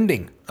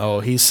defending.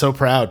 Oh, he's so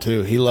proud,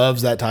 too. He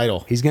loves that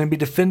title. He's going to be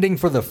defending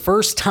for the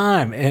first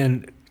time.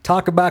 And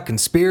talk about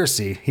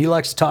conspiracy. He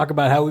likes to talk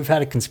about how we've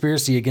had a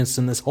conspiracy against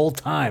him this whole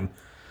time.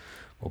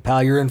 Well,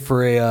 pal, you're in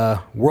for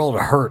a world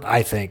of hurt,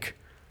 I think,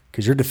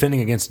 because you're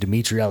defending against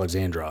Dmitry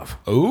Alexandrov.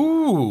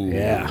 Ooh.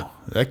 Yeah.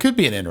 That could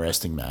be an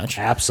interesting match.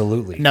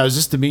 Absolutely. Now, is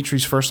this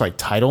Dimitri's first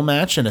title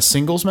match and a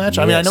singles match?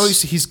 I mean, I know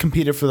Yes. he's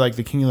competed for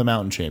the King of the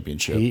Mountain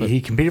Championship. but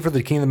He competed for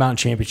the King of the Mountain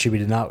Championship. He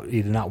did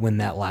not win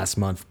that last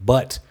month,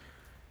 but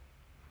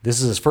this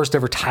is his first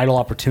ever title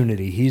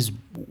opportunity. He's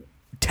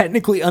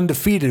technically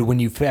undefeated when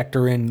you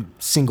factor in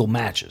single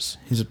matches.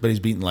 he's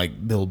beaten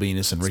Bill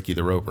Venus and Ricky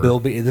the Roper.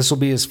 This will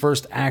be his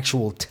first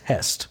actual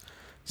test,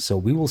 so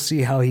we will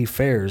see how he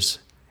fares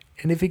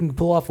and if he can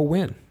pull off a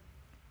win.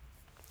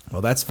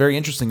 Well, that's very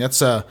interesting.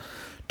 That's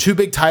 2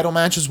 big title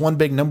matches, 1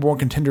 big number 1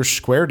 contender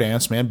square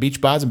dance, man.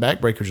 Beach Bods and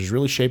Backbreakers is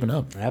really shaping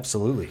up.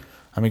 Absolutely.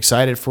 I'm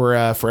excited for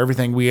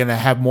everything. We're going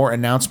to have more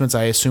announcements,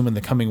 I assume, in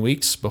the coming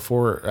weeks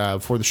before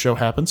the show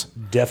happens.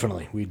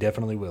 Definitely. We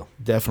definitely will.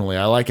 Definitely.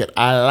 I like it.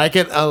 I like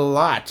it a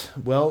lot.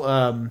 Well,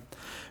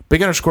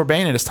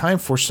 Big_Bane, it is time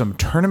for some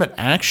tournament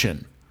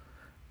action.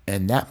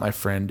 And that, my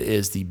friend,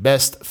 is the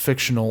best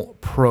fictional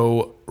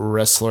pro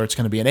wrestler. It's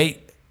going to be an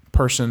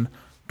 8-person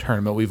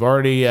tournament. We've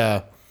already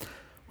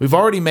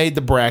made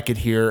the bracket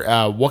here.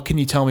 What can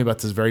you tell me about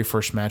this very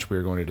first match we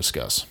are going to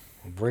discuss?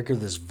 Breaker,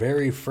 this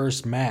very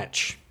first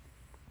match,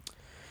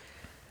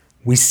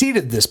 we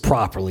seeded this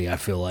properly, I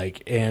feel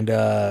like, and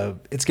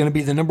it's going to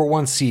be the number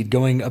 1 seed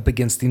going up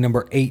against the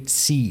number 8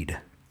 seed.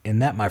 And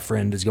that, my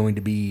friend, is going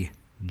to be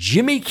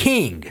Jimmy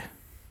King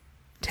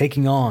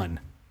taking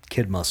on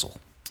Kid Muscle.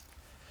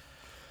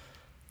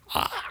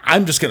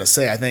 I'm just going to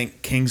say I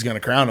think King's going to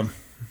crown him.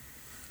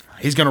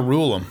 He's going to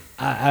rule him.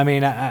 I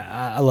mean,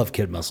 I love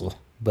Kid Muscle,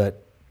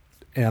 but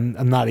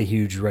I'm not a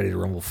huge Ready to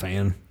Rumble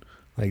fan.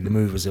 Like, the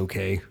move was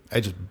okay,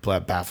 It just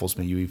baffles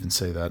me you even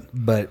say that.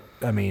 but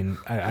I mean,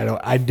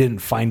 I didn't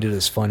find it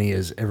as funny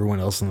as everyone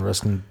else in the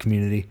wrestling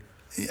community.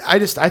 I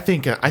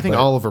think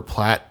Oliver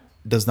Platt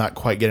does not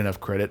quite get enough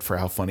credit for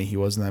how funny he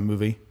was in that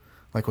movie.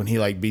 Like when he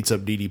like beats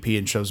up DDP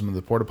and shows him in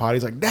the porta potty,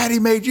 he's like, "Daddy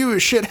made you a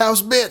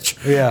shithouse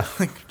bitch." Yeah,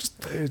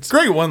 It's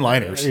great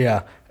one-liners.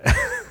 yeah.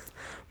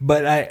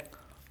 But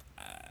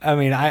I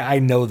mean, I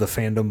know the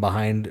fandom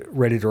behind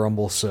Ready to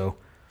Rumble, so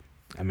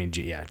I mean,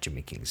 yeah,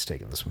 Jimmy King's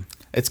taking this one.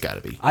 It's got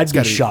to be. I'd It's be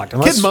gotta shocked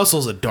Kid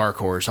Muscle's a dark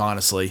horse,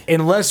 honestly.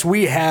 Unless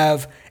we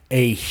have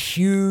a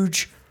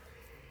huge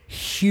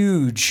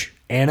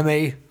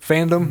anime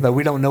fandom that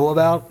we don't know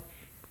about.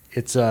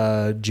 It's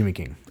Jimmy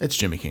King. It's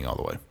Jimmy King all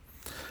the way.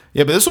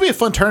 Yeah, but this will be a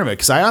fun tournament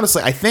because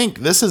I think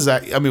this is.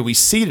 I mean, we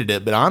seeded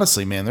it, but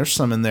honestly, man, there's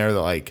some in there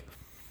that like.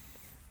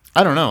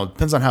 I don't know. It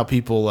depends on how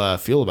people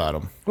feel about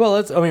them.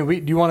 Well,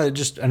 do you want to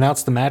just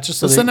announce the matches?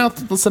 Let's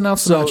announce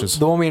the matches.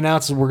 The one we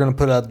announced is we're going to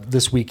put up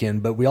this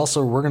weekend, but we're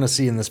going to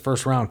see in this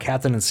first round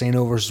Captain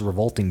Insano versus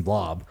Revolting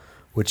Blob,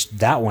 which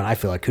that one I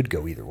feel like could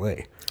go either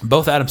way.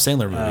 Both Adam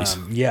Sandler movies.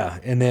 Yeah,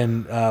 and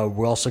then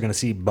we're also going to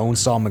see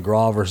Bonesaw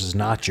McGraw versus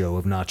Nacho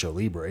of Nacho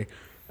Libre,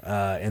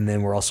 and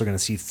then we're also going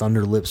to see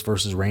Thunder Lips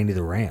versus Randy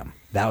the Ram.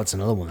 That's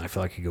another one that I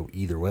feel like could go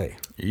either way.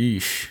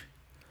 Yeesh.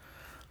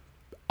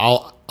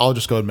 I'll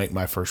just go and make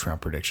my first round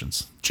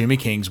predictions. Jimmy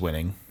King's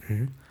winning.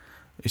 Mm-hmm.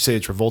 You say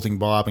it's Revolting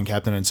Blob and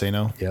Captain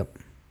Insano? Yep.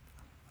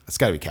 It's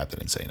got to be Captain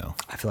Insano.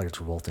 I feel like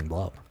it's Revolting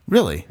Blob.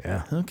 Really?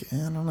 Yeah. Okay,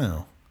 I don't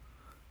know.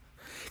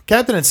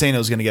 Captain Insano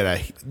is going to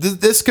get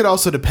this could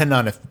also depend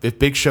on if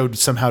Big Show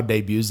somehow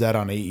debuts that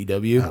on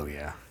AEW. Oh,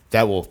 yeah.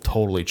 That will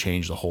totally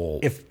change the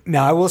whole.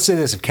 Now, I will say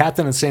this. If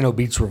Captain Insano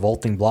beats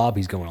Revolting Blob,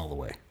 he's going all the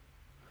way.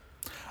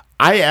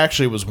 I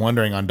actually was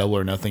wondering on Double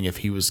or Nothing if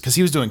he was, because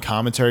he was doing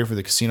commentary for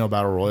the Casino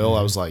Battle Royal. Mm-hmm.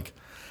 I was like,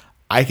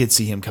 I could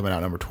see him coming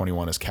out number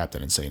 21 as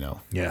Captain Insano.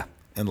 Yeah.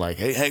 And like,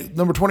 hey,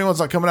 number 21's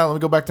not coming out. Let me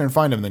go back there and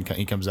find him. And then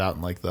he comes out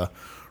in like the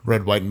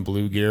red, white, and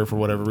blue gear for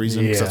whatever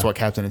reason. Because that's what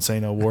Captain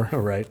Insano wore.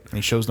 Right. And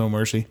he shows no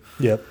mercy.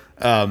 Yep.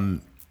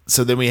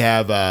 So then we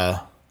have,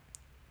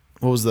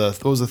 what was the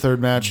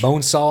third match?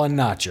 Bonesaw and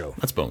Nacho.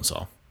 That's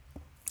Bonesaw.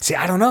 See,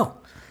 I don't know.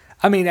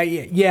 I mean,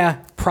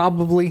 yeah,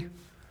 probably.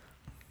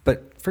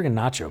 But friggin'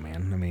 Nacho,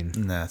 man. I mean,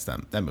 Nah,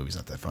 that movie's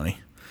not that funny.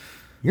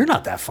 You're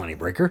not that funny,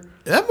 Breaker.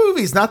 That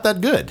movie's not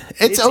that good.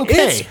 It's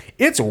okay.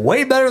 It's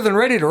way better than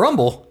Ready to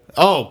Rumble.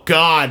 Oh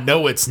God,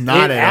 no, it's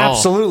not It at all.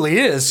 absolutely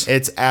is.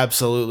 It's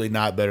absolutely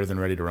not better than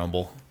Ready to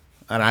Rumble,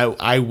 and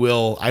I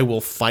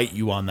will fight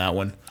you on that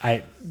one.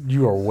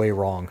 You are way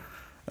wrong.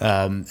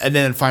 And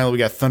then finally we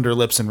got Thunder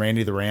Lips and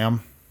Randy the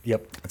Ram.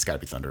 Yep. It's got to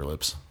be Thunder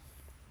Lips.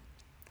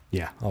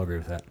 Yeah, I'll agree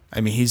with that.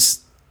 I mean,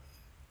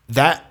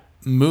 that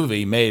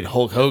movie made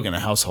Hulk Hogan a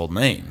household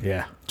name.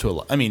 Yeah.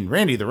 I mean,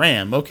 Randy the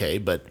Ram, okay,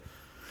 but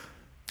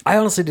I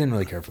honestly didn't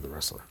really care for the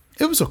wrestler.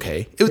 it was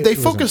okay. They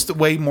focused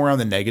way more on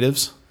the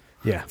negatives.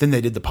 Yeah. Than they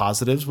did the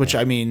positives, which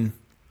I mean,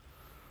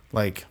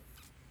 like,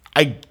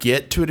 I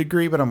get to a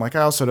degree, but I'm like,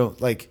 I also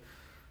don't like.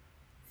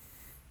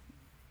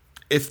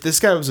 If this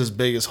guy was as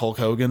big as Hulk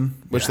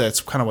Hogan, which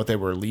that's kind of what they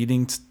were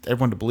leading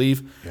everyone to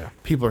believe,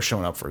 people are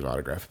showing up for his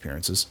autograph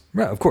appearances.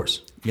 Right, of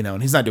course. You know,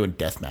 and he's not doing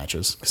death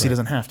matches because he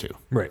doesn't have to.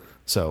 Right.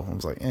 So I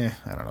was like, I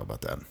don't know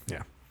about that.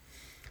 Yeah.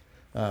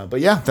 But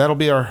yeah, that'll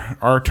be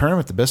our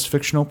tournament, the best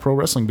fictional pro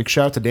wrestling. Big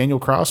shout out to Daniel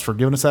Cross for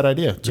giving us that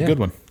idea. It's a good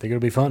one. I think it'll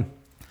be fun.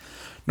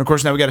 And of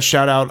course, now we got to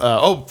shout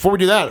out. Before we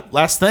do that,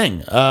 last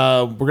thing,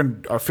 we're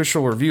going to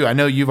official review. I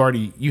know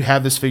you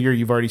have this figure,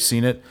 you've already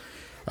seen it.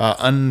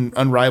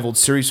 Unrivaled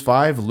Series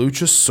 5,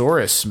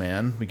 Luchasaurus,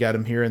 man. We got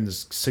him here in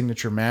this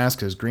signature mask,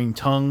 his green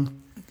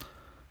tongue,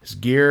 his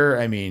gear.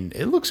 I mean,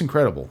 it looks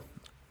incredible.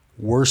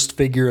 Worst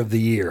figure of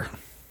the year.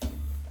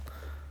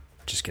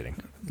 Just kidding.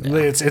 Yeah.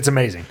 It's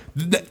amazing.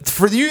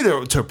 For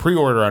you to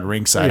pre-order on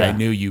Ringside, I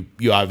knew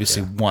you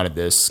obviously wanted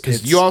this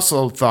because you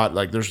also thought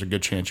like there's a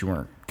good chance you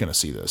weren't going to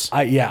see this.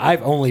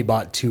 I've only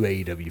bought 2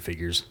 AEW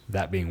figures,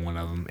 that being one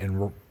of them,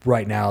 and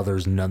right now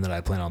there's none that I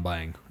plan on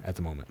buying at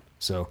the moment.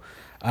 So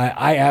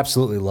I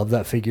absolutely love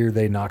that figure.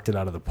 They knocked it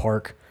out of the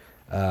park.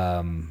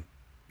 I'd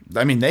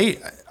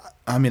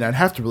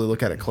have to really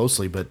look at it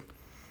closely, but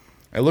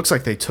it looks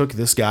like they took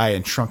this guy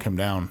and shrunk him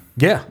down.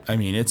 Yeah. I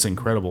mean, it's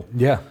incredible.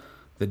 Yeah.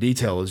 The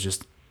detail is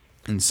just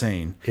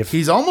insane. If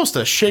he's almost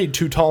a shade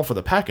too tall for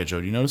the package, though.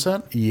 Do you notice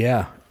that?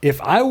 Yeah.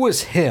 If I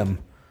was him,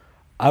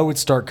 I would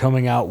start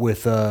coming out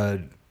with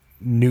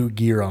new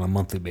gear on a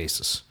monthly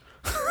basis.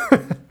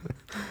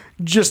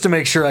 Just to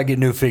make sure I get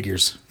new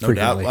figures. No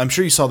doubt. I'm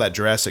sure you saw that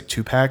Jurassic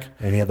 2-pack.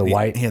 And he had the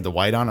white. He had the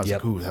white on. I was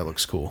like, ooh, that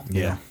looks cool.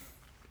 Yeah.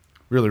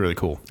 Really, really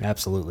cool.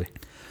 Absolutely.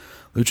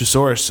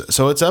 Luchasaurus.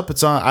 So it's up.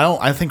 It's on.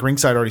 I think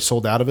Ringside already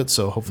sold out of it,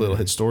 so hopefully it'll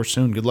hit stores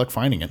soon. Good luck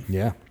finding it.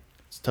 Yeah.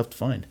 It's tough to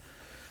find.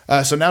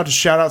 So now to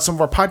shout out some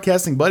of our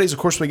podcasting buddies. Of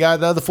course, we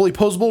got the Fully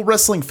Posable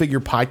Wrestling Figure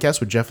Podcast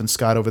with Jeff and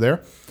Scott over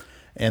there.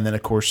 And then,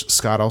 of course,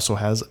 Scott also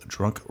has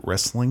Drunk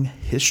Wrestling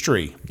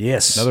History.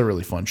 Yes. Another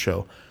really fun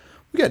show.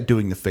 We got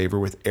Doing the Favor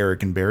with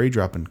Eric and Barry,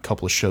 dropping a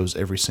couple of shows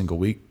every single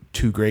week.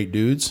 2 great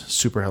dudes.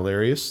 Super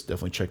hilarious.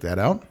 Definitely check that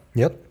out.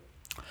 Yep.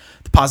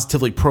 The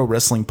Positively Pro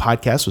Wrestling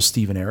Podcast with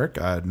Steve and Eric.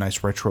 A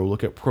nice retro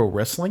look at pro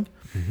wrestling.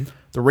 Mm-hmm.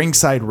 The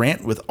Ringside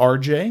Rant with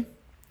RJ.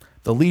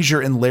 The Leisure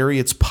and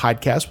Lariats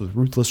podcast with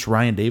Ruthless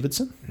Ryan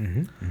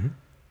Davidson.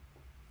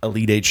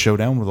 Elite Eight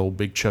Showdown with old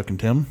Big Chuck and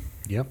Tim.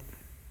 Yep.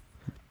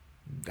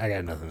 I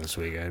got nothing this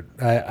week.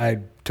 I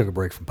took a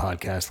break from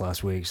podcast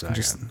last week, so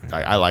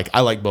I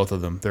like both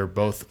of them. They're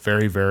both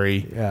very,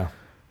 very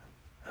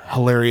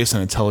hilarious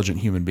and intelligent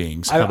human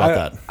beings. How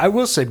about that? I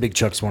will say Big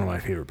Chuck's one of my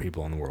favorite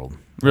people in the world.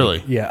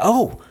 Really? Yeah.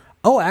 Oh,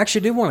 I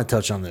actually did want to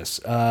touch on this.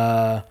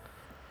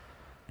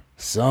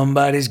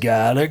 Somebody's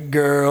got a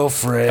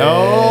girlfriend.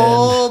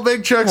 Oh,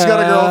 Big Chuck's got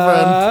a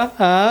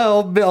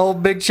girlfriend.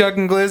 Old Big Chuck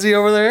and Glizzy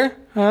over there.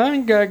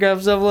 Got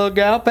himself a little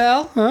gal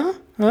pal.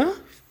 With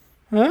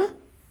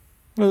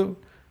a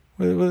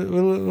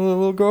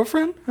little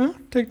girlfriend?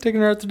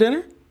 Taking her out to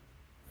dinner?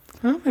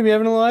 Maybe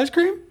having a little ice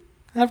cream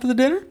after the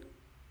dinner?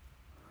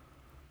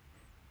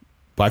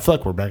 But I feel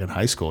like we're back in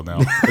high school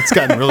now. It's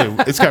got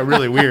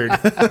really weird.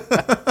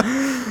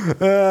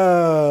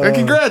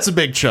 Congrats to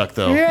Big Chuck,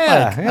 though.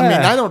 Yeah, I mean,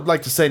 I don't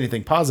like to say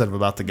anything positive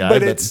about the guy,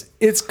 but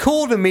it's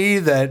cool to me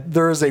that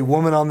there is a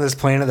woman on this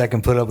planet that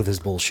can put up with his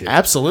bullshit.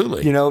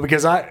 Absolutely. You know,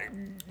 because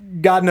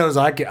God knows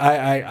I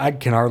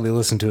can hardly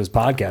listen to his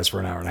podcast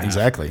for an hour and a half.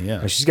 Exactly, yeah.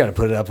 And she's got to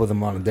put it up with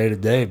him on a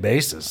day-to-day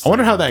basis. I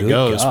wonder how that Good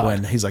goes God.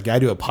 when he's like, I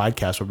do a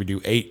podcast where we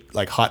do 8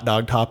 like hot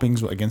dog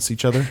toppings against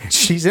each other.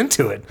 She's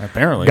into it.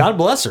 Apparently. God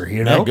bless her,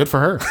 you know? Yeah, good for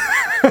her.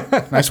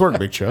 Nice work,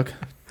 Big Chuck.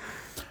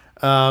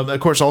 Of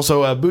course,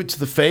 also Boot to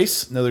the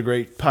Face, another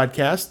great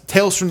podcast.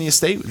 Tales from the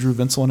Estate with Drew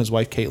Vinsel and his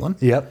wife, Caitlin.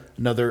 Yep.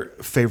 Another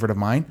favorite of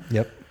mine.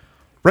 Yep.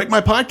 Wreck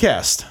My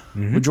Podcast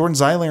with Jordan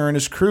Zeiler and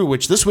his crew,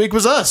 which this week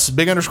was us,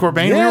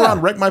 Big_Bane. We were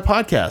on Wreck My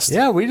Podcast.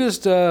 Yeah, we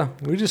just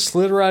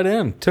slid right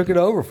in, took it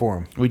over for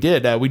him. We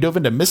did. We dove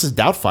into Mrs.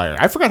 Doubtfire.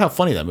 I forgot how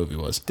funny that movie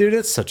was. Dude,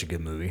 it's such a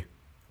good movie.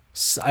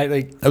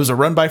 It was a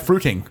run by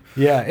fruiting.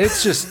 Yeah,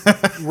 it's just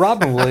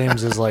Robin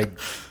Williams is like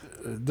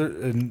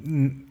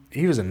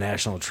he was a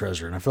national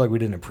treasure, and I feel like we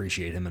didn't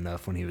appreciate him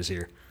enough when he was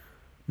here.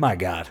 My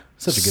God,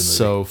 such a good movie.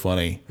 So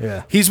funny.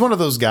 Yeah. He's one of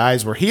those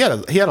guys where he had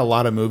a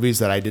lot of movies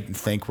that I didn't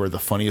think were the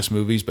funniest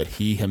movies, but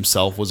he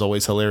himself was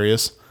always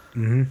hilarious.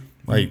 Mm-hmm.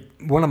 Like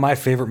one of my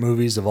favorite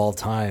movies of all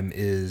time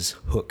is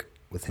Hook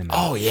with him.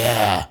 Oh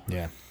yeah.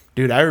 Yeah.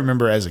 Dude, I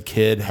remember as a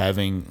kid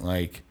having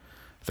like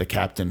the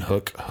Captain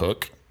Hook.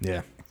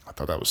 Yeah. I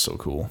thought that was so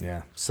cool.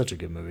 Yeah. Such a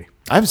good movie.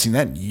 I haven't seen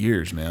that in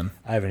years, man.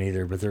 I haven't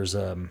either, but there's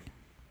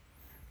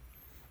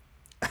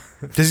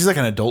Because he's like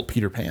an adult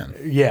Peter Pan.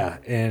 yeah,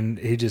 and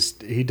he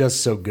does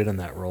so good in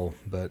that role.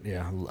 But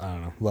yeah, I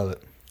don't know, love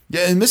it.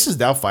 Yeah, and Mrs.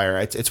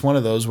 Doubtfire, it's one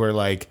of those where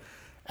like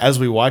as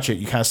we watch it,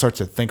 you kind of start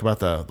to think about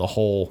the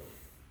whole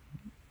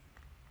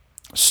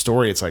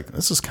story. It's like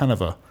this is kind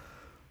of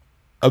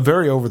a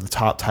very over the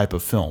top type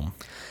of film.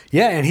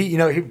 Yeah,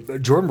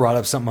 and Jordan brought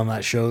up something on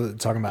that show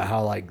talking about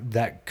how like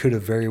that could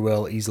have very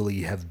well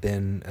easily have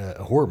been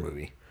a horror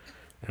movie,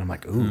 and I'm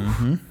like,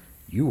 ooh.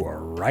 You are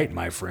right,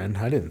 my friend.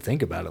 I didn't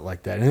think about it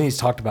like that. And then he's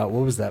talked about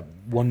what was that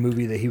one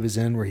movie that he was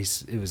in where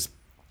it was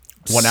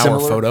 1 Hour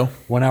Photo.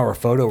 1 Hour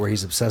Photo, where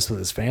he's obsessed with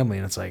his family,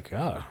 and it's like,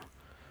 oh,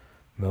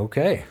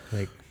 okay.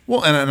 Like,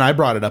 well, and I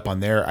brought it up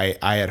on there.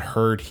 I had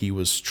heard he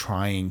was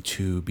trying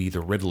to be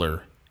the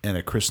Riddler in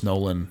a Chris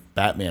Nolan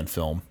Batman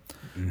film,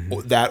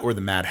 that or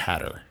the Mad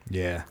Hatter.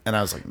 yeah. And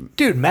I was like,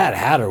 Dude, Mad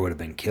Hatter would have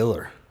been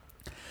killer.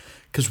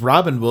 because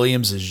Robin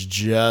Williams is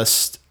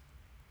just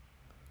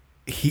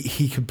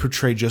he could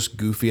portray just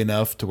goofy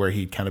enough to where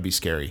he'd kind of be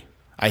scary,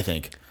 I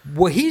think.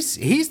 Well,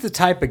 he's the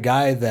type of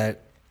guy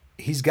that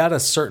he's got a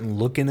certain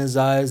look in his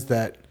eyes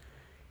that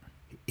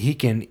he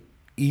can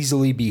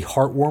easily be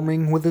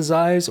heartwarming with his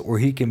eyes, or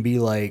he can be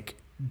like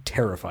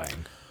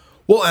terrifying.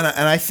 Well, and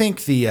I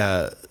think in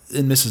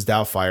Mrs.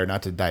 Doubtfire,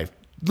 not to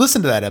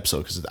listen to that episode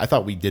because I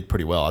thought we did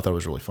pretty well. I thought it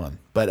was really fun.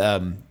 But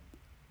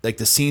like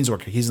the scenes where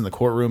he's in the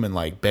courtroom and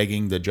like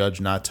begging the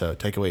judge not to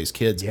take away his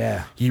kids.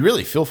 Yeah. You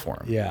really feel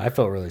for him. Yeah, I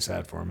felt really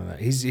sad for him in that.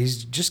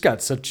 He's just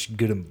got such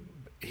good.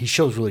 He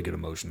shows really good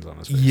emotions on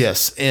his face.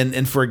 Yes,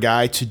 and for a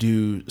guy to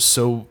do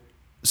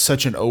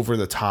such an over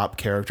the top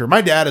character.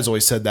 My dad has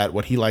always said that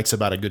what he likes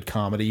about a good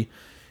comedy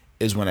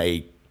is when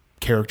a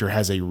character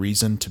has a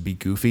reason to be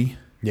goofy.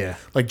 Yeah.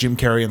 Like Jim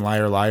Carrey in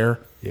Liar Liar.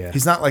 Yeah.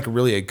 He's not like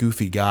really a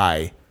goofy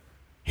guy.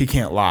 He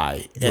can't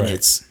lie, and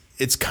Right.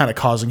 it's kind of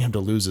causing him to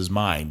lose his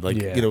mind, like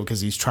Yeah.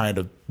 because he's trying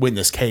to win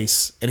this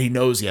case, and he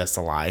knows he has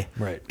to lie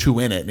Right. to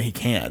win it, and he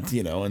can't,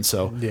 and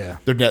so Yeah.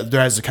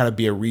 there has to kind of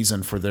be a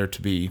reason for there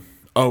to be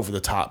over the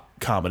top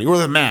comedy or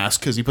the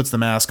mask, because he puts the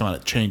mask on,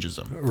 it changes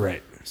him.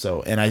 Right.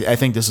 So, and I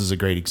think this is a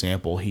great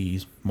example.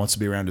 He wants to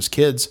be around his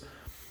kids,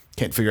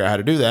 can't figure out how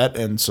to do that,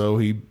 and so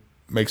he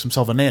makes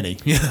himself a nanny.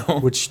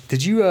 Which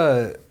did you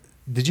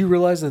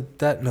realize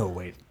that? No,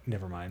 wait,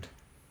 never mind.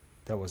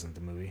 That wasn't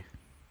the movie.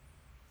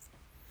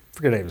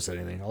 Forget I even said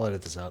anything. I'll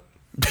edit this out.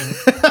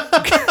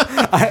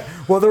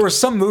 There was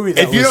some movie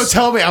that If you don't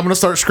tell me, I'm going to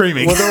start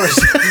screaming. Well,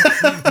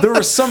 there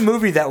was some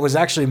movie that was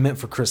actually meant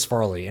for Chris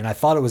Farley, and I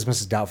thought it was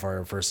Mrs.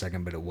 Doubtfire for a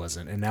second, but it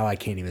wasn't. And now I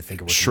can't even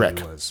think of what Shrek.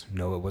 the movie was.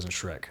 No, it wasn't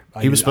Shrek.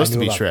 He was supposed to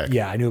be about, Shrek.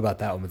 Yeah, I knew about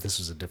that one, but this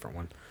was a different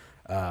one.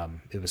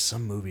 It was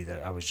some movie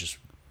that I was just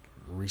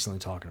recently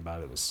talking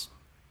about. It was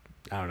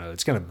I don't know.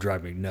 It's gonna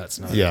drive me nuts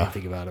now that Yeah. I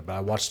think about it. But I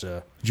watched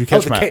Did you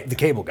catch the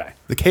Cable Guy?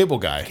 The Cable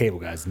Guy. Cable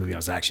Guy is the movie I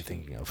was actually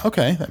thinking of.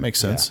 Okay, that makes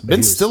sense. but Ben he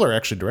was- Stiller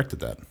actually directed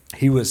that.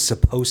 He was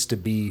supposed to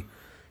be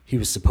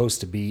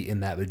in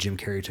that, but Jim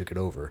Carrey took it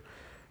over.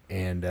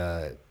 And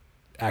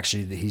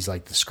actually, he's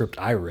like, the script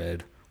I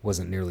read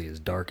wasn't nearly as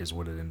dark as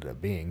what it ended up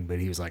being. But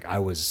he was like, I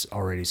was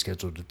already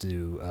scheduled to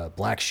do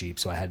Black Sheep,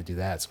 so I had to do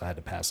that. So I had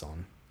to pass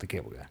on the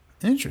Cable Guy.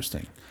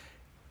 Interesting.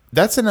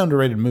 That's an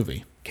underrated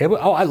movie.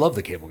 I love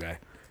the Cable Guy.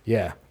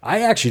 Yeah,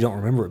 I actually don't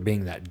remember it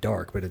being that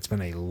dark, but it's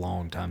been a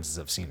long time since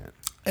I've seen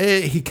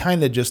it. He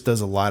kind of just does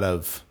a lot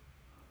of.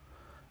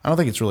 I don't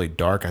think it's really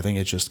dark. I think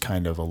it's just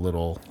kind of a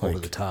little Over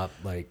like, the top,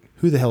 like,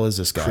 who the hell is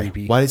this guy?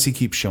 Creepy. Why does he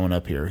keep showing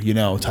up here? You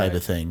know, type Right.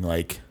 of thing.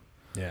 Like,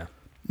 yeah,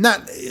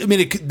 not. I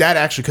mean, that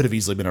actually could have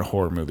easily been a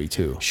horror movie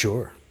too,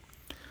 sure.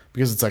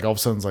 because it's like all of a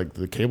sudden, it's like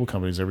the cable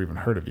company's never even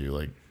heard of you.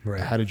 Like,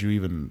 Right. how did you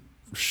even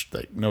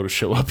know to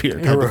show up here?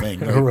 Type of thing.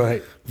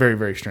 Right. Very,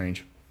 very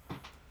strange.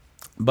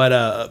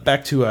 But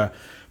back to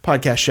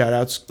podcast shout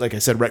outs. Like I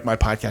said, Wreck My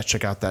Podcast.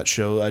 Check out that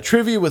show.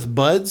 Trivia with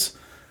Buds,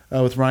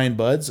 with Ryan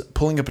Buds,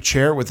 pulling up a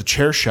chair with a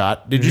chair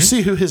shot. Did you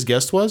see who his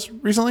guest was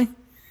recently?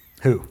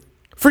 Who?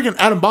 Freaking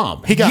Adam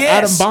Baum. He got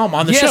Adam Baum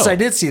on the show. Yes, I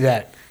did see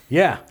that.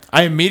 Yeah.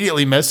 I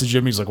immediately messaged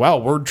him. He's like, wow,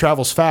 word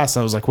travels fast.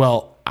 And I was like,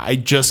 well, I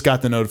just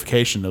got the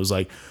notification. It was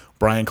like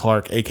Brian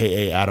Clark,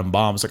 a.k.a. Adam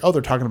Baum. It's like, oh,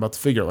 they're talking about the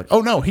figure. Like,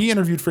 oh, no, he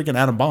interviewed freaking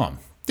Adam Baum.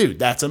 Dude,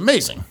 that's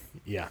amazing.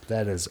 Yeah,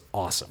 that is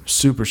awesome.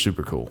 Super,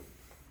 super cool.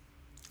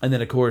 And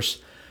then, of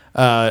course,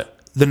 the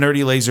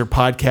Nerdy Laser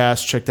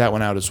podcast. Check that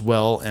one out as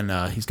well. And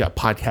he's got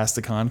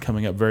Podcasticon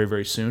coming up very,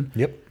 very soon.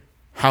 Yep.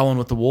 Howlin'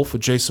 with the Wolf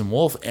with Jason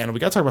Wolf. And we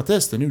got to talk about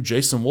this, the new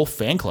Jason Wolf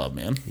fan club,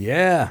 man.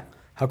 Yeah.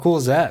 How cool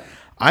is that?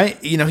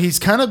 He's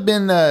kind of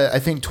been, I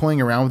think,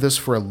 toying around with this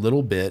for a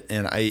little bit.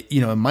 And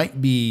it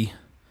might be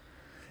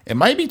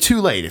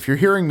too late. If you're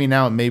hearing me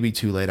now, it may be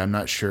too late. I'm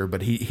not sure.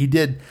 But he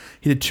did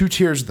 2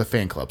 tiers of the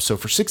fan club. So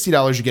for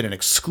 $60, you get an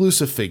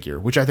exclusive figure,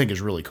 which I think is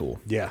really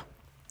cool. Yeah.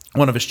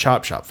 One of his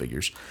Chop Shop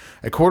figures,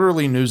 a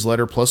quarterly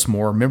newsletter plus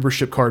more,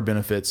 membership card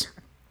benefits,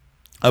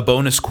 a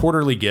bonus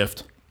quarterly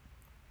gift,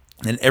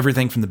 and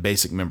everything from the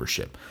basic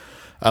membership.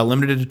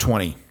 Limited to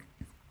 20,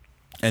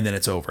 and then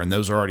it's over. And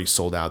those are already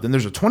sold out. Then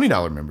there's a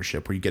 $20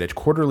 membership where you get a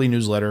quarterly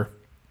newsletter,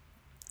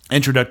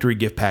 introductory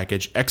gift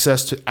package,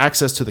 access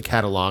to the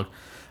catalog,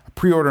 a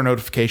pre-order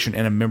notification,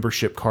 and a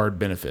membership card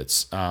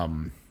benefits.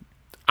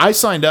 I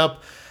signed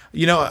up.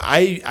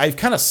 I've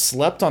kind of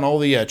slept on all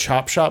the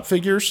Chop Shop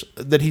figures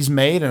that he's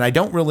made, and I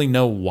don't really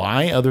know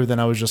why, other than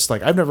I was just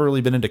like, I've never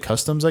really been into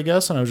customs, I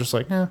guess, and I was just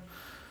like,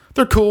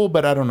 they're cool,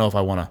 but I don't know if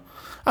I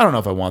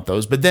want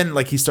those. But then,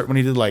 like, when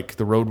he did like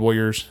the Road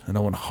Warriors and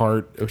Owen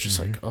Hart, it was just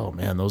like, oh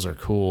man, those are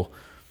cool.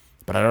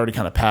 But I'd already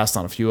kind of passed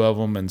on a few of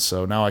them, and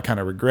so now I kind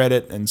of regret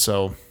it, and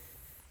so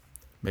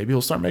maybe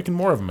he'll start making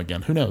more of them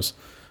again. Who knows?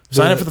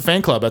 Sign up for the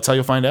fan club. That's how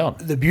you'll find out.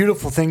 The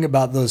beautiful thing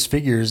about those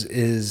figures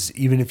is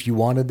even if you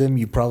wanted them,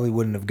 you probably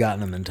wouldn't have gotten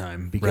them in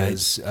time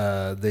because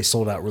they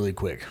sold out really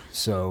quick.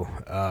 So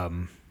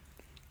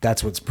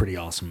that's what's pretty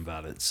awesome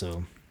about it.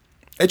 So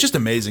It's just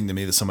amazing to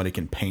me that somebody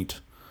can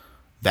paint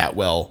that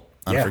well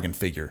on a freaking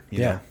figure. You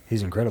know?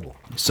 He's incredible.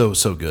 So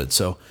good.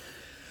 So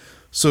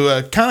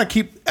kind of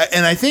keep,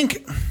 and I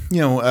think,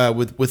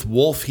 with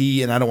Wolf,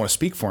 and I don't want to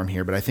speak for him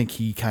here, but I think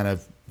he kind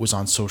of was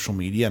on social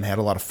media and had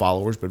a lot of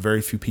followers, but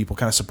very few people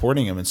kind of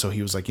supporting him. And so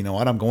he was like, you know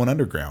what, I'm going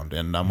underground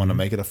and I'm going to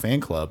make it a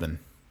fan club. And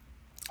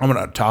I'm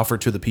going to offer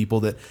to the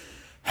people that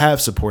have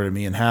supported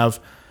me and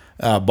have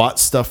bought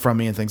stuff from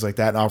me and things like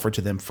that, and offer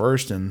to them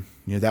first. And,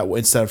 that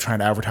instead of trying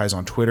to advertise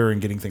on Twitter and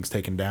getting things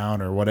taken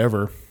down or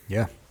whatever.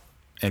 Yeah.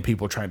 And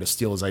people trying to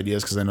steal his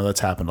ideas, because I know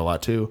that's happened a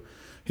lot too.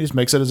 He just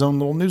makes it his own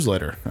little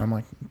newsletter. And I'm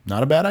like,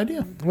 not a bad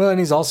idea. Well, and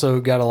he's also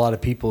got a lot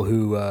of people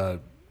who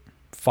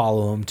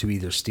follow him to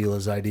either steal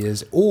his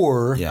ideas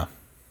or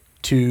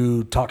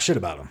to talk shit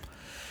about him.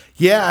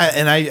 Yeah,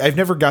 and I've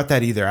never got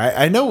that either.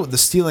 I know the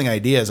stealing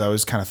ideas, I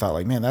always kind of thought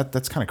like, man,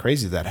 that's kind of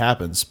crazy that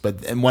happens.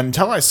 But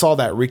until I saw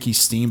that Ricky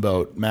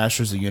Steamboat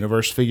Masters of the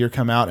Universe figure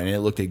come out and it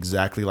looked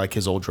exactly like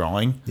his old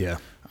drawing,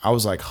 I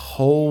was like,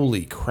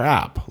 holy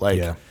crap.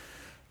 Like,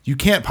 you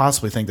can't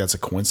possibly think that's a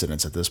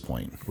coincidence at this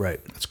point. Right.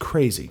 It's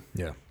crazy.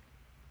 Yeah.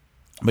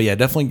 But yeah,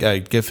 definitely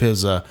give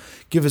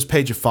his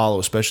page a follow,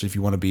 especially if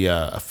you want to be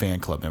a fan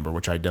club member,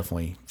 which I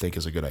definitely think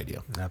is a good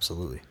idea.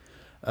 Absolutely.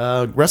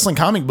 Wrestling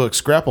comic books,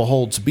 Grapple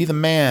Holds, Be the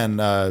Man,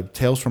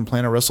 Tales from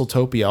Planet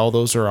WrestleTopia. All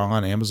those are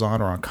on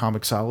Amazon or on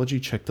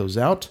Comixology. Check those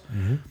out.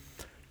 Mm-hmm.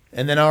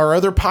 And then our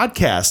other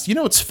podcast,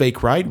 It's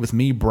Fake Right, with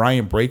me,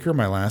 Brian Breaker.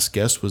 My last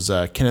guest was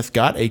Kenneth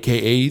Gott,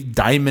 a.k.a.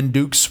 Diamond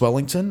Duke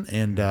Swellington.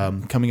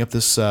 And coming up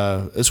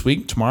this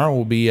week, tomorrow,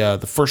 will be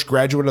the first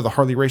graduate of the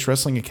Harley Race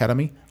Wrestling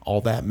Academy,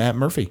 All That Matt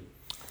Murphy.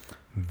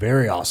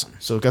 Very awesome.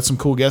 So we've got some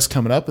cool guests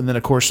coming up. And then,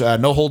 of course,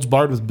 No Holds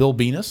Barred with Bill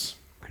Venus.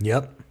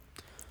 Yep.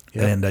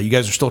 And you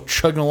guys are still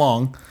chugging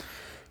along.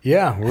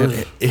 Yeah.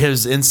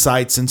 His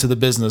insights into the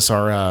business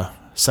are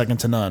second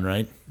to none,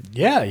 right?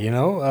 Yeah,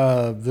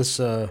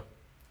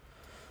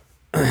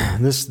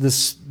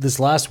 this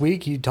last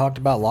week, he talked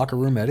about locker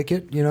room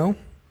etiquette.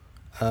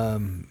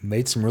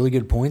 Made some really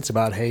good points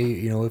about, hey,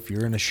 if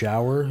you're in a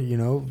shower,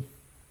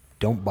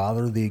 don't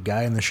bother the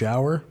guy in the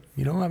shower.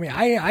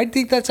 I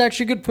think that's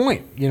actually a good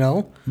point.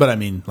 But I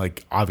mean,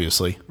 like,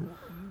 obviously.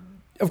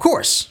 Of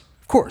course,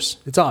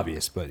 it's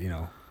obvious, but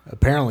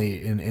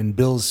apparently in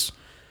Bill's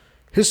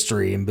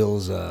history and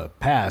Bill's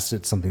past,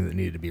 it's something that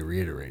needed to be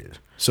reiterated.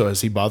 So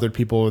has he bothered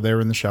people there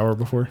in the shower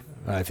before?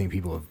 I think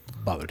people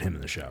have bothered him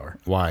in the shower.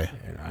 Why?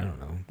 And I don't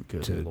know.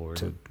 Good Lord.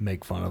 To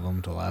make fun of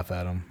him, to laugh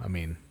at him. I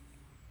mean,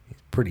 he's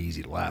pretty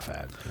easy to laugh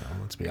at.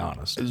 Let's be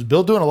honest. Is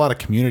Bill doing a lot of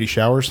community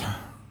showers?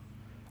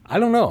 I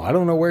don't know. I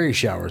don't know where he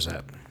showers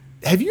at.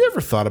 Have you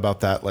ever thought about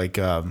that? Like,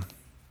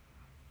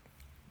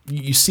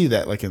 you see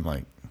that like in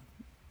like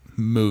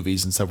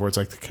movies and stuff where it's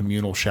like the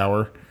communal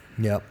shower.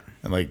 Yep.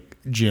 And like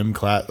gym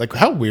class. Like,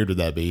 how weird would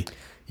that be?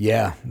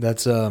 Yeah,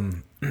 that's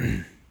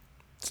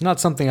it's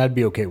not something I'd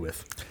be okay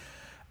with.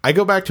 I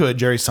go back to a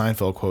Jerry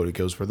Seinfeld quote. It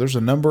goes, "Where there's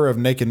a number of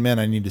naked men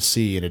I need to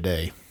see in a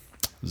day,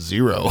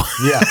 0."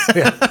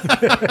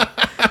 Yeah.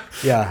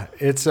 Yeah.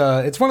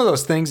 It's one of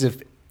those things.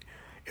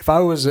 If I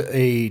was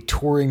a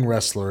touring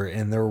wrestler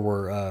and there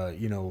were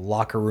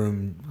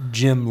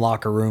gym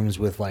locker rooms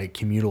with like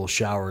communal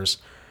showers,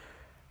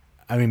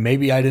 I mean,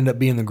 maybe I'd end up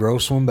being the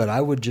gross one, but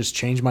I would just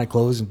change my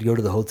clothes and go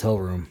to the hotel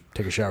room,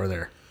 take a shower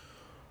there.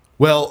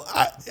 Well,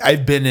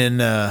 I've been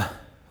in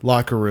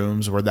locker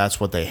rooms where that's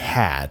what they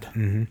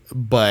had,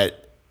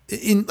 but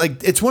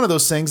it's one of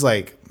those things.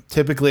 Like,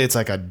 typically, it's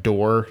like a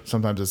door.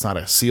 Sometimes it's not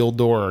a sealed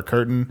door or a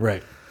curtain.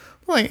 Right.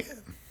 Like,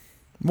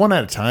 one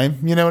at a time.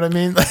 You know what I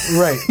mean?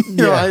 Right.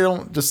 I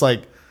don't just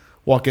like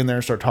walk in there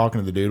and start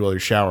talking to the dude while you're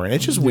showering.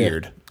 It's just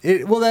weird.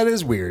 Well, that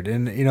is weird,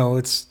 and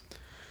that's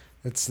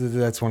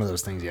one of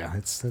those things. Yeah,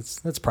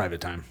 that's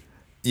private time.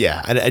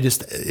 Yeah, I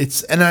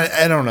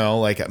don't know.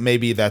 Like,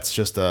 maybe that's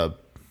just a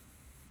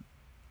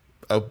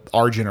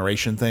our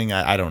generation thing.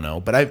 I don't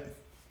know, but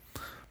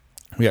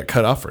we got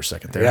cut off for a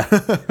second there. Yeah.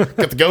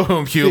 Got the go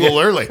home cue a little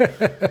early.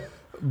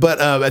 But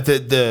at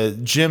the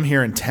gym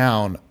here in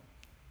town,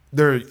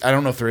 I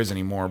don't know if there is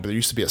anymore, but there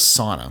used to be a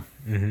sauna,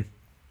 and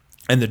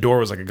the door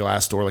was like a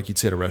glass door, like you'd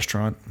see at a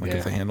restaurant, like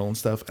with a handle and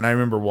stuff. And I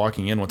remember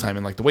walking in one time,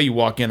 and like the way you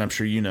walk in, I'm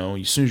sure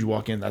as soon as you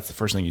walk in, that's the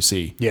first thing you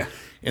see. Yeah.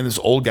 And this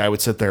old guy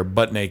would sit there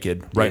butt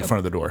naked right in front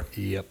of the door.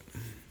 Yep.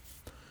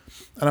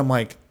 And I'm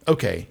like,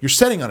 okay, you're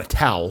sitting on a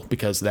towel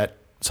because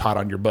that's hot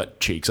on your butt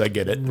cheeks. I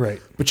get it.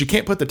 Right. But you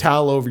can't put the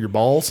towel over your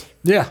balls.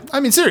 Yeah. I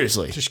mean,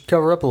 seriously. Just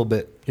cover up a little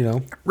bit,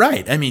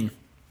 Right. I mean,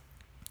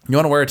 you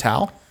want to wear a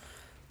towel?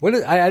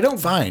 I don't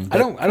Fine, I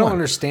don't but come on.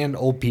 understand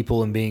old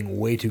people and being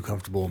way too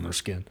comfortable in their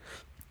skin.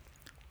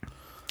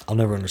 I'll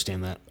never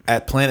understand that.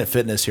 At Planet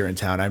Fitness here in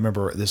town, I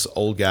remember this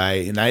old guy,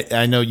 and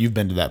I know you've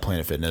been to that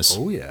Planet Fitness.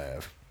 Oh yeah.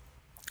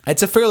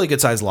 It's a fairly good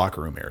sized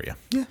locker room area.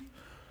 Yeah.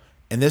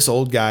 And this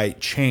old guy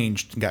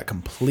changed and got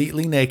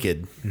completely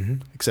naked,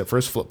 except for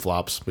his flip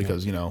flops,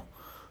 because you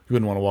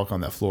wouldn't want to walk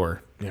on that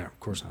floor. Yeah, of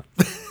course not.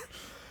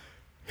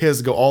 He has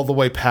to go all the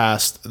way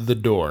past the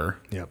door.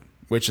 Yep.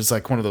 Which is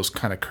like one of those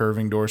kind of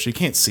curving doors. So you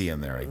can't see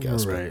in there, I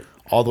guess. Right.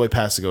 But all the way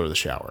past to go to the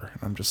shower.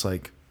 And I'm just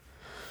like,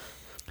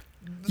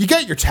 you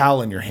got your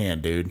towel in your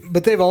hand, dude.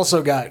 But they've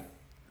also got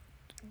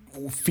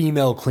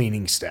female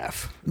cleaning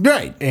staff.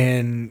 Right.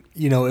 And,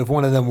 if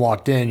one of them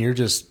walked in, you're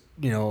just,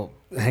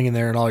 hanging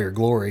there in all your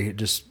glory,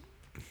 just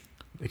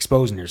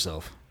exposing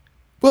yourself.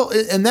 Well,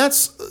 and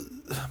that's,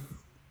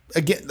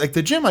 again, like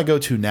the gym I go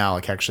to now,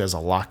 like actually has a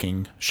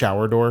locking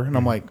shower door. And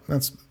I'm like,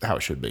 that's how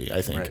it should be,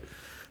 I think. Right.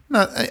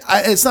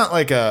 It's not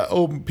like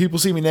people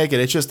see me naked.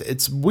 It's just,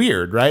 it's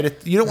weird, right?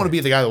 You don't want to be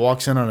the guy that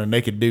walks in on a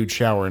naked dude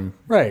showering.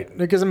 Right.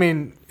 Because, I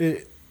mean,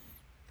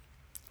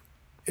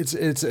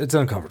 it's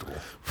uncomfortable.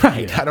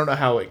 Right. Yeah. I don't know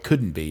how it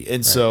couldn't be.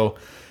 And so,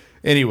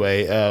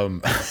 anyway,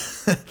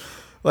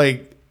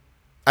 like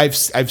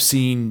I've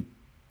seen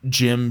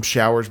gym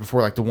showers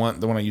before. Like the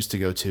one I used to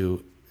go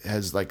to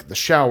has like the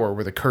shower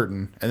with a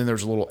curtain, and then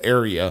there's a little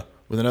area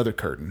with another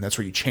curtain. That's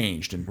where you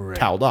changed and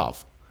toweled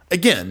off.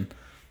 Again,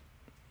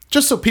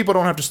 just so people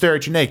don't have to stare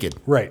at you naked.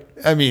 Right.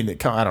 I mean,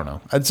 I don't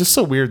know. It's just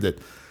so weird that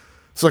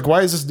it's like,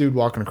 why is this dude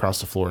walking across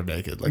the floor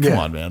naked? Like, come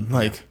on, man.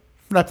 Like,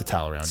 wrap the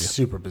towel around you.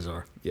 Super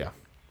bizarre. Yeah.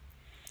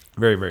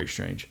 Very, very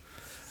strange.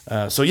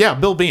 So, yeah,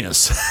 Bill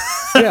Venus.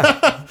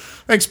 Yeah.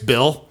 Thanks,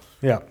 Bill.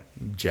 Yeah.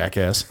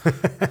 Jackass.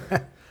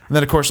 And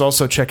then, of course,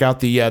 also check out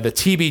the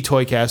TB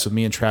Toycast with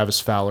me and Travis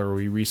Fowler.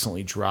 We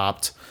recently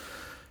dropped.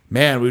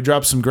 Man, we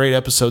dropped some great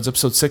episodes.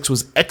 Episode 6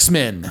 was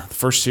X-Men, the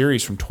first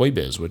series from Toy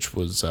Biz, which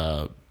was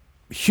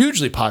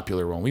hugely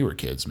popular when we were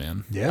kids,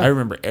 man. Yeah. I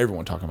remember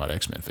everyone talking about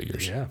X-Men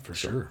figures. Yeah, for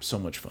sure. So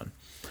much fun.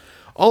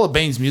 All of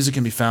Bane's music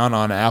can be found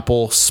on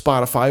Apple,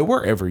 Spotify,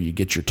 wherever you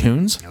get your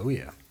tunes. Oh,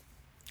 yeah.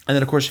 And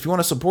then, of course, if you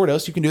want to support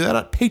us, you can do that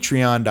at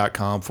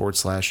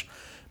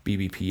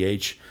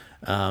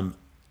patreon.com/BBPH.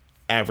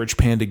 Average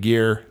Panda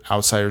Gear,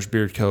 Outsiders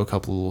Beard Co., a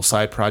couple of little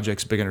side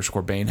projects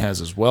Big_Bane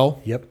has as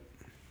well. Yep.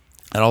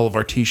 And all of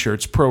our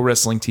t-shirts,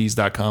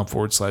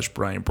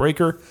 ProWrestlingTees.com/Brian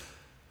Breaker,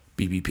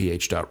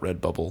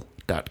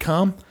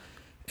 BBPH.redbubble.com.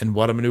 and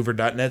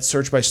whatamaneuver.net.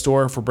 Search by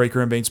store for Breaker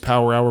and Bane's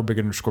Power Hour.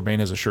 Big_Bane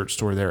has a shirt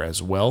store there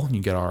as well. You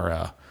can get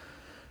our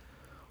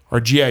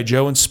G.I.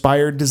 Joe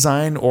inspired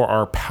design or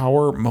our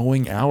Power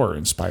Mowing Hour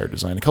inspired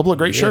design. A couple of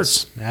great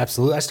shirts.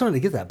 Absolutely. I still need to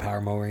get that Power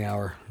Mowing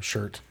Hour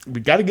shirt. We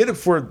got to get it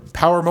before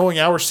Power Mowing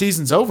Hour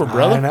season's over,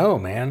 brother. I know,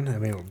 man. I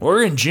mean,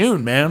 we're in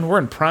June, man. We're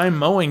in prime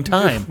mowing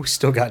time. We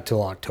still got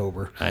till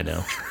October. I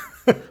know.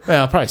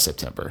 Well, probably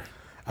September.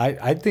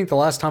 I think the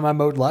last time I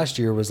mowed last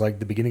year was like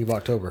the beginning of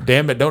October.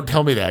 Damn it, don't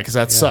tell me that because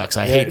that sucks.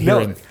 I hate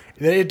hearing.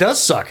 No, it does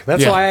suck.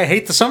 That's why I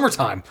hate the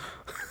summertime.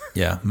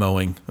 Yeah,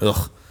 mowing.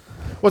 Ugh.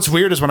 What's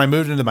weird is when I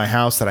moved into my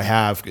house that I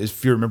have,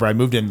 if you remember, I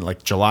moved in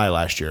like July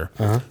last year.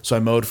 So I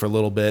mowed for a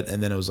little bit,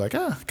 and then it was like,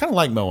 I kind of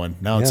like mowing.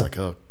 Now it's like,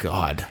 oh,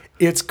 God.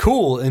 It's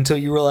cool until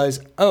you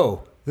realize,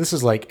 oh, this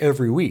is like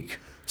every week.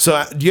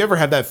 So do you ever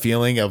have that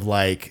feeling of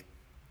like,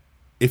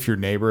 if your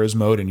neighbor has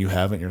mowed and you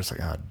haven't, you're just like,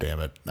 oh, damn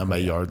it, now my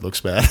yard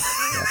looks bad.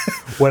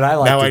 What I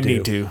like now to I do,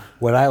 need to.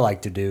 What I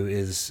like to do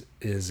is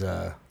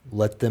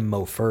let them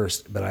mow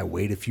first, but I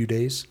wait a few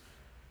days,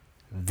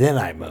 then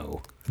I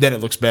mow. Then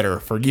it looks better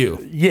for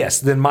you. Yes,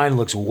 then mine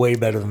looks way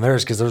better than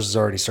theirs because theirs has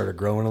already started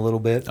growing a little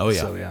bit. Oh,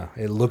 yeah. So, yeah,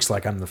 it looks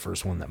like I'm the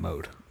first one that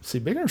mowed. See,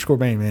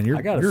 Big_Bane, man,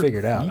 I got it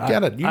figured out. You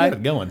got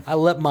it going. I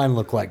let mine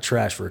look like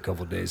trash for a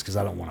couple of days because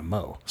I don't want to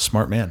mow.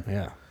 Smart man.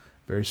 Yeah.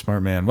 Very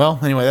smart man. Well,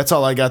 anyway, that's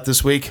all I got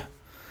this week.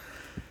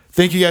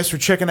 Thank you guys for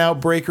checking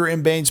out Breaker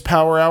and Bane's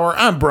Power Hour.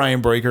 I'm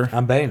Brian Breaker.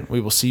 I'm Bane. We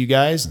will see you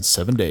guys in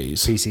 7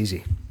 days. Peace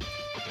easy.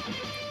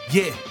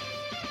 Yeah.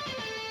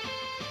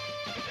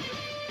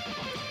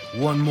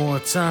 One more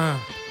time.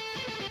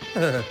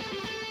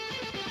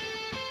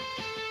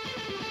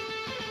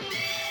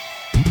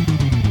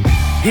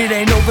 It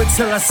ain't over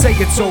till I say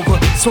it's over.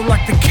 So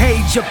lock the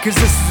cage up, cause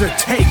this is a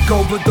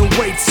takeover. The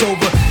wait's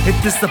over. If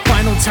this the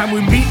final time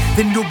we meet,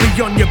 then you'll be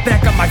on your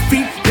back on my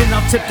feet. Then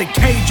I'll tip the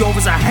cage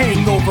over as a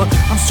hangover.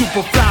 I'm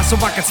super fly, so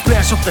I can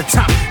splash off the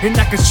top. And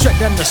I can shut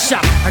down the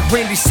shop. Like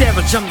Randy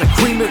Savage, I'm the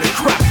cream of the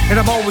crop. And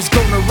I'm always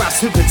gonna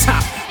rise to the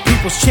top.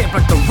 People's champ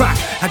like The Rock.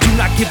 I do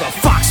not give a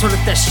fuck, so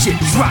let that shit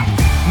drop.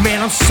 Man,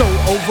 I'm so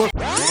over.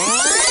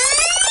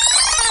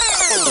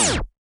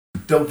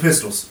 Double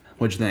pistols.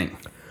 What'd you think?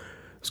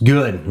 It's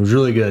good. It was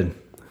really good.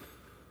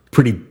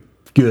 Pretty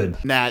good.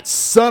 That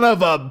son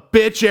of a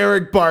bitch,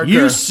 Eric Barker.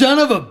 You son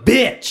of a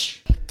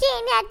bitch! Can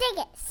I dig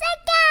it?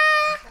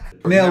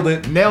 Sucker! Nailed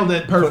it. Nailed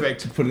it.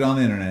 Perfect. Put it on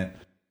the internet.